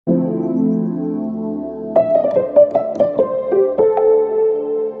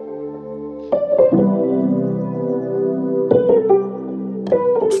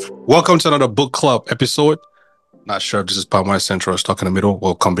Welcome to another book club episode. Not sure if this is part one central or stuck in the middle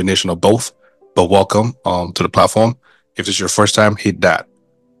or combination of both, but welcome to the platform. If this is your first time, hit that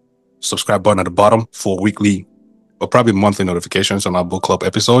subscribe button at the bottom for weekly or probably monthly notifications on our book club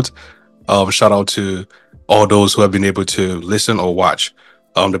episodes. Shout out to all those who have been able to listen or watch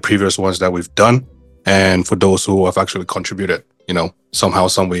the previous ones that we've done, and for those who have actually contributed, somehow,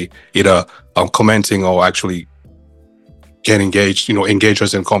 some way, either commenting or actually get engaged, engage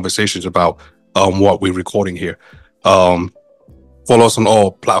us in conversations about what we're recording here. Follow us on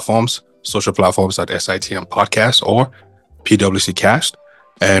all platforms, social platforms at SITM Podcast or PWC Cast,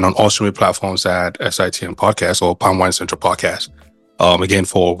 and on all streaming platforms at SITM Podcast or Palm Wine Central Podcast. Again,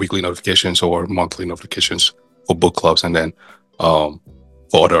 for weekly notifications or monthly notifications for book clubs, and then for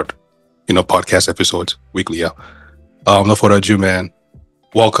other, podcast episodes weekly. Yeah. No further ado, man.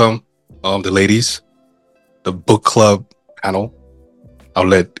 Welcome, the ladies, the book club panel. I'll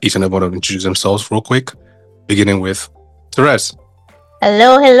let each and every one of them introduce themselves real quick, beginning with Therese.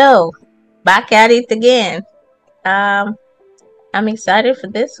 Hello. Back at it again. I'm excited for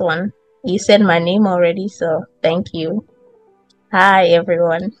this one. You said my name already, so thank you. Hi,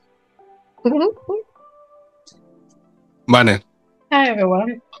 everyone. Mane. Hi,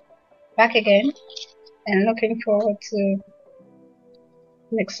 everyone. Back again and looking forward to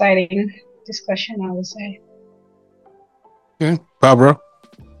an exciting discussion, I would say. Okay, Barbara.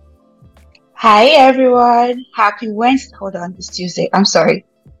 Hi, everyone. Happy Wednesday. Hold on, it's Tuesday. I'm sorry.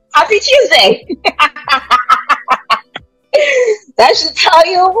 Happy Tuesday. That should tell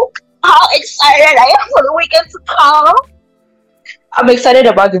you how excited I am for the weekend to come. I'm excited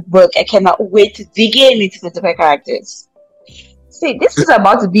about the book. I cannot wait to dig into the different characters. See, this is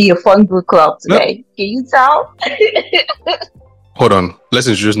about to be a fun book club today. Can you tell? Hold on. Let's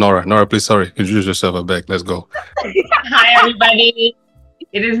introduce Nora. Nora, please, introduce yourself. I beg. Let's go. Hi, everybody.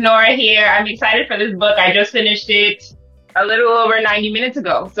 It is Nora here. I'm excited for this book. I just finished it a little over 90 minutes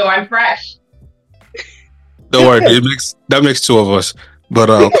ago, so I'm fresh. Don't worry. That makes two of us. But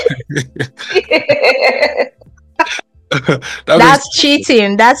That's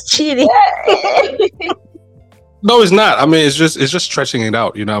cheating. That's cheating. No, it's not. I mean, it's just stretching it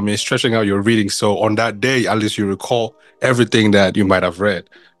out. It's stretching out your reading. So on that day, at least you recall everything that you might have read.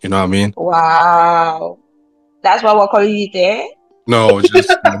 You know what I mean? Wow. That's why we're calling you there? No, just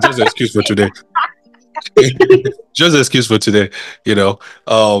an excuse for today. Just an excuse for today, But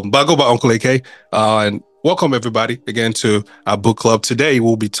I go by Uncle AK. And welcome everybody again to our book club. Today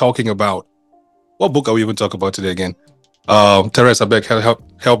we'll be talking about, what book are we even talking about today again? Therese, I beg,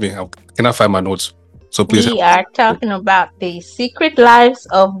 help me. Can I find my notes? So please. We are talking about The Secret Lives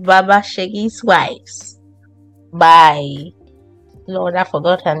of Baba Segi's Wives by, Lord, I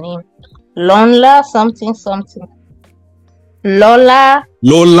forgot her name. Lola something. Lola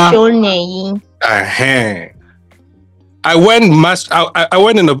Shoneyi. I went in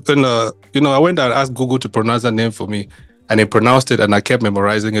I went and asked Google to pronounce that name for me, and it pronounced it, and I kept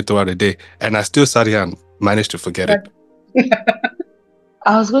memorizing it throughout the day, and I still sat here and managed to forget it.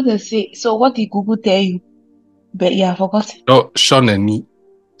 I was going to say, so what did Google tell you? But yeah, I forgot. No, Shoneyi,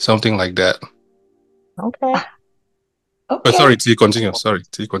 something like that. Okay. Okay. Sorry, T, continue.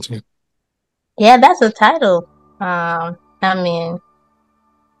 Yeah, that's the title. I mean,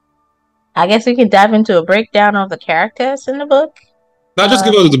 I guess we can dive into a breakdown of the characters in the book. Now, just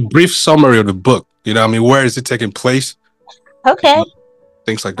give us the brief summary of the book. Where is it taking place? Okay.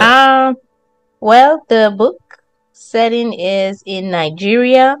 Things like that. Well, the book setting is in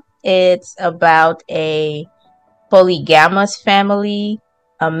Nigeria. It's about a polygamous family,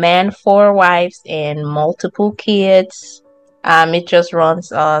 a man, 4 wives, and multiple kids. It just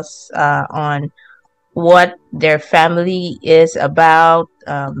runs us on what their family is about,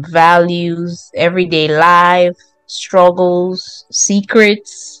 values, everyday life, struggles,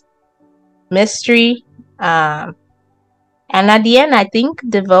 secrets, mystery, and at the end, I think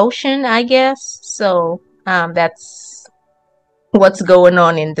devotion, I guess. So that's what's going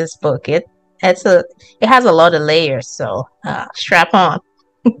on in this book. It has a lot of layers, so strap on.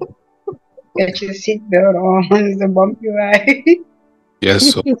 Get your seatbelt on. It's a bumpy ride.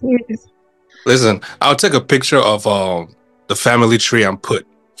 Yes. So, listen, I'll take a picture of the family tree and put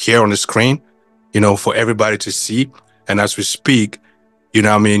here on the screen, for everybody to see. And as we speak, you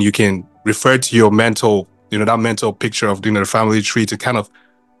can refer to your mental, that mental picture of the family tree to kind of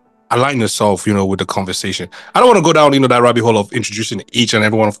align yourself, with the conversation. I don't want to go down, that rabbit hole of introducing each and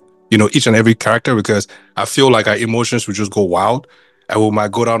every one of, each and every character, because I feel like our emotions would just go wild, and we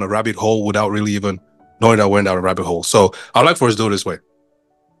might go down a rabbit hole without really even knowing that we're in that rabbit hole. So I'd like for us to do it this way.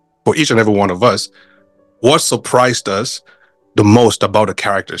 For each and every one of us, what surprised us the most about the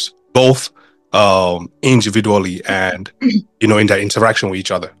characters? both individually and in their interaction with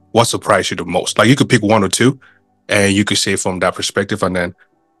each other, what surprised you the most? Like, you could pick one or two and you could say from that perspective, and then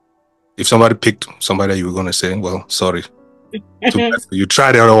if somebody picked somebody that you were going to say, well, sorry, too bad for you,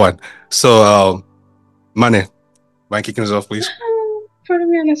 try the other one. So Mane, mind kicking us off, please?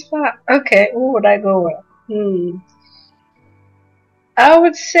 Putting me on the spot. Okay, what would I go with? I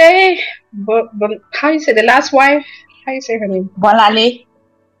would say, but how you say the last wife? How you say her name? Bolale.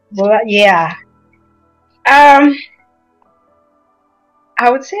 Yeah. I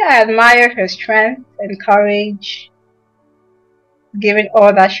would say I admire her strength and courage, given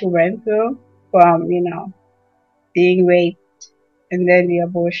all that she went through, from being raped, and then the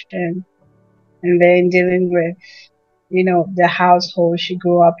abortion, and then dealing with the household she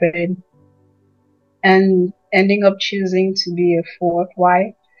grew up in, and ending up choosing to be a fourth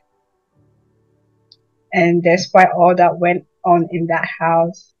wife. And despite all that went on in that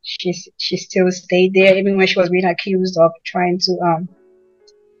house, she still stayed there, even when she was being accused of trying to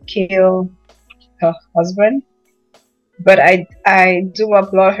kill her husband. But I do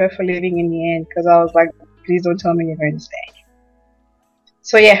applaud her for leaving in the end, because I was like, please don't tell me you're going to stay.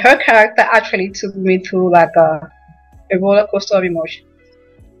 So yeah, her character actually took me through like a roller coaster of emotions.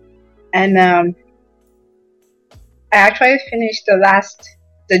 And I actually finished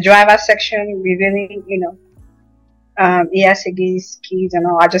the driver section, revealing, Segi's kids and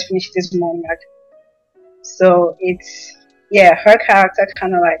all. I just finished this morning. So her character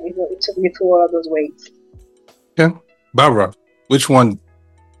kind of like, it took me through all of those ways. Yeah. Barbara, which one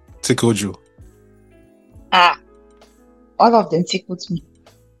tickled you? All of them tickled me.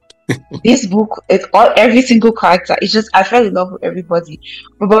 This book, every single character. It's just, I fell in love with everybody.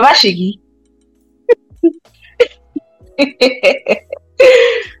 But Baba Segi,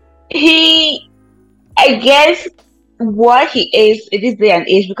 I guess what he is in this day and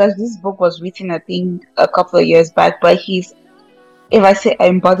age, because this book was written, I think, a couple of years back, but he's, if I say, an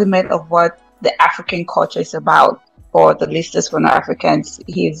embodiment of what the African culture is about, for the listeners who are not Africans.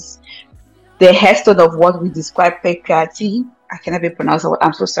 He's the headstone of what we describe patriarchy. I cannot be pronounced.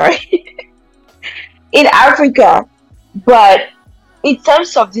 I'm so sorry. In Africa. But in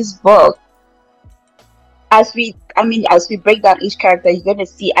terms of this book, as we break down each character, you're going to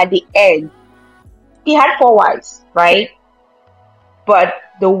see at the end, he had 4 wives, right? But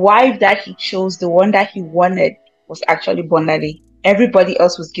the wife that he chose, the one that he wanted, was actually Bonale. Everybody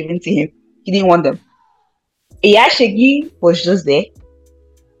else was given to him. He didn't want them. Shegi was just there.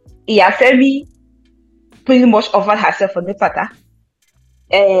 Femi pretty much offered herself for Nefata.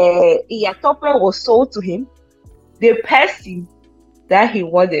 Tope was sold to him. The person that he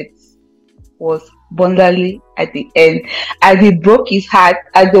wanted was Bonale at the end. And he broke his heart.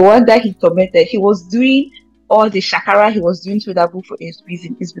 And the one that he tormented, he was doing all the shakara he was doing through that book for his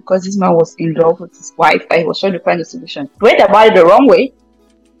reason. Is because this man was in love with his wife and he was trying to find a solution. He went about it the wrong way.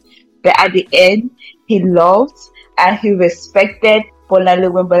 But at the end, he loved and he respected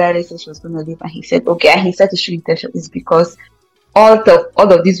Bonale when Bonale said she was going to leave. And he said, okay. And he said his true intention is because all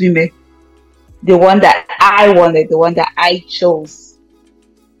of these women, the one that I wanted, the one that I chose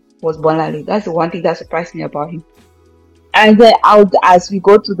was Bonale. That's the one thing that surprised me about him. And then as we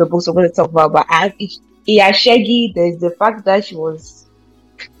go through the books, we're going to talk about, but Shegi, there's the fact that she was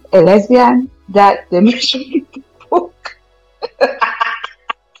a lesbian that they mentioned in the book.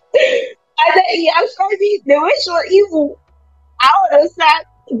 And then the way she was evil, I understand.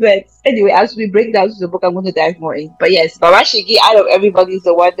 But anyway, as we break down the book, I'm going to dive more in. But yes, Baba Shegi, out of everybody, is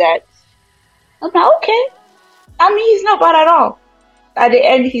the one that I'm like, okay. I mean, he's not bad at all. At the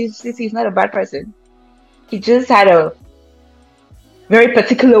end, he's not a bad person. He just had a very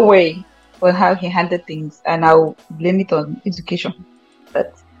particular way on how he handled things, and I'll blame it on education.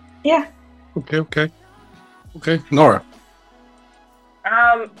 But yeah. Okay. Nora.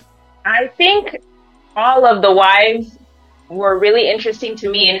 I think all of the wives were really interesting to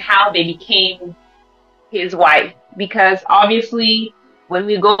me in how they became his wife, because obviously when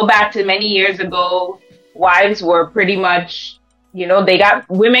we go back to many years ago, wives were pretty much,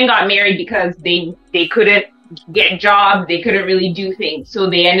 women got married because they couldn't get jobs, they couldn't really do things, so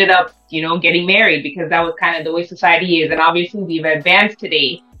they ended up getting married because that was kind of the way society is. And obviously we've advanced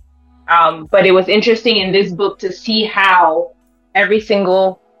today, but it was interesting in this book to see how every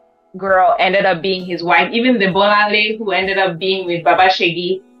single girl ended up being his wife. Even the Bonale who ended up being with Baba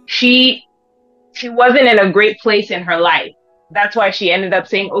Shegi, she wasn't in a great place in her life. That's why she ended up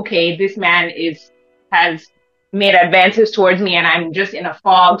saying, okay, this man has made advances towards me and I'm just in a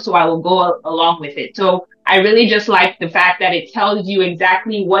fog, so I will go along with it. So I really just like the fact that it tells you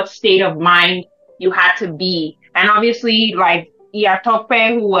exactly what state of mind you had to be. And obviously, like,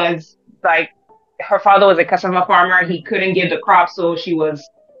 Iyatope, who was like, her father was a cassava farmer. He couldn't give the crop, so she was,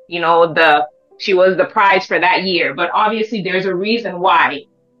 she was the prize for that year. But obviously, there's a reason why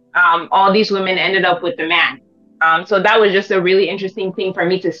all these women ended up with the man. So that was just a really interesting thing for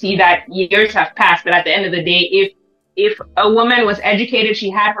me to see that years have passed, but at the end of the day, if a woman was educated,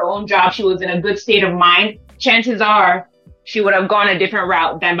 she had her own job, she was in a good state of mind, chances are she would have gone a different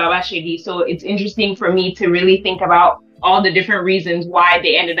route than Baba Segi. So it's interesting for me to really think about all the different reasons why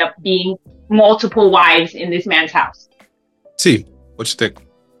they ended up being multiple wives in this man's house. See, what you think?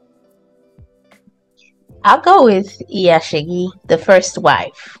 I'll go with Iyashegi, the first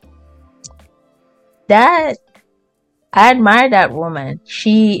wife. That I admire that woman.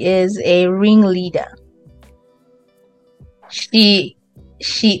 She is a ringleader. She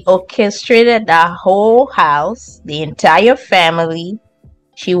orchestrated the whole house, the entire family.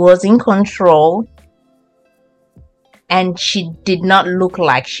 She was in control. And she did not look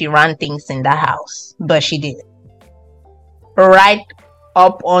like she ran things in the house, but she did. Right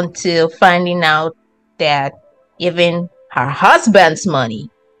up until finding out that even her husband's money,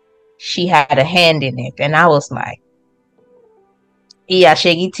 she had a hand in it. And I was like, yeah,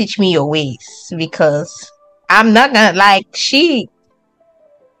 Shaggy, teach me your ways, because I'm not gonna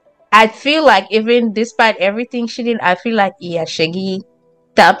I feel like even despite everything she did, I feel like Shaggy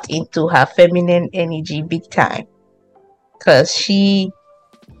tapped into her feminine energy big time. Because and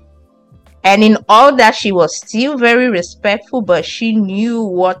in all that, she was still very respectful, but she knew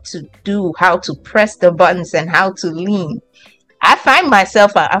what to do, how to press the buttons and how to lean. I found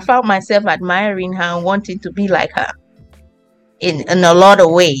myself admiring her and wanting to be like her in a lot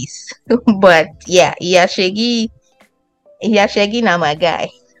of ways. But yeah, Shaggy now my guy.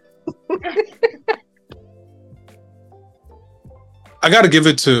 I gotta give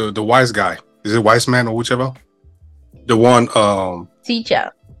it to the wise guy. Is it wise man or whichever? The one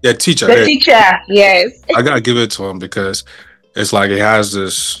teacher. Yeah, teacher. The teacher, yes. I gotta give it to him because it's like he has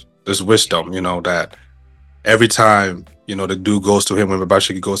this wisdom, that every time, the dude goes to him, when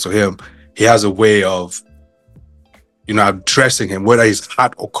Babashiki goes to him, he has a way of, addressing him, whether he's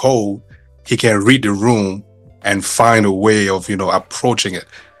hot or cold, he can read the room and find a way of, approaching it.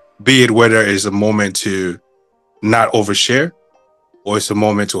 Be it whether it's a moment to not overshare or it's a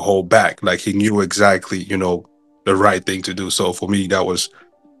moment to hold back. Like he knew exactly, the right thing to do. So for me, that was,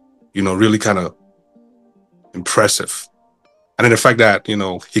 really kind of impressive. And then the fact that,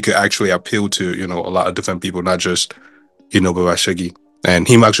 he could actually appeal to, a lot of different people, not just, Babashigi. And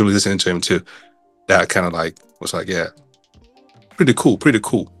him actually listening to him too. That kind of was like, yeah, pretty cool.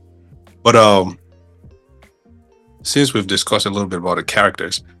 But since we've discussed a little bit about the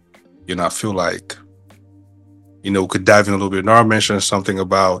characters, I feel like, we could dive in a little bit. Nara mentioned something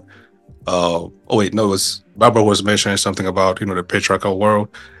about Barbara was mentioning something about, the patriarchal world.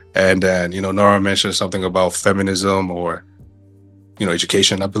 And then, Nora mentioned something about feminism or,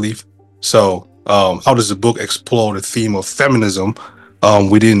 education, I believe. So how does the book explore the theme of feminism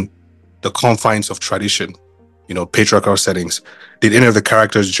within the confines of tradition, patriarchal settings? Did any of the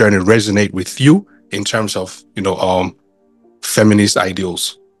characters' journey resonate with you in terms of, feminist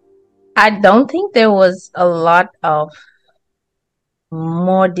ideals? I don't think there was a lot of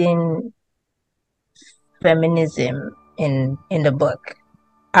modern feminism in the book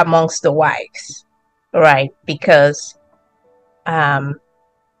amongst the wives, right? Because all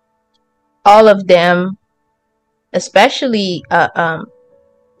of them, especially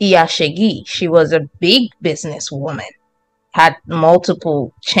Iyashegi, she was a big businesswoman, had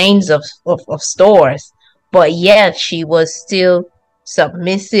multiple chains of stores, but yet she was still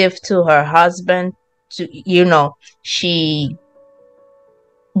submissive to her husband.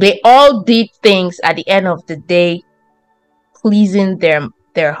 They all did things at the end of the day pleasing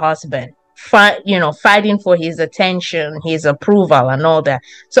their husband, fighting for his attention, his approval and all that.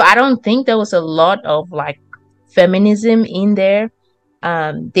 So I don't think there was a lot of feminism in there.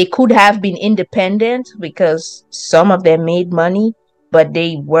 They could have been independent because some of them made money, but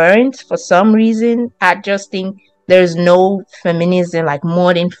they weren't for some reason. I just think there's no feminism,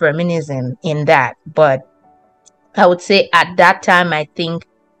 modern feminism in that. But I would say at that time, I think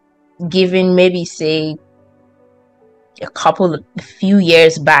given maybe say a few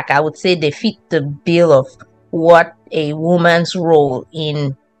years back, I would say they fit the bill of what a woman's role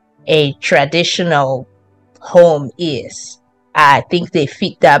in a traditional home is. I think they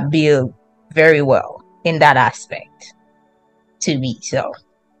fit that bill very well in that aspect to me. So,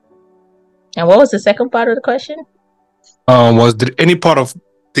 and what was the second part of the question?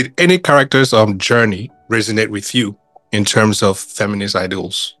 Did any character's journey resonate with you in terms of feminist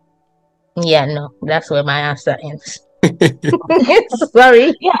ideals? Yeah, no, that's where my answer ends.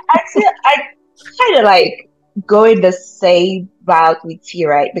 Sorry. Yeah, I kind of like going the same route with you,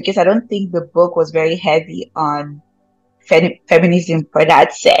 right? Because I don't think the book was very heavy on feminism for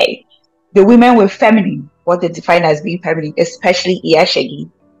that say. The women were feminine, what they define as being feminine, especially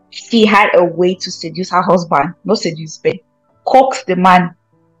Iyashegi. She had a way to seduce her husband, not seduce, but coax the man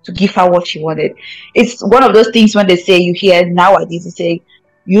to give her what she wanted. It's one of those things when they say you hear nowadays, they say,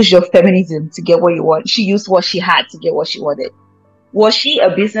 use your feminism to get what you want. She used what she had to get what she wanted. Was she a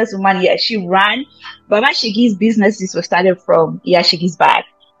businesswoman? Yeah, she ran. Baba Shigi's businesses were started from Iyashigi's bag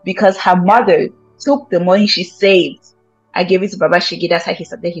because her mother took the money she saved and gave it to Baba Shigi. That's how he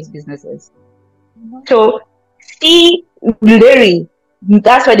started his businesses. So she literally,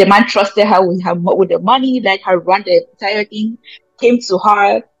 that's why the man trusted her with the money, let her run the entire thing, came to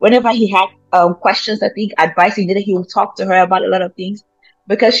her whenever he had questions, I think, advice he needed, he would talk to her about a lot of things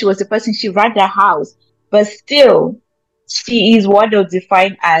because she was the person, she ran the house. But still, she is what they'll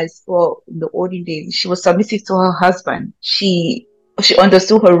define as, well, in the olden days, she was submissive to her husband. She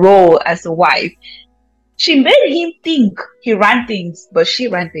understood her role as a wife. She made him think he ran things, but she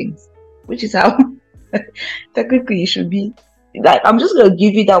ran things, which is how technically it should be. Like, I'm just gonna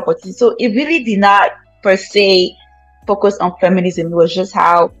give you that opportunity. So it really did not per se focus on feminism. It was just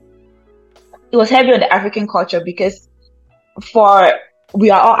how it was heavy on the African culture because for we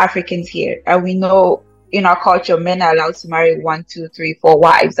are all Africans here, and we know in our culture men are allowed to marry 1, 2, 3, 4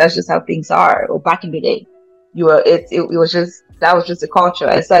 wives. That's just how things are. Or back in the day, it was just that was just the culture.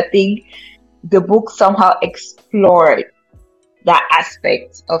 And so I think the book somehow explored that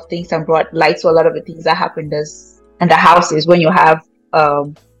aspect of things and brought light to a lot of the things that happened in the houses when you have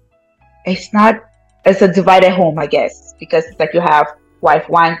it's a divided home, I guess, because it's like you have wife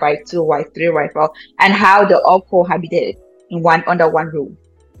 1, wife 2, wife 3, wife 4, and how they all cohabited under one roof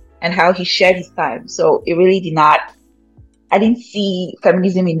and how he shared his time. So it really did not, I didn't see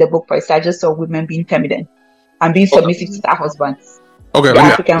feminism in the book per se. I just saw women being feminine and being submissive to their husbands. Okay, The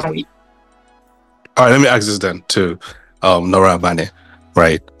African way. all right, let me ask this then to Nora Abane,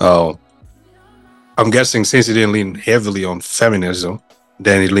 right? I'm guessing since he didn't lean heavily on feminism,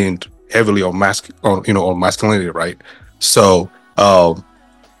 then he leaned heavily on on masculinity, right? So,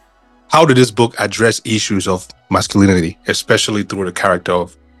 how did this book address issues of masculinity, especially through the character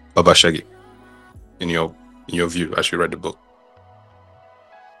of Baba Shagi, in your view, as you read the book?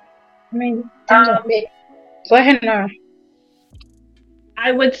 I mean, go ahead, Nora.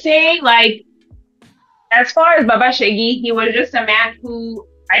 I would say, like, as far as Baba Shagi, he was just a man who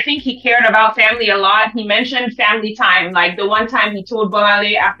I think he cared about family a lot. He mentioned family time. Like the one time he told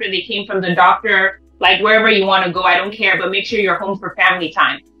Bolale after they came from the doctor, like, wherever you want to go, I don't care, but make sure you're home for family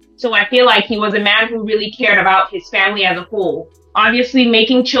time. So I feel like he was a man who really cared about his family as a whole. Obviously,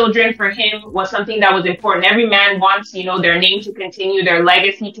 making children for him was something that was important. Every man wants, their name to continue, their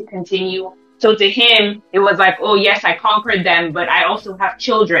legacy to continue. So to him, it was like, oh yes, I conquered them, but I also have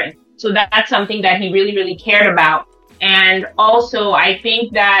children. So that's something that he really, really cared about. And also, I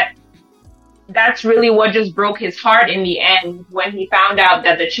think that that's really what just broke his heart in the end when he found out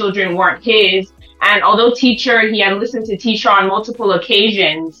that the children weren't his. And although he had listened to teacher on multiple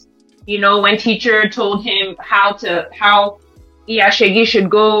occasions, when teacher told him how Iyashegi should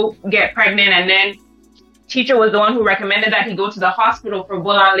go get pregnant, and then teacher was the one who recommended that he go to the hospital for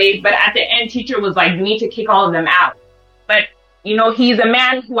Bolanle. But at the end, teacher was like, you need to kick all of them out. But, he's a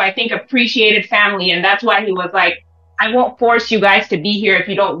man who I think appreciated family. And that's why he was like, I won't force you guys to be here if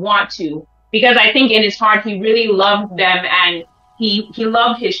you don't want to. Because I think in his heart, he really loved them and he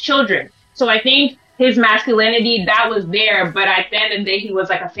loved his children. So I think his masculinity, that was there. But at the end of the day, he was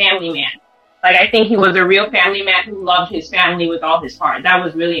like a family man. Like, I think he was a real family man who loved his family with all his heart. That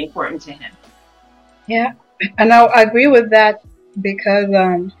was really important to him. Yeah, and I agree with that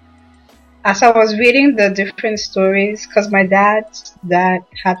because as I was reading the different stories, because my dad's dad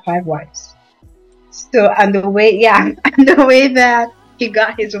had 5 wives. So, and the way that he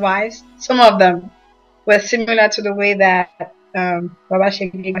got his wives, some of them were similar to the way that Baba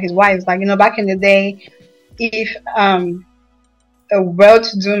Shegi got his wives. Like, back in the day, if a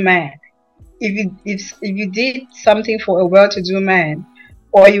well-to-do man, if you did something for a well-to-do man,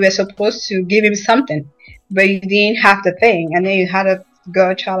 or you were supposed to give him something, but you didn't have the thing, and then you had a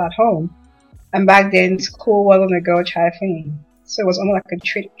girl child at home, and back then school wasn't a girl child thing, so it was almost like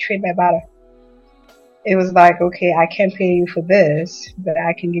a trade by barter. It was like, okay, I can't pay you for this, but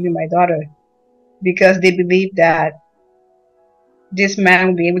I can give you my daughter, because they believed that this man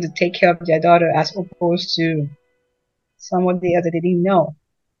would be able to take care of their daughter as opposed to somebody else that they didn't know.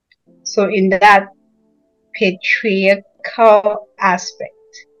 So in that patriarchal aspect,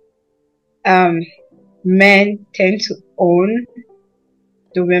 men tend to own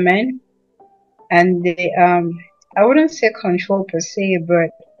the women, and they I wouldn't say control per se, but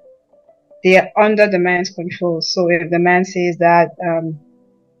they are under the man's control. So if the man says that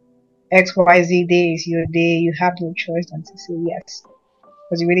XYZ day is your day, you have no choice than to say yes.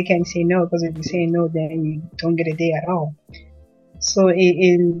 Because you really can't say no, because if you say no, then you don't get a day at all. So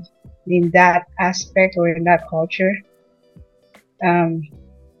in that aspect or in that culture,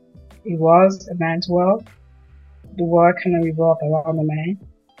 it was a man's world. The world kind of revolved around a man.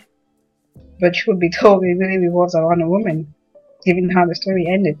 But truth be told, it really revolves around a woman, given how the story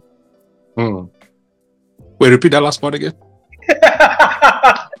ended. Wait, repeat that last part again.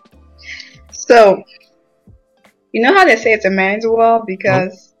 So, you know how they say it's a man's world?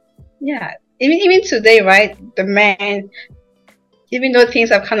 Because, yeah, even today, right, the man, even though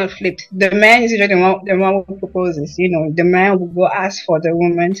things have kind of flipped, the man is usually the one who proposes. You know, the man will go ask for the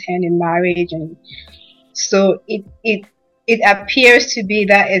woman's hand in marriage, and so it appears to be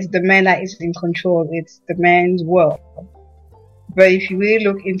that it's the man that is in control. It's the man's world. But if you really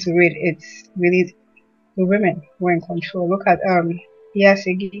look into it, it's really the women who are in control. Look at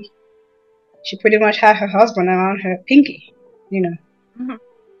Segi. She pretty much had her husband around her pinky, you know. Mm-hmm.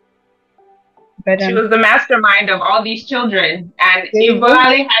 But she was the mastermind of all these children, and if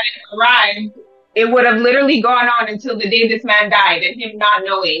Bolale hadn't arrived, it would have literally gone on until the day this man died, and him not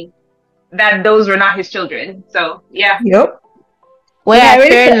knowing that those were not his children. So yeah. Yep. Well, I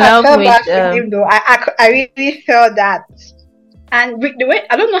really fell love back with him though. I really felt that, and with the way,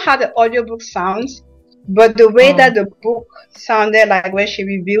 I don't know how the audiobook sounds, but the way that the book sounded, like when she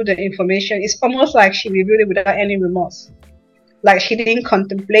revealed the information, it's almost like she revealed it without any remorse. Like she didn't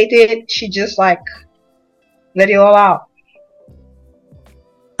contemplate it. She just like let it all out.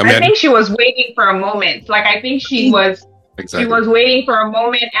 I think she was waiting for a moment. Like I think she was waiting for a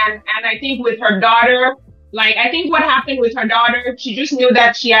moment, and I think with her daughter, like I think what happened with her daughter, she just knew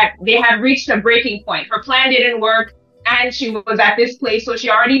that they had reached a breaking point. Her plan didn't work, and she was at this place, so she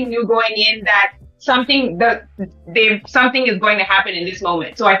already knew going in that something is going to happen in this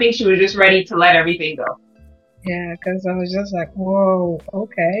moment. So I think she was just ready to let everything go. Yeah, because I was just like, whoa,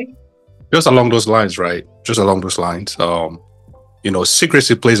 okay. Just along those lines, right? Just along those lines. You know,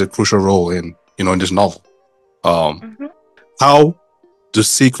 secrecy plays a crucial role in this novel. How do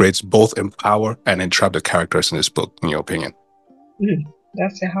secrets both empower and entrap the characters in this book, in your opinion?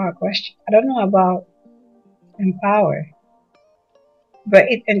 That's a hard question. I don't know about empower, but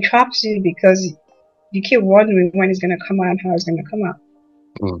it entraps you because you keep wondering when it's going to come out and how it's going to come out.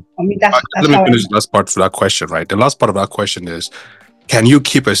 I mean, that's let me finish the last part for that question, right? The last part of that question is, can you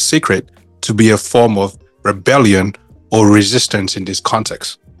keep a secret to be a form of rebellion or resistance in this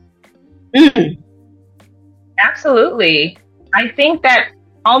context? Absolutely. I think that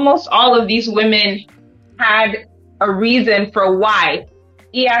almost all of these women had a reason for why.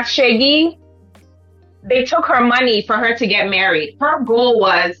 Segi, they took her money for her to get married. Her goal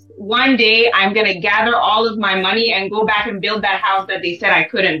was, one day I'm going to gather all of my money and go back and build that house that they said I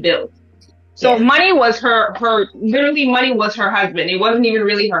couldn't build. So money was literally money was her husband. It wasn't even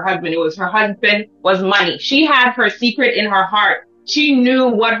really her husband. It was her husband was money. She had her secret in her heart. She knew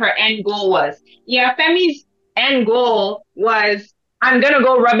what her end goal was. Yeah, Femi's end goal was, I'm going to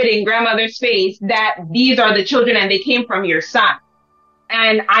go rub it in grandmother's face that these are the children and they came from your son.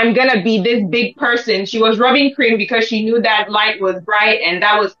 And I'm going to be this big person. She was rubbing cream because she knew that light was bright, and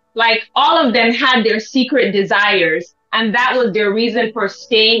that was like, all of them had their secret desires. And that was their reason for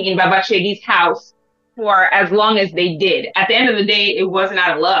staying in Baba Shegi's house for as long as they did. At the end of the day, it wasn't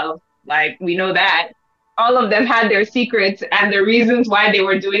out of love. Like, we know that. All of them had their secrets and the reasons why they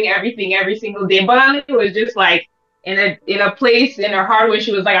were doing everything every single day. But it was just like in a place in her heart where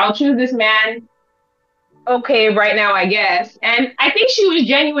she was like, I'll choose this man. Okay, right now, I guess. And I think she was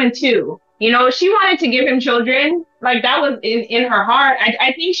genuine too. You know, she wanted to give him children. Like, that was in her heart.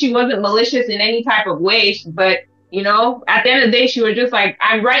 I think she wasn't malicious in any type of way, but you know, at the end of the day, she was just like,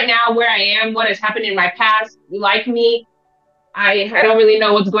 I'm right now where I am, what has happened in my past. You like me. I don't really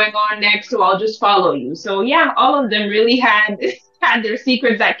know what's going on next, so I'll just follow you. So yeah, all of them really had their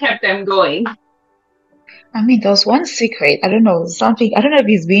secrets that kept them going. I mean, there was one secret, I don't know if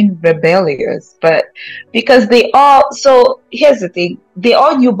he's being rebellious, but because so here's the thing, they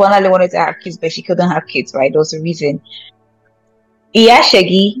all knew Bonale wanted to have kids, but she couldn't have kids, right? There was a reason.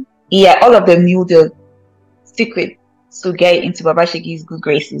 Shegi, all of them knew the secret to get into Baba Shegi's good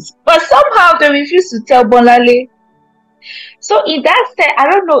graces, but somehow they refused to tell Bonale. So in that sense, I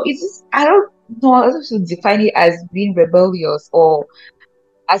don't know, I don't know how to define it as being rebellious or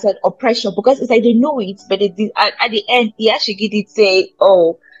as an oppression, because it's like they know it, but they did, at the end, Shegi did say,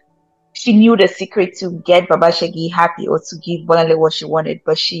 she knew the secret to get Baba Shegi happy or to give Bonale what she wanted,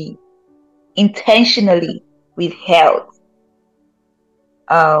 but she intentionally withheld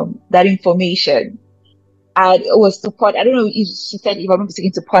that information. And it was to I don't know if she said, if I'm not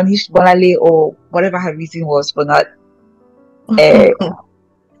mistaken, to punish Bonale or whatever her reason was for not. I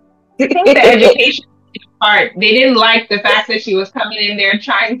think the education part, they didn't like the fact that she was coming in there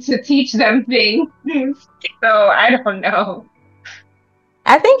trying to teach them things. So I don't know.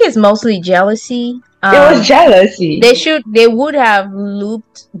 I think it's mostly jealousy. It was jealousy. They would have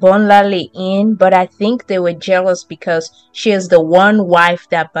looped Bonlale in, but I think they were jealous because she is the one wife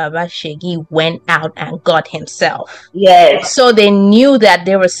that Baba Shegi went out and got himself. Yes. So they knew that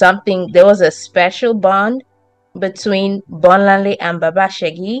there was a special bond between Bonlale and Baba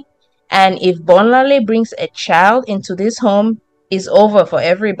Shegi. And if Bonlale brings a child into this home, it's over for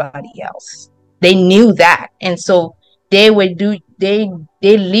everybody else. They knew that. And so they literally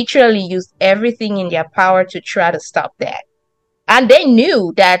used everything in their power to try to stop that. And they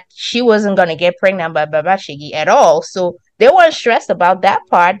knew that she wasn't going to get pregnant by Baba Shegi at all. So they weren't stressed about that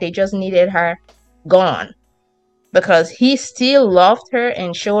part. They just needed her gone. Because he still loved her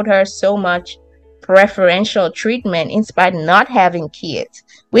and showed her so much preferential treatment in spite of not having kids.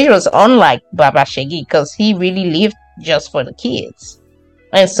 Which was unlike Baba Shegi, because he really lived just for the kids.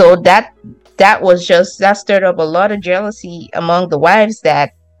 And so that stirred up a lot of jealousy among the wives,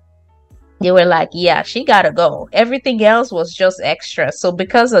 that they were like, yeah, she gotta go. Everything else was just extra. So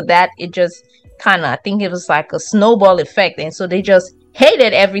because of that, it just kind of, I think it was like a snowball effect. And so they just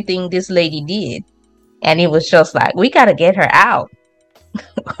hated everything this lady did. And it was just like, we gotta get her out.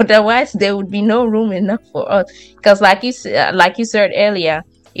 Otherwise, there would be no room enough for us. Because like you said earlier,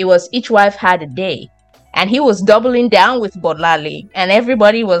 it was each wife had a day. And he was doubling down with Bolale. And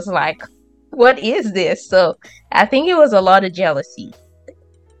everybody was like, what is this? So I think it was a lot of jealousy.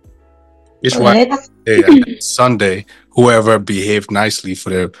 Each wife Sunday, whoever behaved nicely for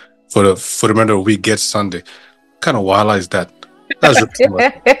the remainder of the week gets Sunday. What kind of wild is that? That's so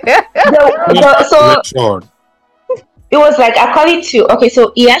it was like, according to, okay,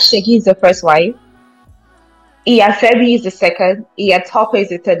 so Iyashegi is the first wife, Iyafemi is the second, Iyatope is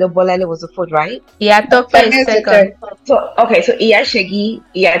the third, Bolale was the fourth, right? Iyatope is second. So okay, so Iyashegi,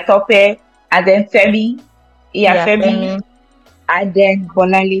 Iyatope, and then Femi, Iyafemi, and then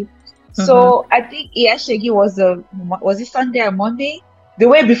Bolale. Mm-hmm. So I think Iyashegi was it Sunday or Monday? The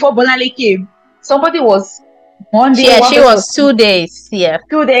way before Bolale came, somebody was Monday. Yeah, she was 2 days. Yeah,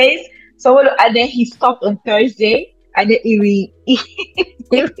 2 days. So and then he stopped on Thursday, and then he reset.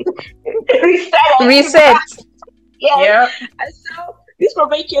 Yeah. And so this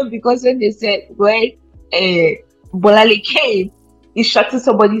problem came because when they said when Bolale came, he shut to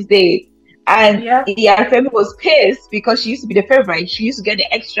somebody's day. And Femi was pissed because she used to be the favorite. She used to get the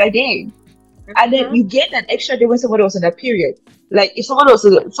extra day. Mm-hmm. And then you get an extra day when somebody was on a period. Like if somebody was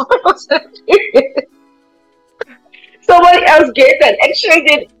on a period, somebody else gets an extra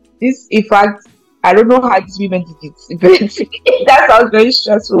day. This, in fact, I don't know how these women did it, but that sounds very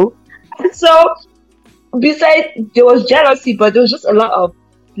stressful. And so, besides, there was jealousy, but there was just a lot of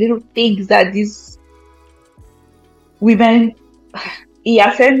little things that these women,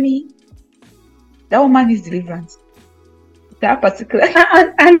 Iyafemi, that woman is deliverance. That particular,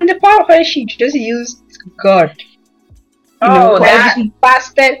 and the part where she just used God. That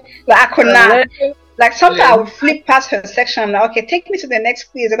bastard, like I could not. Like sometimes I would flip past her section. Like, okay, take me to the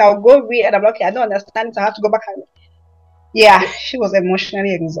next please, and I'll go read. And I'm like, okay, I don't understand, so I have to go back. And yeah, she was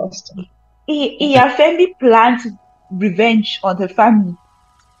emotionally exhausted. Iyafemi planned revenge on her family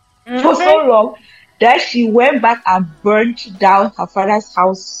for so long that she went back and burnt down her father's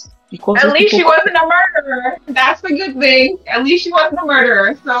house. Because at least she wasn't a murderer. That's a good thing. At least she wasn't a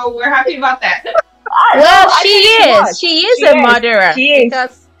murderer. So we're happy about that. Well, she is. She is a murderer. She is.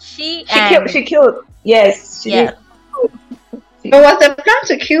 Because she killed. Yes. She did. But was the plan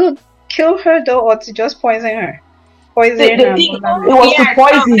to kill her though, or to just poison her? It was to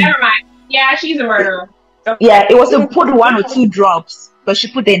poison. Never mind. Yeah, she's a murderer. Yeah, it was to put 1 or 2 drops, but she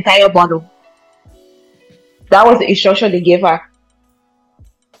put the entire bottle. That was the instruction they gave her.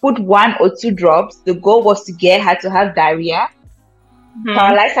 Put 1 or 2 drops. The goal was to get her to have diarrhea,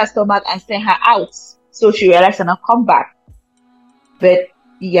 paralyze her stomach, and send her out. So she realized and not come back. But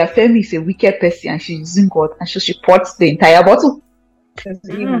Femi is a wicked person and she's using God, and so she pours the entire bottle.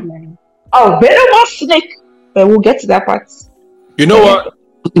 Oh, better not snake. But we'll get to that part. You know what?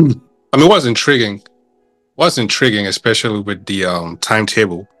 I mean, what's intriguing, especially with the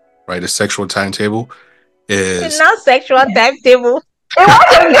timetable, right? The sexual timetable is not sexual timetable. It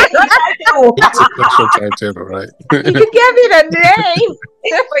wasn't It's a structured timetable, right? You gave it a name.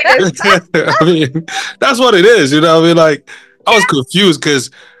 I mean, that's what it is. You know, I mean, like, I was confused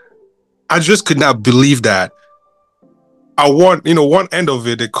because I just could not believe that. One end of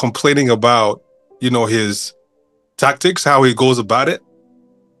it, they're complaining about, his tactics, how he goes about it.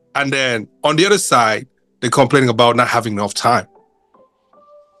 And then on the other side, they're complaining about not having enough time.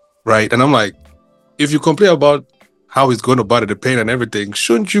 Right. And I'm like, if you complain about how he's going about it, the pain and everything,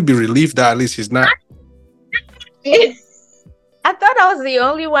 shouldn't you be relieved that at least he's not? I thought I was the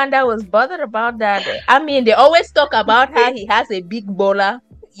only one that was bothered about that. I mean, they always talk about how he has a big bowler,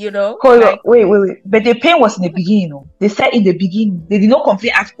 Hold on, wait. But the pain was in the beginning. They said in the beginning. They did not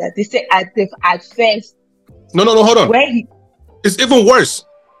complain after. They said at first. No, hold on. It's even worse.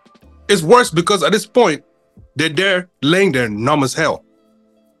 It's worse because at this point, they're there laying there numb as hell.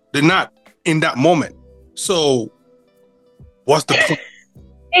 They're not in that moment. So, what's the point?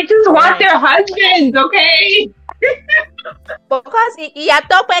 They just want their husbands, okay? Because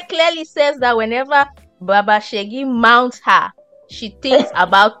Iyatope clearly says that whenever Baba Segi mounts her, she thinks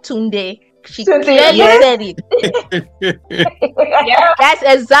about Tunde. She clearly said it. Yeah. That's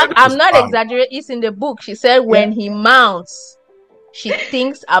exact. I'm not exaggerating. It's in the book. She said when he mounts, she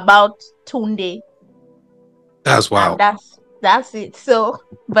thinks about Tunde. That's wow. And that's it. So,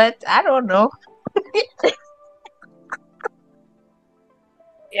 but I don't know.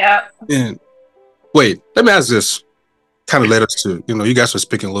 Yeah. And wait, let me ask this. Kind of led us to, you guys were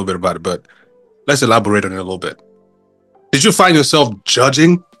speaking a little bit about it, but let's elaborate on it a little bit. Did you find yourself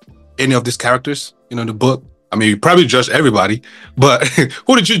judging any of these characters, in the book? I mean, you probably judged everybody, but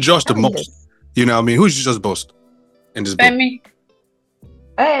who did you judge the most? You know what I mean? Who did you judge most in this book? Femi.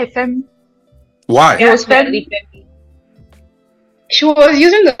 Hey, Femi. Why? It was Femi. She was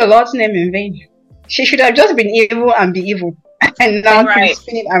using the Lord's name in vain. She should have just been evil and be evil, and not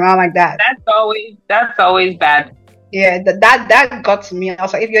spin it around like that. That's always bad. Yeah, that got to me. I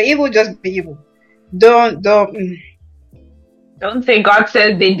was like, if you're evil, just be evil. Don't say God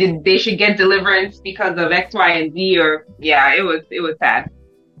says they should get deliverance because of X, Y, and Z, or it was sad.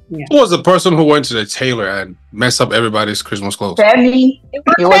 Yeah. Who was the person who went to the tailor and messed up everybody's Christmas clothes? Femi. It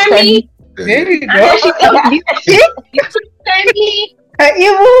was Femi. There you go. Femi. Her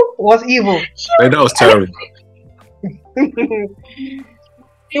evil was evil. That was terrible.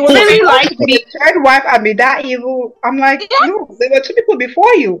 She really liked me. Third wife, I mean, that evil. I'm like, no, there were two people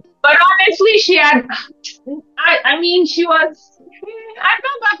before you. But honestly, she had. I mean, she was. I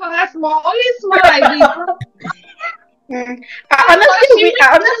felt bad for her small. Only small like this.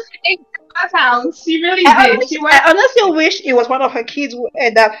 She really did. I honestly wish it was one of her kids who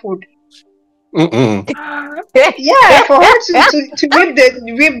ate that food. Yeah, for her to rip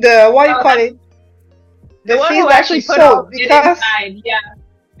the what you call it, the one who actually put out because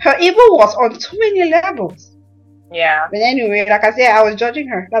her evil was on too many levels. Yeah. But anyway, like I said, I was judging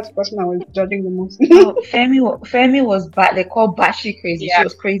her. That's the person I was judging the most. Femi was bad. They call batshit crazy. Yeah. She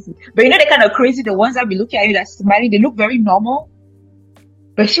was crazy. But the kind of crazy, the ones that be looking at you that's smiling, they look very normal.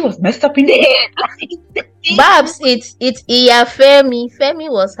 But she was messed up in the head. Babs, it's Iya Femi. Femi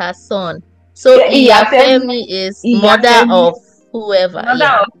was her son. So Iya Femi is mother of whoever. Mother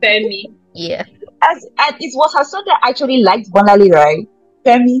of Femi. Yeah. And it was her son that actually liked Bonali, right?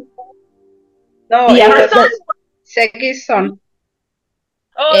 Femi. No, her son. Segi's son.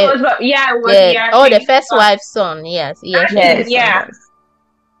 It was. The first wife's son. Yes. Yeah.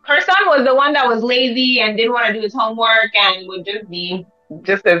 Her son was the one that was lazy and didn't want to do his homework and would just be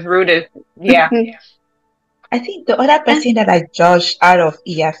just as rude as I think the other person that I judged out of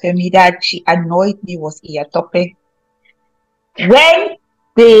Iya Femi that she annoyed me was Iyatope. When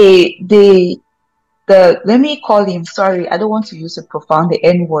the let me call him, sorry, I don't want to use a profound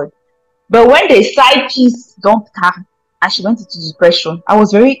N word. But when the side piece dumped her and she went into depression, it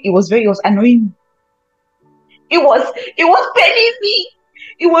was annoying. It was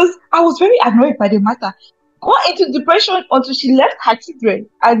painful. I was very annoyed by the matter. Got into depression until she left her children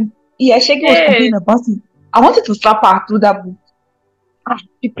and Segi was complaining about it. I wanted to slap her through that book.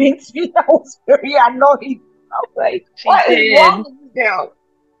 She pains me. I was very annoyed. I was like, what is wrong with you girl?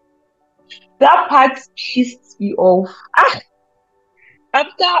 That part pissed me off.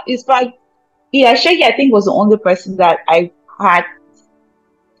 After, it's like, Segi, I think, was the only person that I had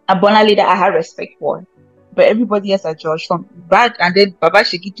a Bonali that I had respect for. But everybody else I judged from bad, and then Baba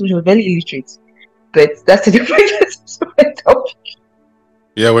Segi too was very illiterate. But that's a different topic.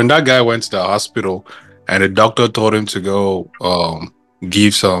 Yeah, when that guy went to the hospital and the doctor told him to go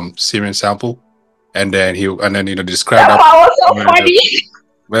give some semen sample, and then describe that was so funny.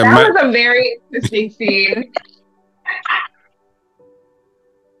 That was a very interesting scene.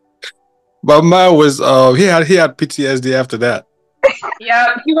 But mine was he had PTSD after that.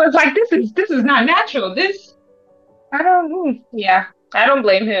 Yeah, he was like, this is not natural. This I don't yeah, I don't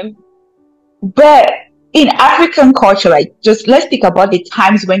blame him. But in African culture, like just let's think about the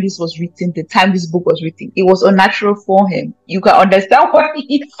times when this was written, the time this book was written. It was unnatural for him. You can understand why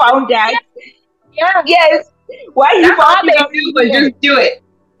he found that. Yeah. Yes. Why he That's all found they it do, but weird. just do it.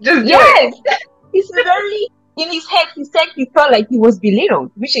 Just do Yes. it. He's a very in his head. He said he felt like he was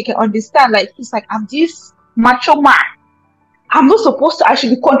belittled, which I can understand. Like he's like, I'm this macho man. I'm not supposed to. I should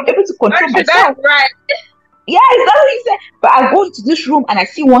be able to control myself. Right. Yeah, that's what he said. But I go into this room and I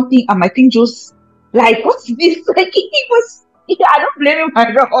see one thing, and my thing just like, what's this? Like he was. Yeah, I don't blame him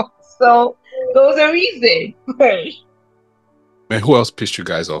at all. So there was a reason. Man, who else pissed you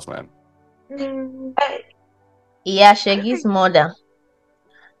guys off, man? Yeah, Shegi's mother.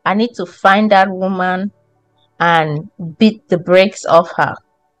 I need to find that woman and beat the brakes off her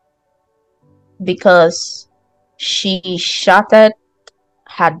because she shattered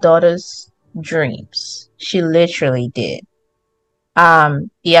her daughter's dreams. She literally did.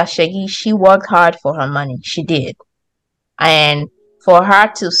 Yeah, Shegi, she worked hard for her money. She did. And for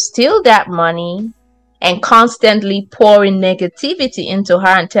her to steal that money and constantly pouring negativity into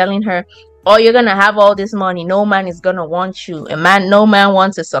her and telling her, oh, you're gonna have all this money, no man is gonna want you, no man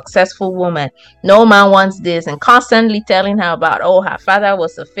wants a successful woman, no man wants this, and constantly telling her about, oh, her father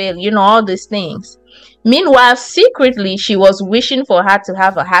was a failure, all these things. Meanwhile, secretly she was wishing for her to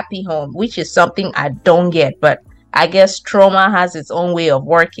have a happy home, which is something I don't get, but I guess trauma has its own way of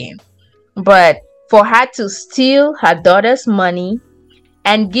working. But for her to steal her daughter's money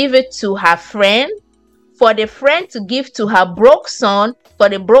and give it to her friend, for the friend to give to her broke son, for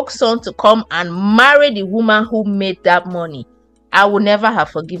the broke son to come and marry the woman who made that money, I would never have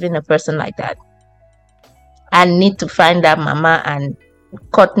forgiven a person like that. I need to find that mama and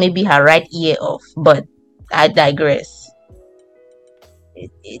cut maybe her right ear off, but I digress.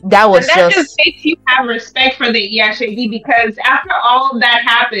 That was and that just makes you have respect for the Iyashegi, because after all that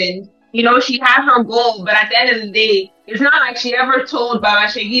happened, she had her goal, but at the end of the day, it's not like she ever told Baba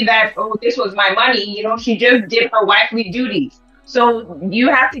Shegi that, oh, this was my money. She just did her wifely duties. So you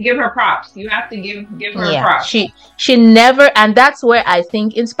have to give her props. You have to give her props. She never, and that's where I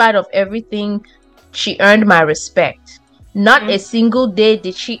think, in spite of everything, she earned my respect. Not a single day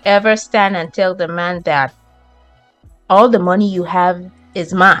did she ever stand and tell the man that all the money you have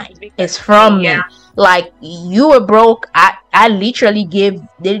is mine. It's from me. Like, you were broke. I literally gave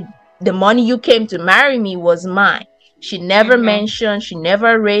the money you came to marry me was mine. She never mentioned, she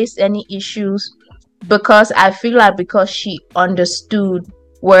never raised any issues, because I feel like because she understood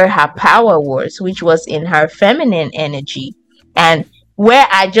where her power was, which was in her feminine energy. And where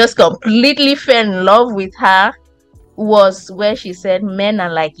I just completely fell in love with her was where she said, men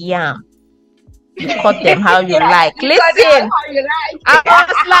are like yam. You cut them how you like. Listen, I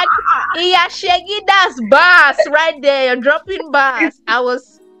was like, Iyashegi, that's bars right there. You're dropping bars. I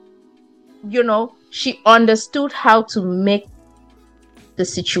was, she understood how to make the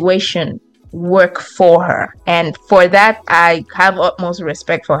situation work for her. And for that, I have utmost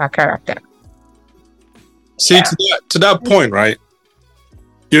respect for her character. See, to that point, right?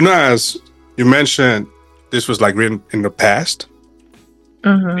 As you mentioned, this was like written in the past.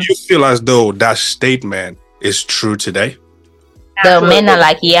 Mm-hmm. Do you feel as though that statement is true today? The men are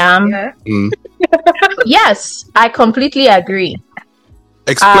like yam. Yeah. Yes, I completely agree.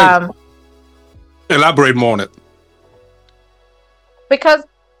 Explain. Elaborate more on it. Because,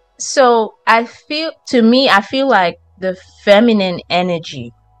 I feel like the feminine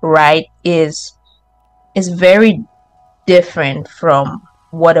energy, right, is very different from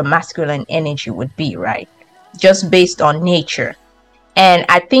what a masculine energy would be, right? Just based on nature. And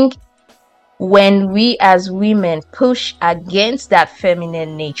I think when we as women push against that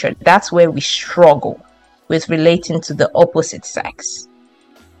feminine nature, that's where we struggle with relating to the opposite sex.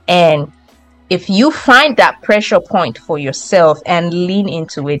 And if you find that pressure point for yourself and lean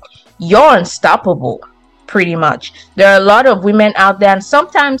into it, you're unstoppable, pretty much. There are a lot of women out there, and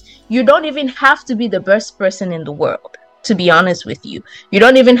sometimes you don't even have to be the best person in the world, to be honest with you. You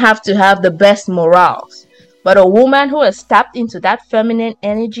don't even have to have the best morals. But a woman who has tapped into that feminine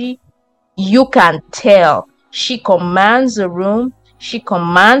energy, you can tell she commands a room, she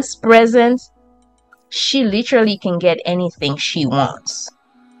commands presence, she literally can get anything she wants.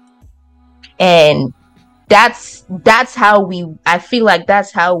 And that's how I feel like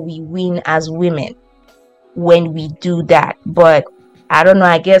that's how we win as women, when we do that. But I don't know,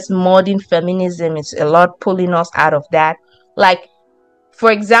 I guess modern feminism is a lot pulling us out of that. Like,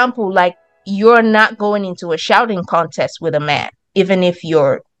 for example, like, you're not going into a shouting contest with a man, even if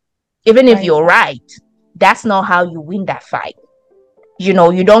you're even if you're right. That's not how you win that fight. You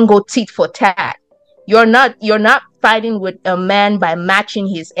don't go tit for tat. You're not fighting with a man by matching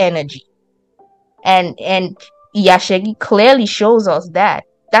his energy. And Yashegi clearly shows us that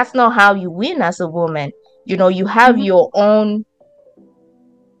that's not how you win as a woman. You have your own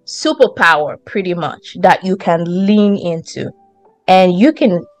superpower pretty much that you can lean into, and you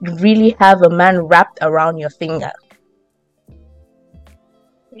can really have a man wrapped around your finger.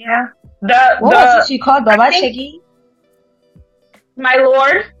 Yeah. What was it she called Baba Segi? My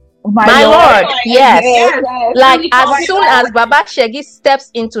lord. My lord. Yes. Like as soon as Baba Segi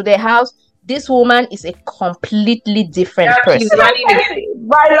steps into the house, this woman is a completely different person.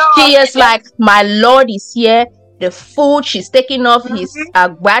 She is like, my lord is here. The food, she's taking off his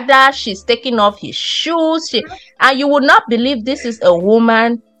agbada, she's taking off his shoes. And you would not believe this is a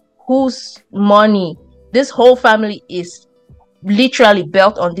woman whose money, this whole family is literally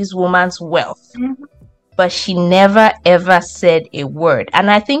built on this woman's wealth. But she never ever said a word.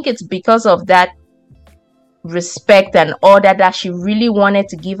 And I think it's because of that respect and order that she really wanted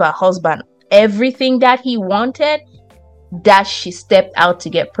to give her husband everything that he wanted, that she stepped out to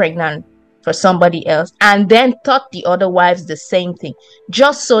get pregnant for somebody else, and then taught the other wives the same thing,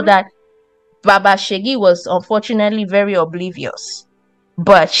 just so that Baba Segi was unfortunately very oblivious,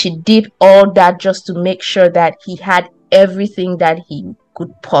 but she did all that just to make sure that he had everything that he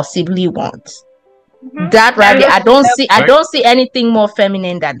could possibly want. That right there, I don't see anything more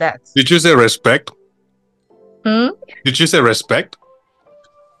feminine than that. Did you say respect? Did you say respect?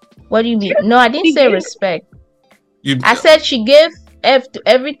 What do you mean? No, I didn't say respect. I said she gave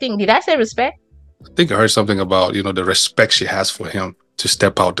everything. Did I say respect? I think I heard something about, the respect she has for him to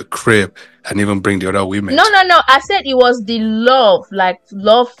step out the crib and even bring the other women. No. I said it was the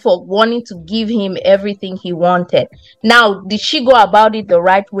love for wanting to give him everything he wanted. Now, did she go about it the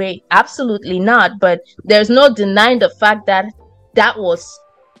right way? Absolutely not. But there's no denying the fact that that was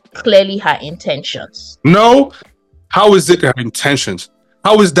clearly her intentions. No. How is it her intentions?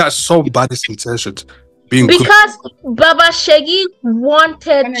 How is that somebody's intentions? Because Baba Segi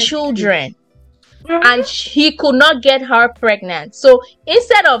wanted children and he could not get her pregnant. So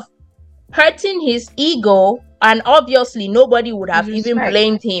instead of hurting his ego, and obviously nobody would have even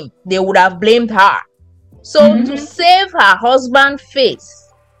blamed him, they would have blamed her. So to save her husband's face,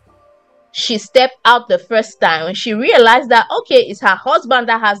 she stepped out the first time when she realized that, okay, it's her husband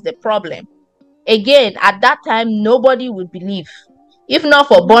that has the problem. Again, at that time, nobody would believe. If not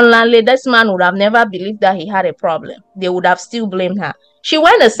for Bonlanle, this man would have never believed that he had a problem. They would have still blamed her. She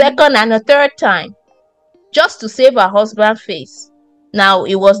went a second and a third time just to save her husband's face. Now,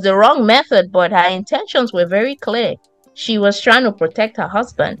 it was the wrong method, but her intentions were very clear. She was trying to protect her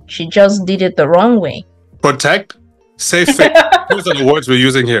husband. She just did it the wrong way. Protect? Save face. Those are the words we're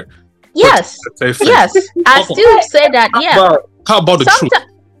using here. Yes. Yes. I still say that, yeah. How about the truth?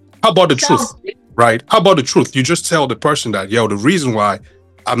 How about the truth? Right? How about the truth? You just tell the person that, the reason why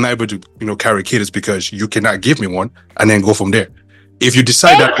I'm not able to, carry a kid is because you cannot give me one, and then go from there. If you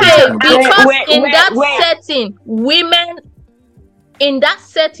decide because in that setting, women, in that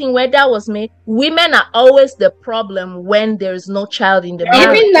setting where that was made, women are always the problem when there's no child in the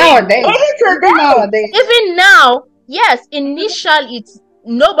marriage. Even now, yes, initially it's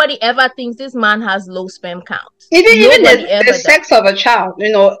nobody ever thinks this man has low sperm count. Even the sex of a child,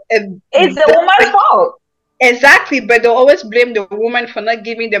 it's the woman's fault. Exactly, but they always blame the woman for not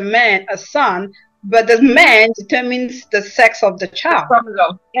giving the man a son, but the man determines the sex of the child.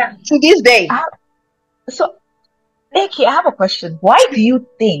 Yeah. To this day. So, Nikki, I have a question. Why do you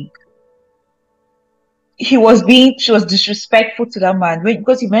think she was disrespectful to that man?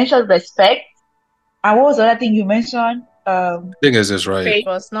 Because you mentioned respect, and what was the other thing you mentioned? Thing is this, right? It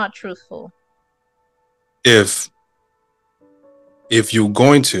was not truthful. If you're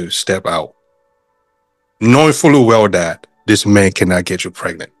going to step out, knowing fully well that this man cannot get you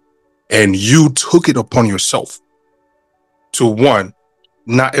pregnant, and you took it upon yourself to, one,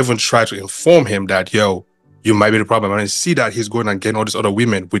 not even try to inform him that, you might be the problem, and see that he's going and getting all these other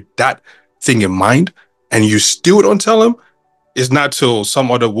women with that thing in mind, and you still don't tell him, it's not till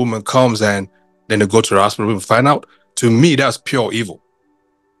some other woman comes and then they go to the hospital and find out. To me, that's pure evil.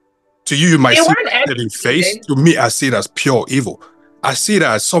 To you might see it in face. To me, I see it as pure evil. I see it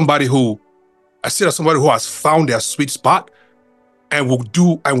as somebody who has found their sweet spot and will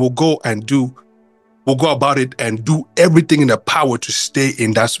go about it and do everything in their power to stay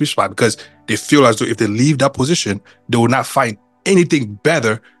in that sweet spot, because they feel as though if they leave that position, they will not find anything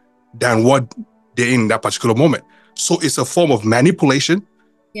better than what they're in that particular moment. So it's a form of manipulation.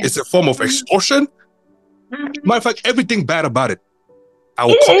 Yeah. It's a form of extortion. Matter of fact, everything bad about it. I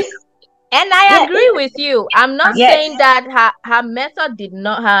will call it. And I Yeah, agree with you. I'm not yes. saying that her method did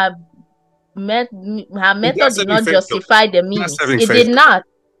not her It's not method did saving not face, though. justify the It's not means. saving It face. did not.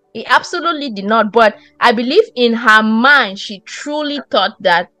 It absolutely did not. But I believe in her mind, she truly thought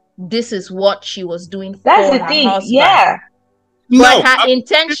that this is what she was doing That's for the her thing. husband. Yeah. But No, her I'm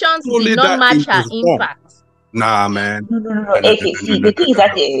intentions totally did not that match it her is wrong. impact. Nah, man. No. No, no, Okay, no, see, no, the thing no, is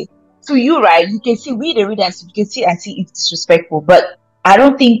that no. to you, right, you can see, we the readers, you can see and see it's disrespectful. But I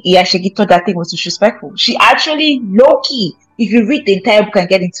don't think Iyashegi thought that thing was disrespectful. She actually, low key, if you read the entire book and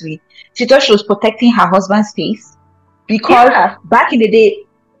get into it, she thought she was protecting her husband's face. Because Yeah. back in the day,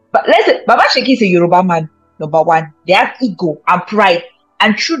 but let's say Baba Sheki is a Yoruba man, number one. They have ego and pride.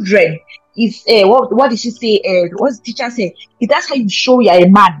 And children, is what did she say? What the teacher say? That's how you show you're a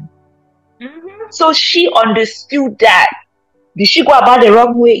man. Mm-hmm. So she understood that. Did she go about the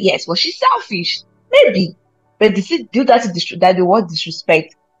wrong way? Yes. Was she selfish? Maybe. But did she do that to that the word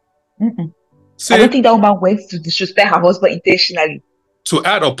disrespect? Mm-mm. I don't See, think that woman went to disrespect her husband intentionally. to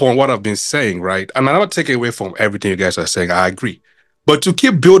add upon what I've been saying, right? And I'm not taking away from everything you guys are saying. I agree. But to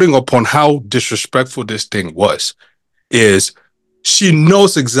keep building upon how disrespectful this thing was, is she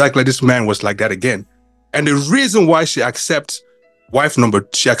knows exactly this man was like that again. And the reason why she accepted wife number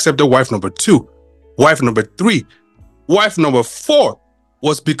 2, wife number 3, wife number 4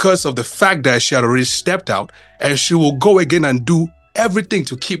 was because of the fact that she had already stepped out, and she will go again and do everything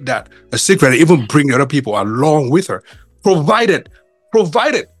to keep that a secret and even bring other people along with her, provided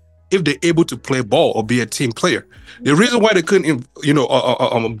if they're able to play ball or be a team player. The reason why they couldn't,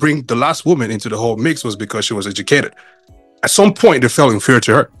 bring the last woman into the whole mix was because she was educated. At some point, they felt inferior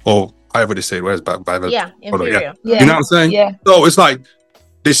to her, or however they say it, right? Yeah, inferior. Yeah. You know what I'm saying? Yeah. So it's like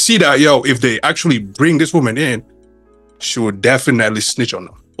they see that, if they actually bring this woman in, she will definitely snitch on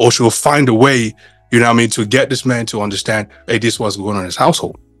them, or she will find a way, to get this man to understand, hey, this is what's going on in his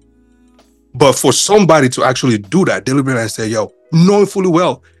household. But for somebody to actually do that deliberately and say, knowing fully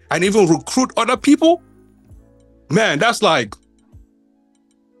well, and even recruit other people, man, that's like,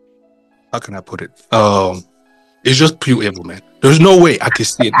 how can I put it? It's just pure evil, man. There's no way I can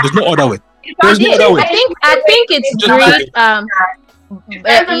see it. There's no other way. There's no other way. I think it's Just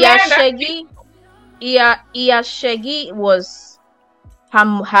greed. Iyashegi was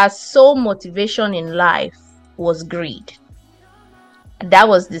her sole motivation in life was greed. That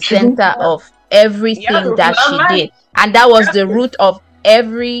was the center of everything that she did, and that was the root of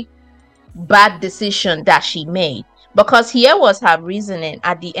every bad decision that she made. Because here was her reasoning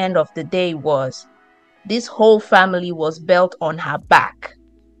at the end of the day was, this whole family was built on her back,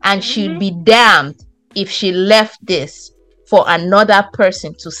 and she'd be damned if she left this for another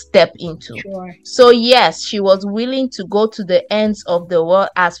person to step into. Sure. So yes, she was willing to go to the ends of the world,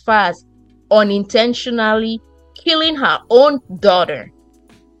 as far as unintentionally killing her own daughter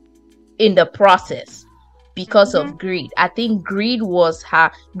in the process because of greed. I think greed was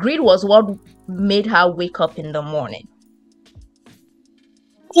what made her wake up in the morning.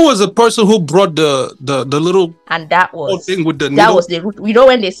 Who was the person who brought the little And that was thing with the that needle? was the root. You know,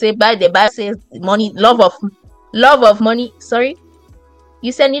 when they say the Bible says money, love of money. Sorry,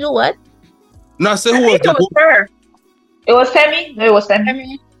 you said needle what? No, I said I who was think it was the her. It was Femi? No, it was Femi.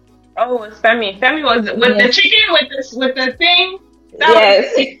 Femi. Oh, it was Femi. Femi was with the chicken with the thing.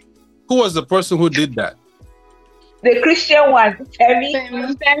 Yes. who was the person who did that? The Christian one,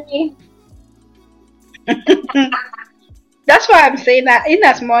 Femi. Femi. That's why I'm saying that, in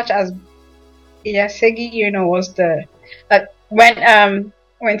as much as Segi, was the, like, when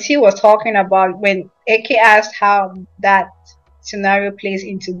T was talking about, when Eke asked how that scenario plays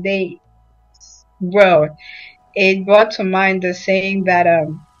in today's world, it brought to mind the saying that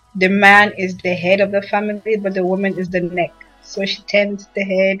the man is the head of the family, but the woman is the neck. So she tends the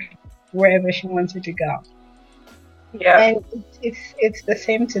head wherever she wants it to go. Yeah. And it's the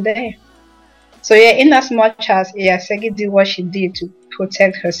same today. So yeah, in as much as Segi did what she did to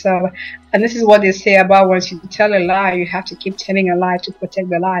protect herself, and this is what they say about once you tell a lie, you have to keep telling a lie to protect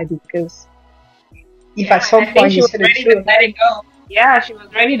the lie, because if at some point you say the ready truth, to let it go. Yeah, she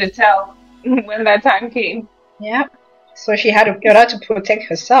was ready to tell when that time came. yeah. So she had to, in order to protect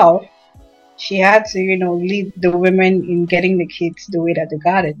herself, she had to, lead the women in getting the kids the way that they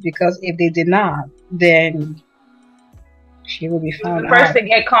got it, because if they did not, then she would be She was found the first out. to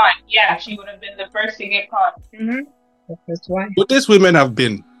get caught. Yeah, she would have been the first to get caught. That's why. Would these women have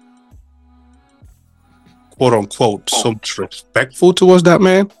been, quote unquote, so much respectful towards that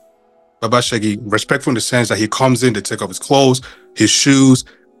man? Baba Shegi, respectful in the sense that he comes in, they take off his clothes, his shoes,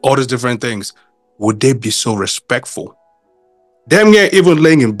 all these different things. Would they be so respectful? Damn near even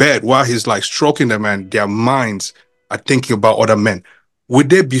laying in bed while he's like stroking them and their minds are thinking about other men. would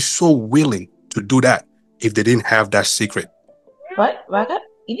they be so willing to do that if they didn't have that secret? But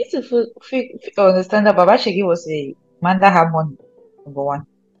you need to understand that Baba Shegi was a man that had money. Number one,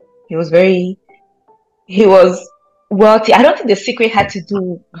 he was wealthy. I don't think the secret had to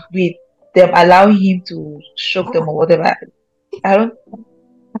do with them allowing him to shock them or whatever. I don't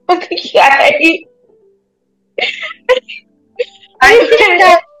think he had any.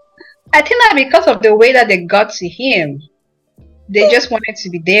 I think that because of the way that they got to him, they just wanted to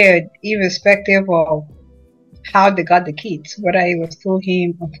be there, irrespective of how they got the kids, whether it was through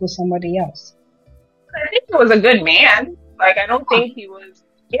him or through somebody else. I think he was a good man. Like, I don't think he was.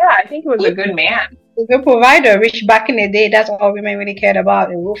 Yeah, I think he was a good man. A good provider, which back in the day, that's all women really cared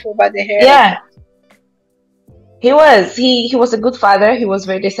about. A roof over their head. Yeah. He was. He was a good father.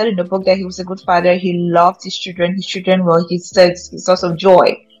 They said in the book that he was a good father. He loved his children. His children were his source of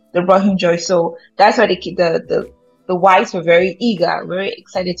joy. They brought him joy. So that's why the wives were very eager, very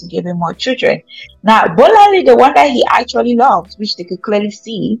excited to give him more children. Now, Bolali, the one that he actually loved, which they could clearly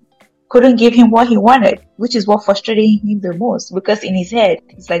see, couldn't give him what he wanted, which is what frustrated him the most. Because in his head,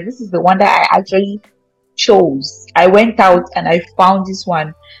 he's like, this is the one that I actually chose. I went out and I found this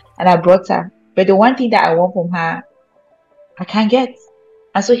one and I brought her. But the one thing that I want from her, I can't get.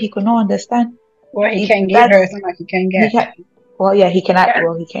 And so he could not understand. Well, he can give her, it's not like he can get. He cannot. Yeah.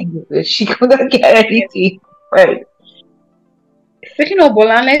 Well, he can give it. She could not get anything. Right. Speaking of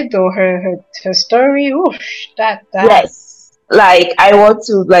Bolanle, though, her story, oof, that. Yes. Like, I want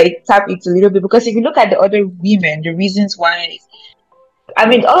to, tap it a little bit, because if you look at the other women, the reasons why, I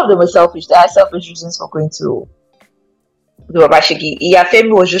mean, all of them were selfish. There are selfish reasons for going to the Babashigi.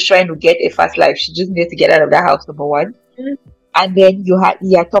 Iyafemi was just trying to get a fast life. She just needed to get out of that house, number one. Mm-hmm. And then you had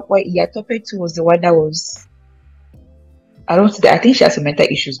Iyatope too was the one that was, I think she has some mental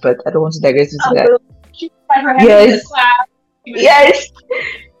issues, but I don't want to digress into that. Yes.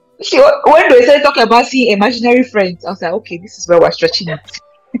 When they started talking about seeing imaginary friends, I was like, okay, this is where we're stretching it.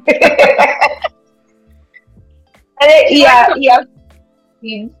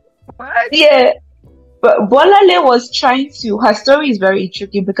 Yeah. But Bolale was trying to. Her story is very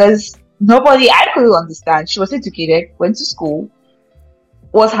intriguing because I couldn't understand. She was educated, went to school.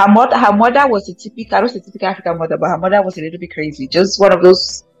 Was her mother? Her mother was a typical African mother, but her mother was a little bit crazy. Just one of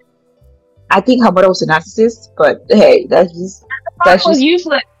those. I think her mother was a narcissist, but hey, that's just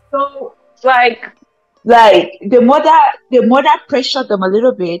useless. So the mother pressured them a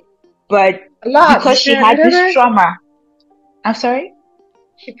little bit, but because she had this trauma. I'm sorry.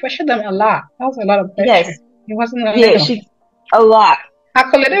 She pressured them a lot. That was a lot of pressure. Yes, it wasn't a little. A lot. I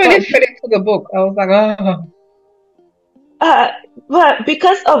could literally fit into the book. I was like, oh. But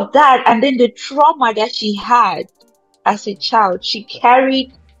because of that, and then the trauma that she had as a child, she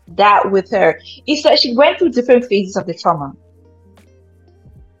carried that with her. It's like she went through different phases of the trauma.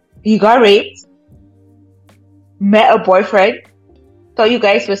 You got raped, met a boyfriend, thought you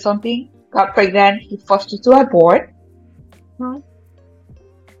guys were something, got pregnant, he forced you to abort. Mm-hmm.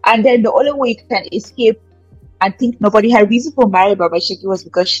 And then the only way you can escape and think nobody had reason for marrying Baba Shegi was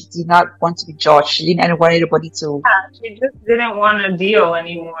because she did not want to be judged. She didn't want anybody to. Yeah, she just didn't want to deal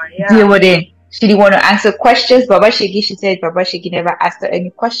anymore. Yeah. Deal with it. She didn't want to answer questions. Baba Shegi, she said Baba Shegi never asked her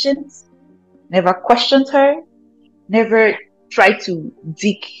any questions, never questioned her, never tried to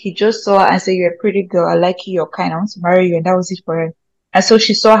dig. He just saw her and said, "You're a pretty girl. I like you. You're kind. I want to marry you." And that was it for her. And so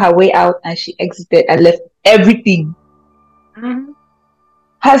she saw her way out and she exited and left everything. Mm-hmm.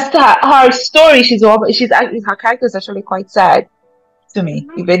 Her story, her character is actually quite sad to me.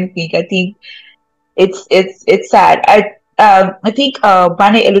 Mm-hmm. If anything, I think it's sad. I think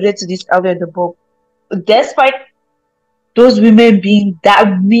Bane alluded to this earlier in the book. Despite those women being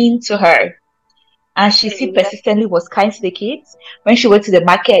that mean to her, and she still persistently was kind to the kids. When she went to the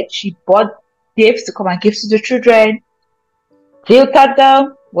market, she bought gifts to come and give to the children. Filtered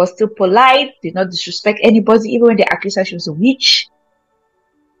them, was still polite, did not disrespect anybody, even when they accused her she was a witch.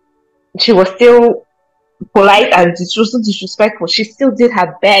 She was still polite and wasn't disrespectful. She still did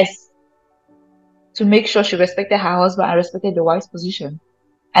her best to make sure she respected her husband and respected the wife's position.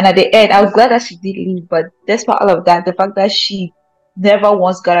 And at the end, I was glad that she did leave, but despite all of that, the fact that she never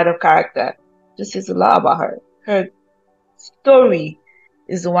once got out of character just says a lot about her. Her story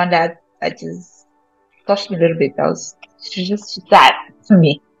is the one that just touched me a little bit. She's sad to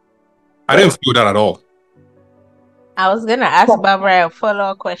me. I didn't feel that at all. I was gonna ask Barbara a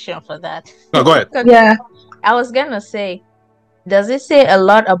follow-up question for that. No, go ahead. Yeah. I was gonna say, does it say a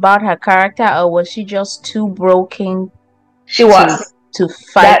lot about her character, or was she just too broken? She was to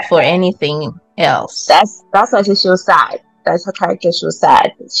fight for anything else. That's why she was sad. That's her character. She was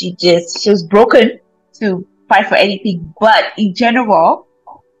sad. She was broken to fight for anything. But in general,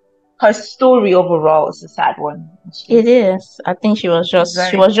 her story overall is a sad one. It is. I think she was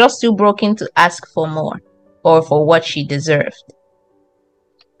just too broken to ask for more or for what she deserved.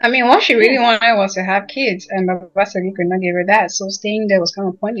 I mean, what she really wanted was to have kids, and Baba said he could not give her that, so staying there was kind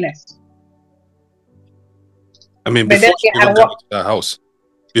of pointless. I mean, But before then she again, even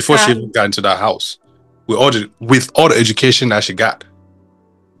got into that house, with all the education that she got,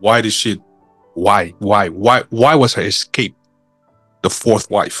 why was her escape the fourth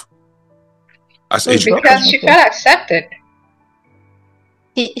wife? Because she felt accepted.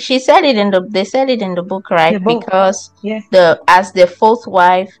 She said it they said it in the book, right? Because Yeah. as the fourth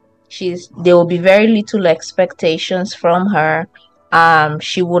wife, there will be very little expectations from her.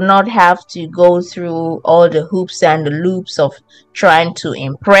 She would not have to go through all the hoops and the loops of trying to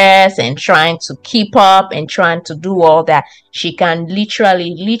impress and trying to keep up and trying to do all that. She can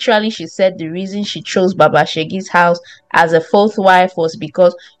literally, she said the reason she chose Baba Shegi's house as a fourth wife was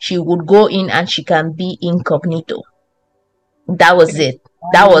because she would go in and she can be incognito. That was it.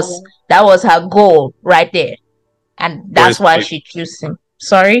 That was her goal right there. And that's why she chose him.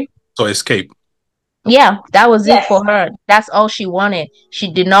 Sorry? So escape. Yeah, that was it for her. That's all she wanted.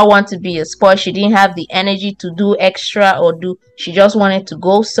 She did not want to be a spoil. She didn't have the energy to do extra she just wanted to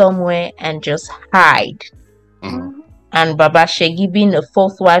go somewhere and just hide. Mm-hmm. And Baba Shegi being a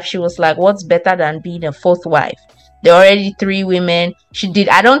fourth wife, she was like, what's better than being a fourth wife? There are already 3 women.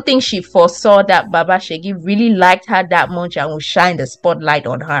 I don't think she foresaw that Baba Shegi really liked her that much and would shine the spotlight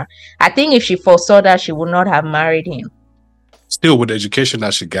on her. I think if she foresaw that, she would not have married him. Still, with the education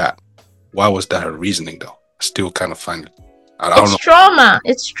that she got, why was that her reasoning though? I still kind of find it. I don't know.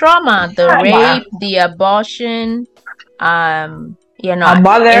 It's trauma. The rape, the abortion, her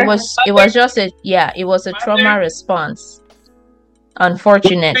mother. It was just a trauma response.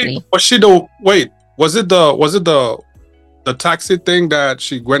 Unfortunately. Was it the taxi thing that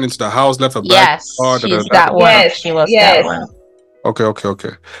she went into the house, left her bag? Yes, she's that one. Yes, she was that one.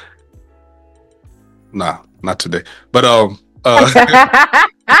 Okay. Nah, not today. But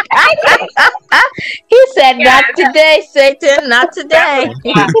he said, "Not today, Satan. Not today."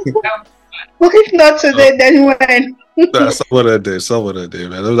 If not today, then when? Some of that day,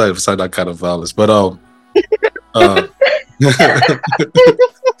 man. I'm not even saying that kind of violence, but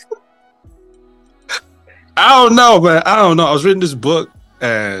I don't know, man. I don't know. I was reading this book,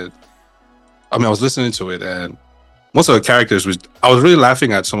 and I was listening to it, and most of the characters I was really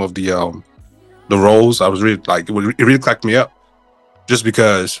laughing at some of the roles. I was really it really cracked me up, just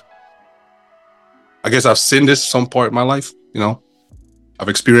because I guess I've seen this some point in my life. I've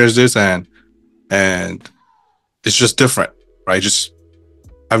experienced this, and it's just different, right? Just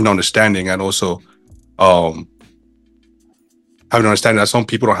having an understanding, and also having an understanding that some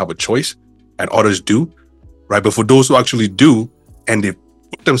people don't have a choice, and others do. Right, but for those who actually do, and they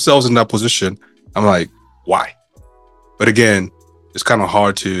put themselves in that position, I'm like, why? But again, it's kind of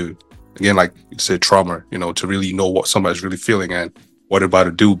hard to, like you said, trauma, to really know what somebody's really feeling and what they're about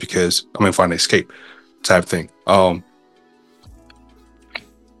to do, because I'm find an escape type thing.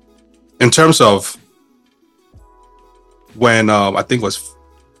 In terms of when I think it was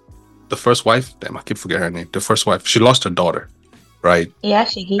the first wife, damn, I keep forgetting her name. The first wife, she lost her daughter, right? Yeah,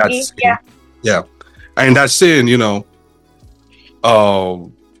 she yeah. And that saying, Baba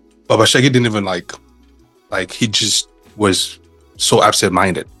Shegi didn't even like he just was so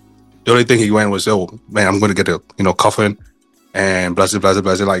absent-minded. The only thing he went was, oh man, I'm going to get a coffin and blah blah blah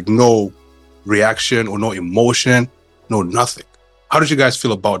blah. Like no reaction or no emotion, no nothing. How did you guys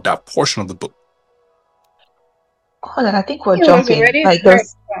feel about that portion of the book? Hold on, I think we're jumping.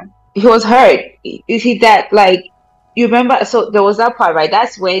 He was hurt. You see that? You remember? So there was that part, right?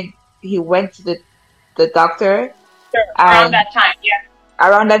 That's when he went to the doctor. Sure. Around that time, yeah.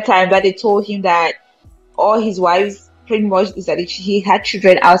 Around that time, that they told him that all his wives, pretty much, is that he had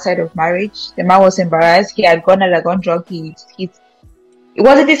children outside of marriage. The man was embarrassed. He had gone drunk. It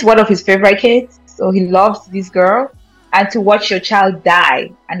wasn't this one of his favorite kids, so he loved this girl. And to watch your child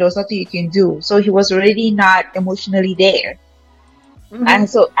die, and there was nothing you can do, so he was already not emotionally there. Mm-hmm. And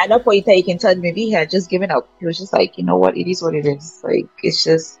so at that point, you can tell maybe he had just given up. He was just like, you know what, it is what it is. It's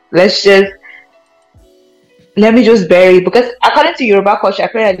just let me just bury, because according to Yoruba culture,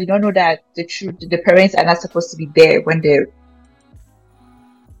 apparently you don't know that the parents are not supposed to be there when the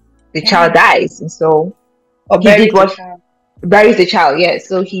child dies, and so he did what buries the child. Yes,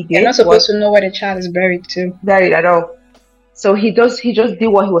 so he did. You're not supposed to know where the child is buried to. Buried at all. So he just did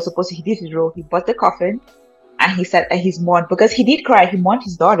what he was supposed to. He did his role. He bought the coffin, and he said his mourn, because he did cry. He mourned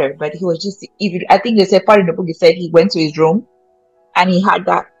his daughter, but he was just even. I think they said part in the book. He said he went to his room, and he had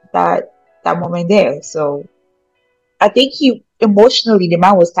that moment there. So I think he emotionally the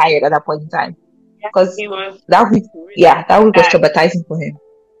man was tired at that point in time because He was that week, really that week was sad. traumatizing for him.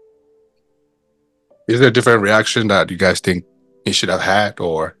 Is there a different reaction that you guys think he should have had,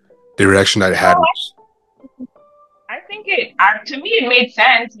 or the reaction that he had No, was I think to me it made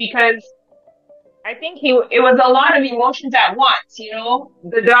sense because I think it was a lot of emotions at once, you know.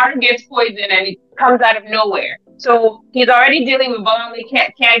 The daughter gets poisoned and it comes out of nowhere. So he's already dealing with Bologna,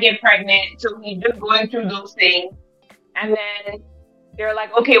 can't get pregnant, so he's just going through those things. And then they're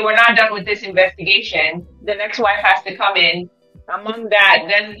like, okay, we're not done with this investigation. The next wife has to come in. Among that,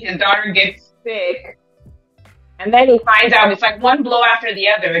 then his daughter gets sick. And then he finds out it's like one blow after the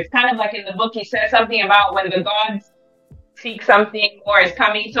other. It's kind of like in the book, he says something about when the gods seek something more is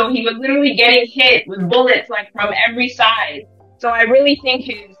coming. So he was literally getting hit with bullets like from every side. So I really think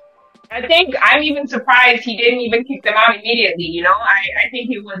I'm even surprised he didn't even kick them out immediately, you know? I think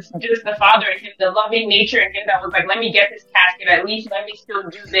it was just the father in him, the loving nature in him that was like, let me get this casket, at least let me still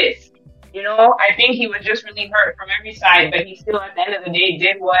do this. You know, I think he was just really hurt from every side, but he still at the end of the day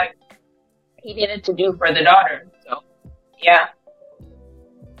did what he needed to do for the daughter. So, yeah.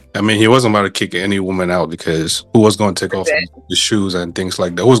 I mean, he wasn't about to kick any woman out because who was going to take off his shoes and things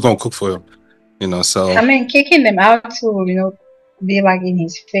like that? Who was going to cook for him? You know, so. I mean, kicking them out to, be like in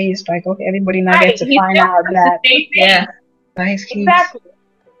his face, like, okay, everybody now gets to find out that, that his kids. Exactly.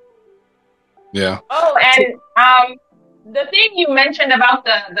 Yeah. Oh, and the thing you mentioned about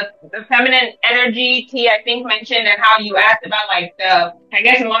the feminine energy, T, I think mentioned, and how you asked about like the, I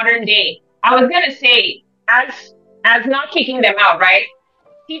guess, modern day. I was gonna say, as not kicking them out, right?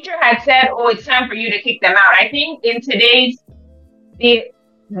 Teacher had said, "Oh, it's time for you to kick them out." I think in today's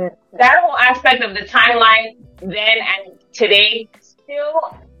that whole aspect of the timeline then and today,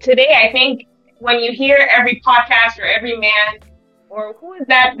 I think when you hear every podcast or every man or who is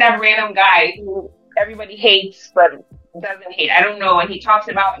that random guy who everybody hates but doesn't hate, I don't know, and he talks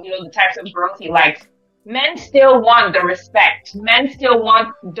about the types of girls he likes. Men still want the respect. Men still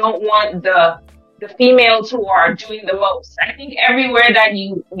don't want the females who are doing the most. I think everywhere that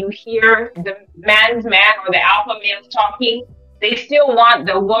you hear the man's man or the alpha males talking, they still want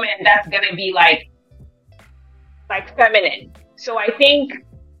the woman that's gonna be like feminine. So I think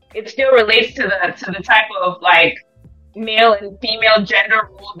it still relates to the type of like male and female gender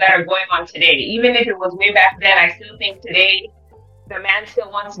roles that are going on today. Even if it was way back then, I still think today the man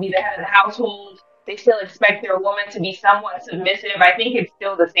still wants to be the head of the household. They still expect their woman to be somewhat submissive. I think it's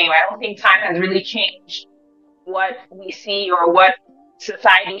still the same. I don't think time has really changed what we see or what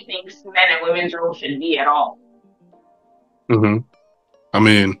society thinks men and women's roles should be at all. Mm-hmm. I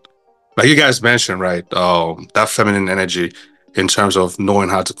mean, like you guys mentioned, right? That feminine energy in terms of knowing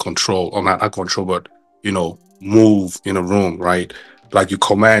how to control, or not control, but move in a room, right? Like you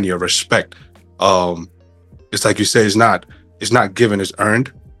command your respect. It's like you say, it's not given, it's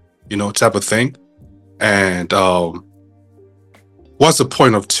earned, type of thing. And what's the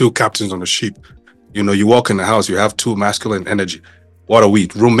point of two captains on a ship? You walk in the house, you have two masculine energy. What are we,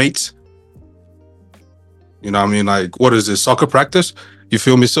 roommates? I mean, like, what is this, soccer practice? You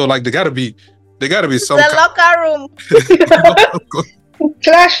feel me? So like, they gotta be some the locker room.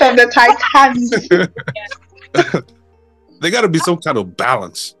 Clash of the Titans. They gotta be some kind of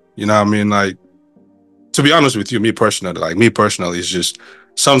balance. You know what I mean? Like, to be honest with you, me personally, it's just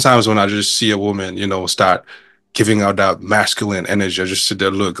sometimes when I just see a woman, start giving out that masculine energy, I just sit there,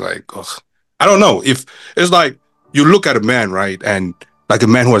 look like, ugh. I don't know, if it's like you look at a man, right, and like a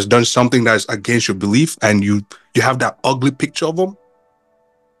man who has done something that's against your belief, and you have that ugly picture of him.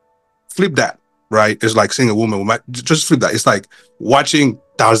 Flip that, right? It's like seeing a woman. Just flip that. It's like watching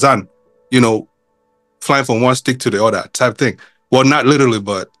Tarzan, flying from one stick to the other type thing. Well, not literally,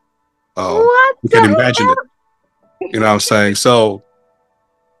 but you can imagine it. You know what I'm saying? So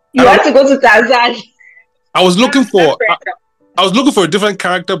you have to go to Tanzania. I was looking for a different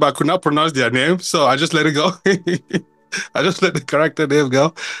character, but I could not pronounce their name, so I just let it go. I just let the character name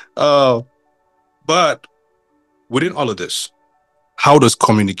go. But within all of this, how does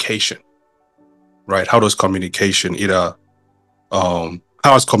communication, right? How has communication either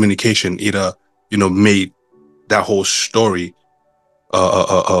made that whole story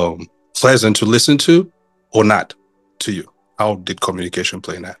pleasant to listen to or not to you? How did communication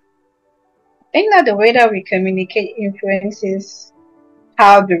play in that? I think that the way that we communicate influences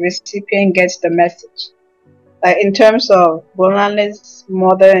how the recipient gets the message. Like in terms of Bolanle's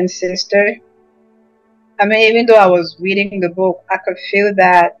mother and sister, I mean, even though I was reading the book, I could feel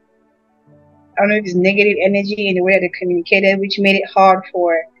that, I don't know if it's negative energy in the way that they communicated, which made it hard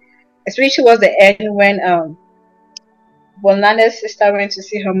for, especially towards the end when Bolanle's sister went to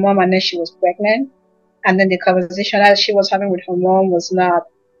see her mom and then she was pregnant. and then the conversation that she was having with her mom was not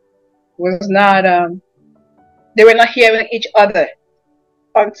they were not hearing each other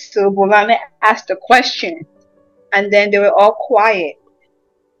until Bolane asked the question, and then they were all quiet,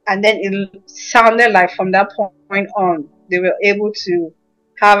 and then it sounded like from that point on they were able to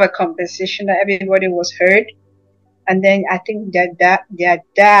have a conversation that everybody was heard, and then I think that their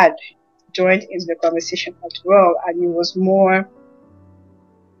dad joined in the conversation as well, and it was more,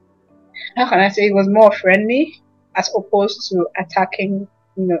 how can I say, it was more friendly as opposed to attacking,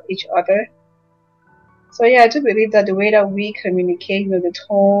 each other. So yeah, I do believe that the way that we communicate, the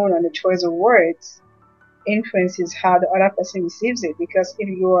tone and the choice of words influences how the other person receives it. Because if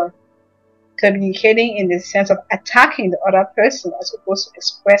you're communicating in the sense of attacking the other person as opposed to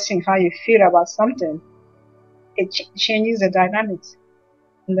expressing how you feel about something, it changes the dynamics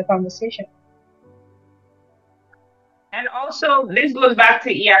in the conversation. And also, this goes back to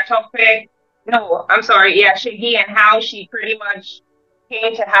Segi, and how she pretty much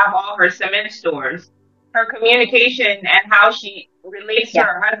came to have all her cement stores. Her communication and how she relates to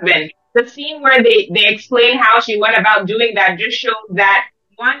her husband. The scene where they explain how she went about doing that just shows that,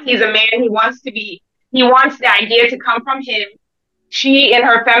 one, he's a man, he wants the idea to come from him. She, in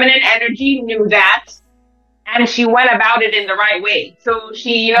her feminine energy, knew that, and she went about it in the right way. So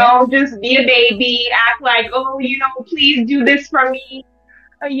she, just be a baby, act like, oh, please do this for me,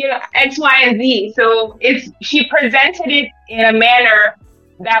 X, Y, and Z. So she presented it in a manner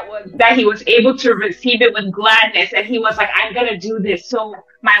that he was able to receive it with gladness, and he was like, I'm gonna do this so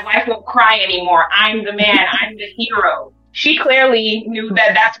my wife won't cry anymore. I'm the man, I'm the hero. She clearly knew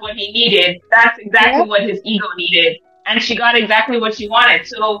that that's what he needed. That's exactly what his ego needed, and she got exactly what she wanted.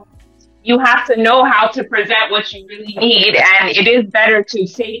 So you have to know how to present what you really need, and it is better to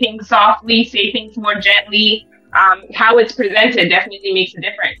say things softly, say things more gently. How it's presented definitely makes a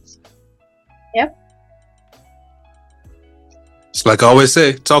difference. Yep. It's like I always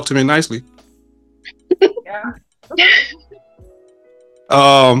say, talk to me nicely. Yeah.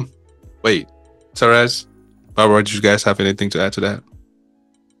 Wait, Therese, Barbara, did you guys have anything to add to that?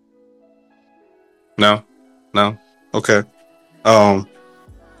 No? Okay.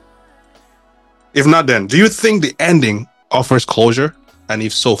 If not, then do you think the ending offers closure, and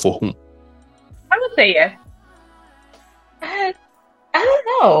if so, for whom? I would say yes. I don't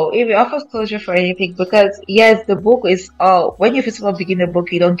know if it offers closure for anything, because yes, the book is when you first of all begin the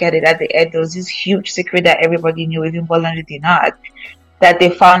book, you don't get it at the end. There was this huge secret that everybody knew, even Bolland did not, that they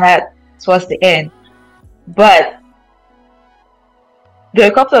found out towards the end. But there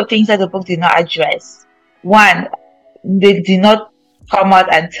are a couple of things that the book did not address. One, they did not come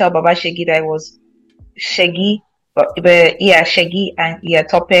out and tell Baba Segi that it was Segi and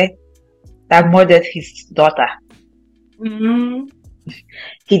Tope that murdered his daughter. Mm-hmm.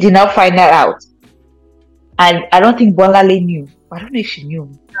 He did not find that out, and I don't think Bolale knew. I don't know if she knew,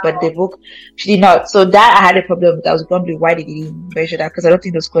 but the book, she did not. So that I had a problem with. I was wondering why they didn't measure that, because I don't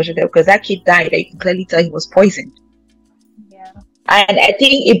think there's closure there, because that kid died. I can clearly tell he was poisoned. Yeah. And I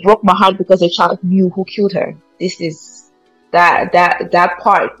think it broke my heart because the child knew who killed her. This is that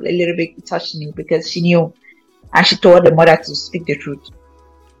part a little bit touched me, because she knew, and she told the mother to speak the truth.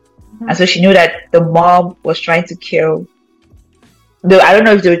 Mm-hmm. And so she knew that the mom was trying to kill. I don't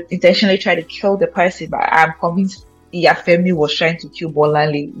know if they intentionally tried to kill the person, but I'm convinced their family was trying to kill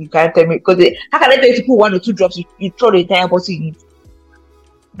Bolanle. You can't tell me, because how can I tell you to put 1 or 2 drops? You throw the entire bottle in it.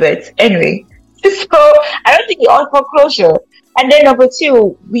 But anyway, so I don't think it all for closure. And then number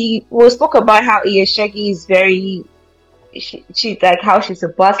 2, we spoke about how Iyeshegi is very, she like how she's a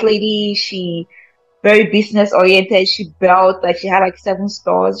boss lady. She very business oriented. She built, like, she had like 7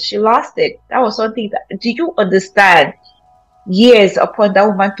 stores. She lost it. That was something that, do you understand? Years upon that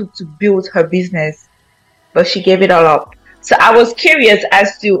woman took to build her business, but she gave it all up. So I was curious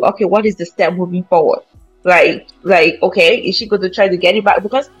as to, okay, what is the step moving forward? Like, okay, is she going to try to get it back?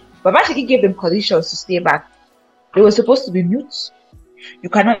 Because Baba Shiki gave them conditions to stay back. They were supposed to be mute. You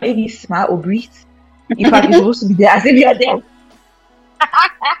cannot even smile or breathe. In fact, you're supposed to be there as if you're there.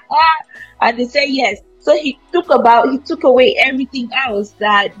 And they said yes. So he took away everything else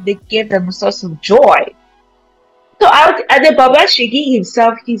that they gave them a source of joy. So and then Baba Shegi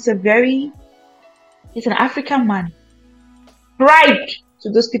himself, he's an African man. Pride to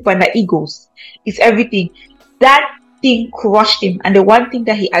those people and their egos is everything. That thing crushed him, and the one thing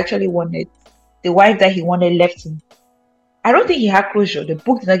that he actually wanted, the wife that he wanted, left him. I don't think he had closure. The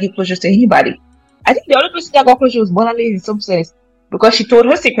book did not give closure to anybody. I think the only person that got closure was Monale in some sense, because she told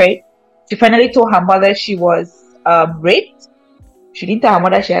her secret. She finally told her mother she was raped. She didn't tell her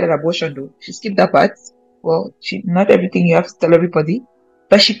mother she had an abortion though. She skipped that part. Well, not everything you have to tell everybody.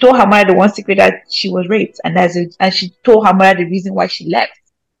 but she told her mother the one secret that she was raped, and and she told her mother the reason why she left.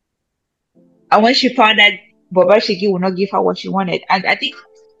 And when she found that Baba Shegi would not give her what she wanted, and I think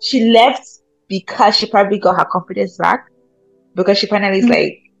she left because she probably got her confidence back, because she finally is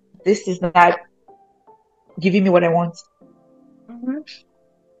like, this is not giving me what I want.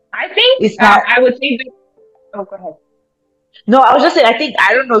 I think It's not. I would say that. Oh, go ahead. No, I was just saying,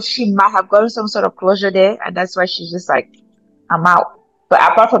 I don't know, she might have gotten some sort of closure there, and that's why she's just like, I'm out. But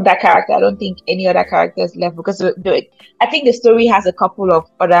apart from that character, I don't think any other characters left, because I think the story has a couple of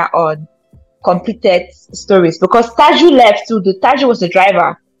other completed stories, because Taju left too. Taju was the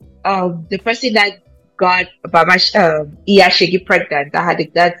driver, the person that got Baba Iya Shegi pregnant,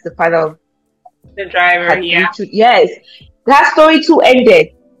 that's the father of the driver. Yeah. Yes, that story too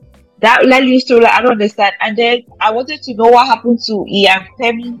ended. That Lali story, I don't understand. And then I wanted to know what happened to Ian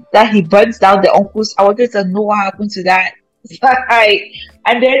Femi, that he burns down the uncles. I wanted to know what happened to that.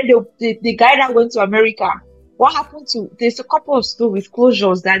 And then the guy that went to America, what happened to? There's a couple of stories,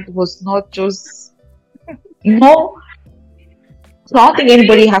 closures that was not just, So I don't think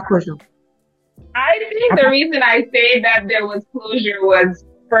anybody had closure. I think the reason I say that there was closure was,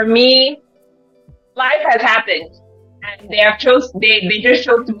 for me, life has happened. And they just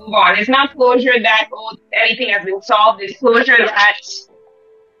chose to move on. It's not closure that anything has been solved. It's closure that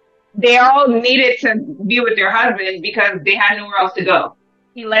they all needed to be with their husband because they had nowhere else to go.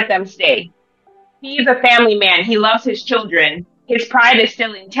 He let them stay. He's a family man. He loves his children. His pride is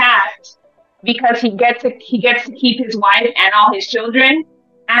still intact because he gets to keep his wife and all his children.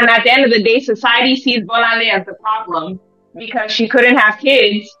 And at the end of the day, society sees Bolale as the problem because she couldn't have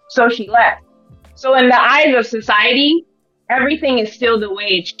kids, so she left. So in the eyes of society, everything is still the way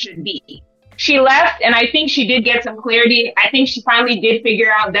it should be. She left, and I think she did get some clarity. I think she finally did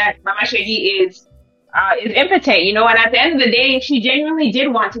figure out that Mama Shegi is impotent, and at the end of the day, she genuinely did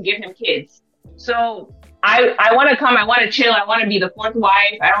want to give him kids. So I want to come, I want to chill, I want to be the fourth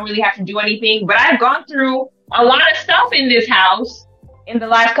wife. I don't really have to do anything, but I've gone through a lot of stuff in this house in the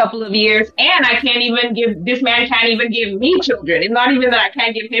last couple of years, and this man can't even give me children. It's not even that I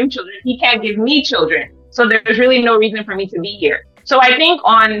can't give him children, he can't give me children. So there's really no reason for me to be here. So I think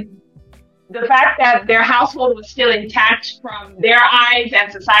on the fact that their household was still intact from their eyes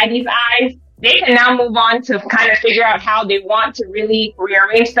and society's eyes, they can now move on to kind of figure out how they want to really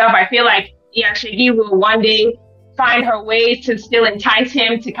rearrange stuff. I feel like Shegi will one day find her way to still entice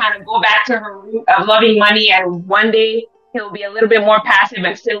him to kind of go back to her root of loving money, and one day he'll be a little bit more passive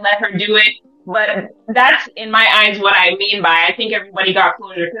and still let her do it. But that's, in my eyes, what I mean by I think everybody got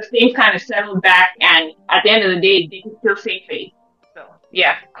closure, because things kind of settled back, and at the end of the day, they can still save face. So,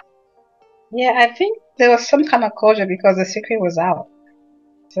 yeah. Yeah, I think there was some kind of closure because the secret was out.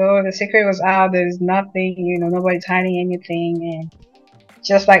 So the secret was out, there's nothing, nobody's hiding anything, and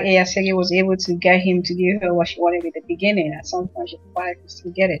just like Segi was able to get him to give her what she wanted at the beginning, at some point she probably could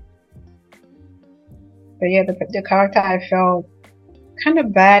still get it. But yeah, the character I felt kind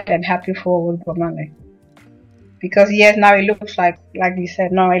of bad and happy for was Bomale. Because yes, now it looks like you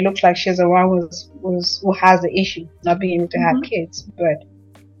said, now it looks like she's the one who has the issue, not being able to have kids. But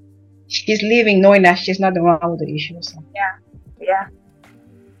she's leaving knowing that she's not the one with the issue. So. Yeah.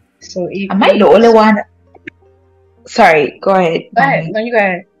 So am I the only one? Sorry, go ahead. Go ahead. No, you go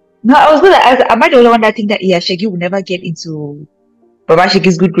ahead. No, I was gonna ask, am I the only one that think that Shegi will never get into Baba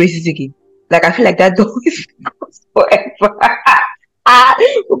Shegi's good graces again? Like, I feel like that door is closed forever.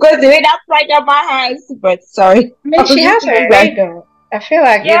 Because the way that flight at my house. But sorry. I mean, she has her way though. I feel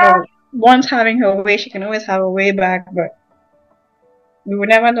like, once having her way, she can always have her way back, but we would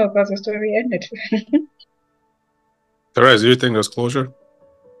never know because the story ended. Therese, do you think there's closure?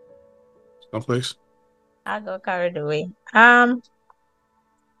 Someplace? I got carried away.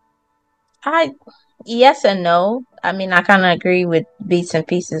 Yes and no. I mean, I kind of agree with bits and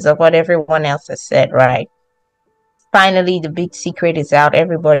pieces of what everyone else has said, right? Finally, the big secret is out.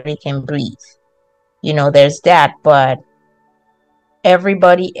 Everybody can breathe. There's that, but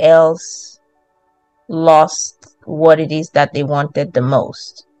everybody else lost what it is that they wanted the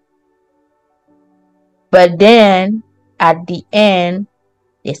most. But then, at the end,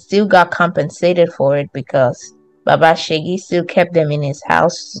 they still got compensated for it because Baba Shegi still kept them in his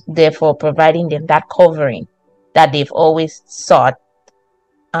house, therefore providing them that covering that they've always sought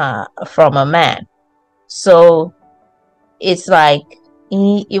from a man. So it's like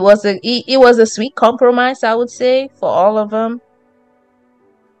it was a sweet compromise, I would say, for all of them.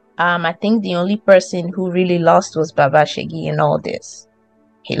 I think the only person who really lost was Baba Shegi in all this.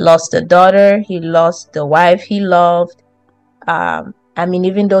 He lost a daughter, he lost the wife he loved. I mean,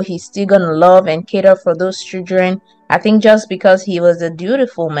 even though he's still gonna love and cater for those children, I think just because he was a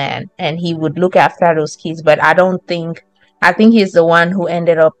dutiful man and he would look after those kids, but I think he's the one who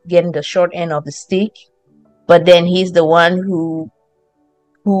ended up getting the short end of the stick. But then he's the one who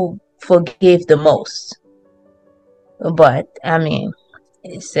forgave the most. But I mean,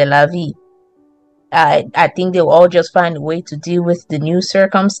 c'est la vie. I think they'll all just find a way to deal with the new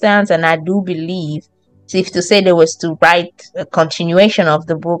circumstance, and I do believe if to say they was to write a continuation of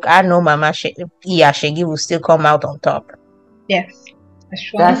the book, I know Mama Segi will still come out on top. Yes.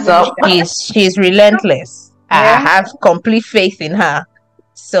 That's all. She's relentless. I have complete faith in her.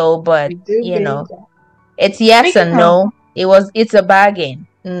 So, but it's yes and no. It's a bargain.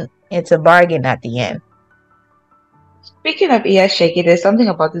 It's a bargain at the end. Speaking of Segi, there's something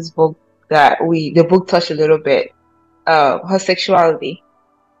about this book that the book touched a little bit. Her sexuality.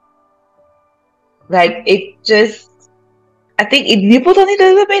 Like it just, I think it nibbled on it a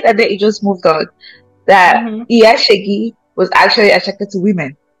little bit and then it just moved on. That Shegi was actually attracted to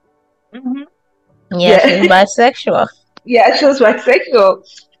women. Yeah, she was bisexual. Yeah, she was bisexual.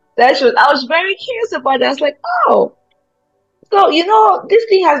 I was very curious about it. I was like, oh, so this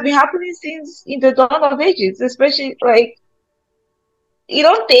thing has been happening since in the dawn of ages, especially like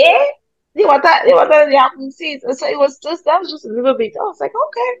there. They were happening since. So that was just a little bit. I was like,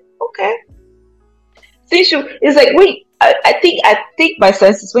 okay. It's like wait, I think my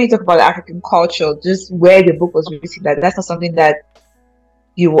sense is when you talk about African culture, just where the book was written, that's not something that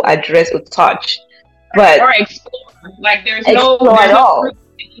you will address or touch, but or explore. Like there's no at all.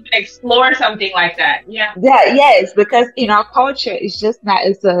 Explore something like that. Yeah. Yes, because in our culture, it's just not.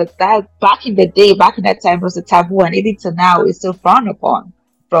 It's that back in the day, back in that time, it was a taboo, and even to now, it's still frowned upon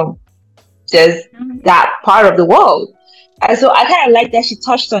from just that part of the world. And so I kind of like that she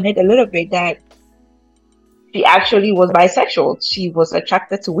touched on it a little bit, that she actually was bisexual. She was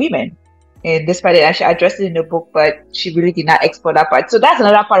attracted to women. And despite it, she addressed it in the book, but she really did not explore that part. So that's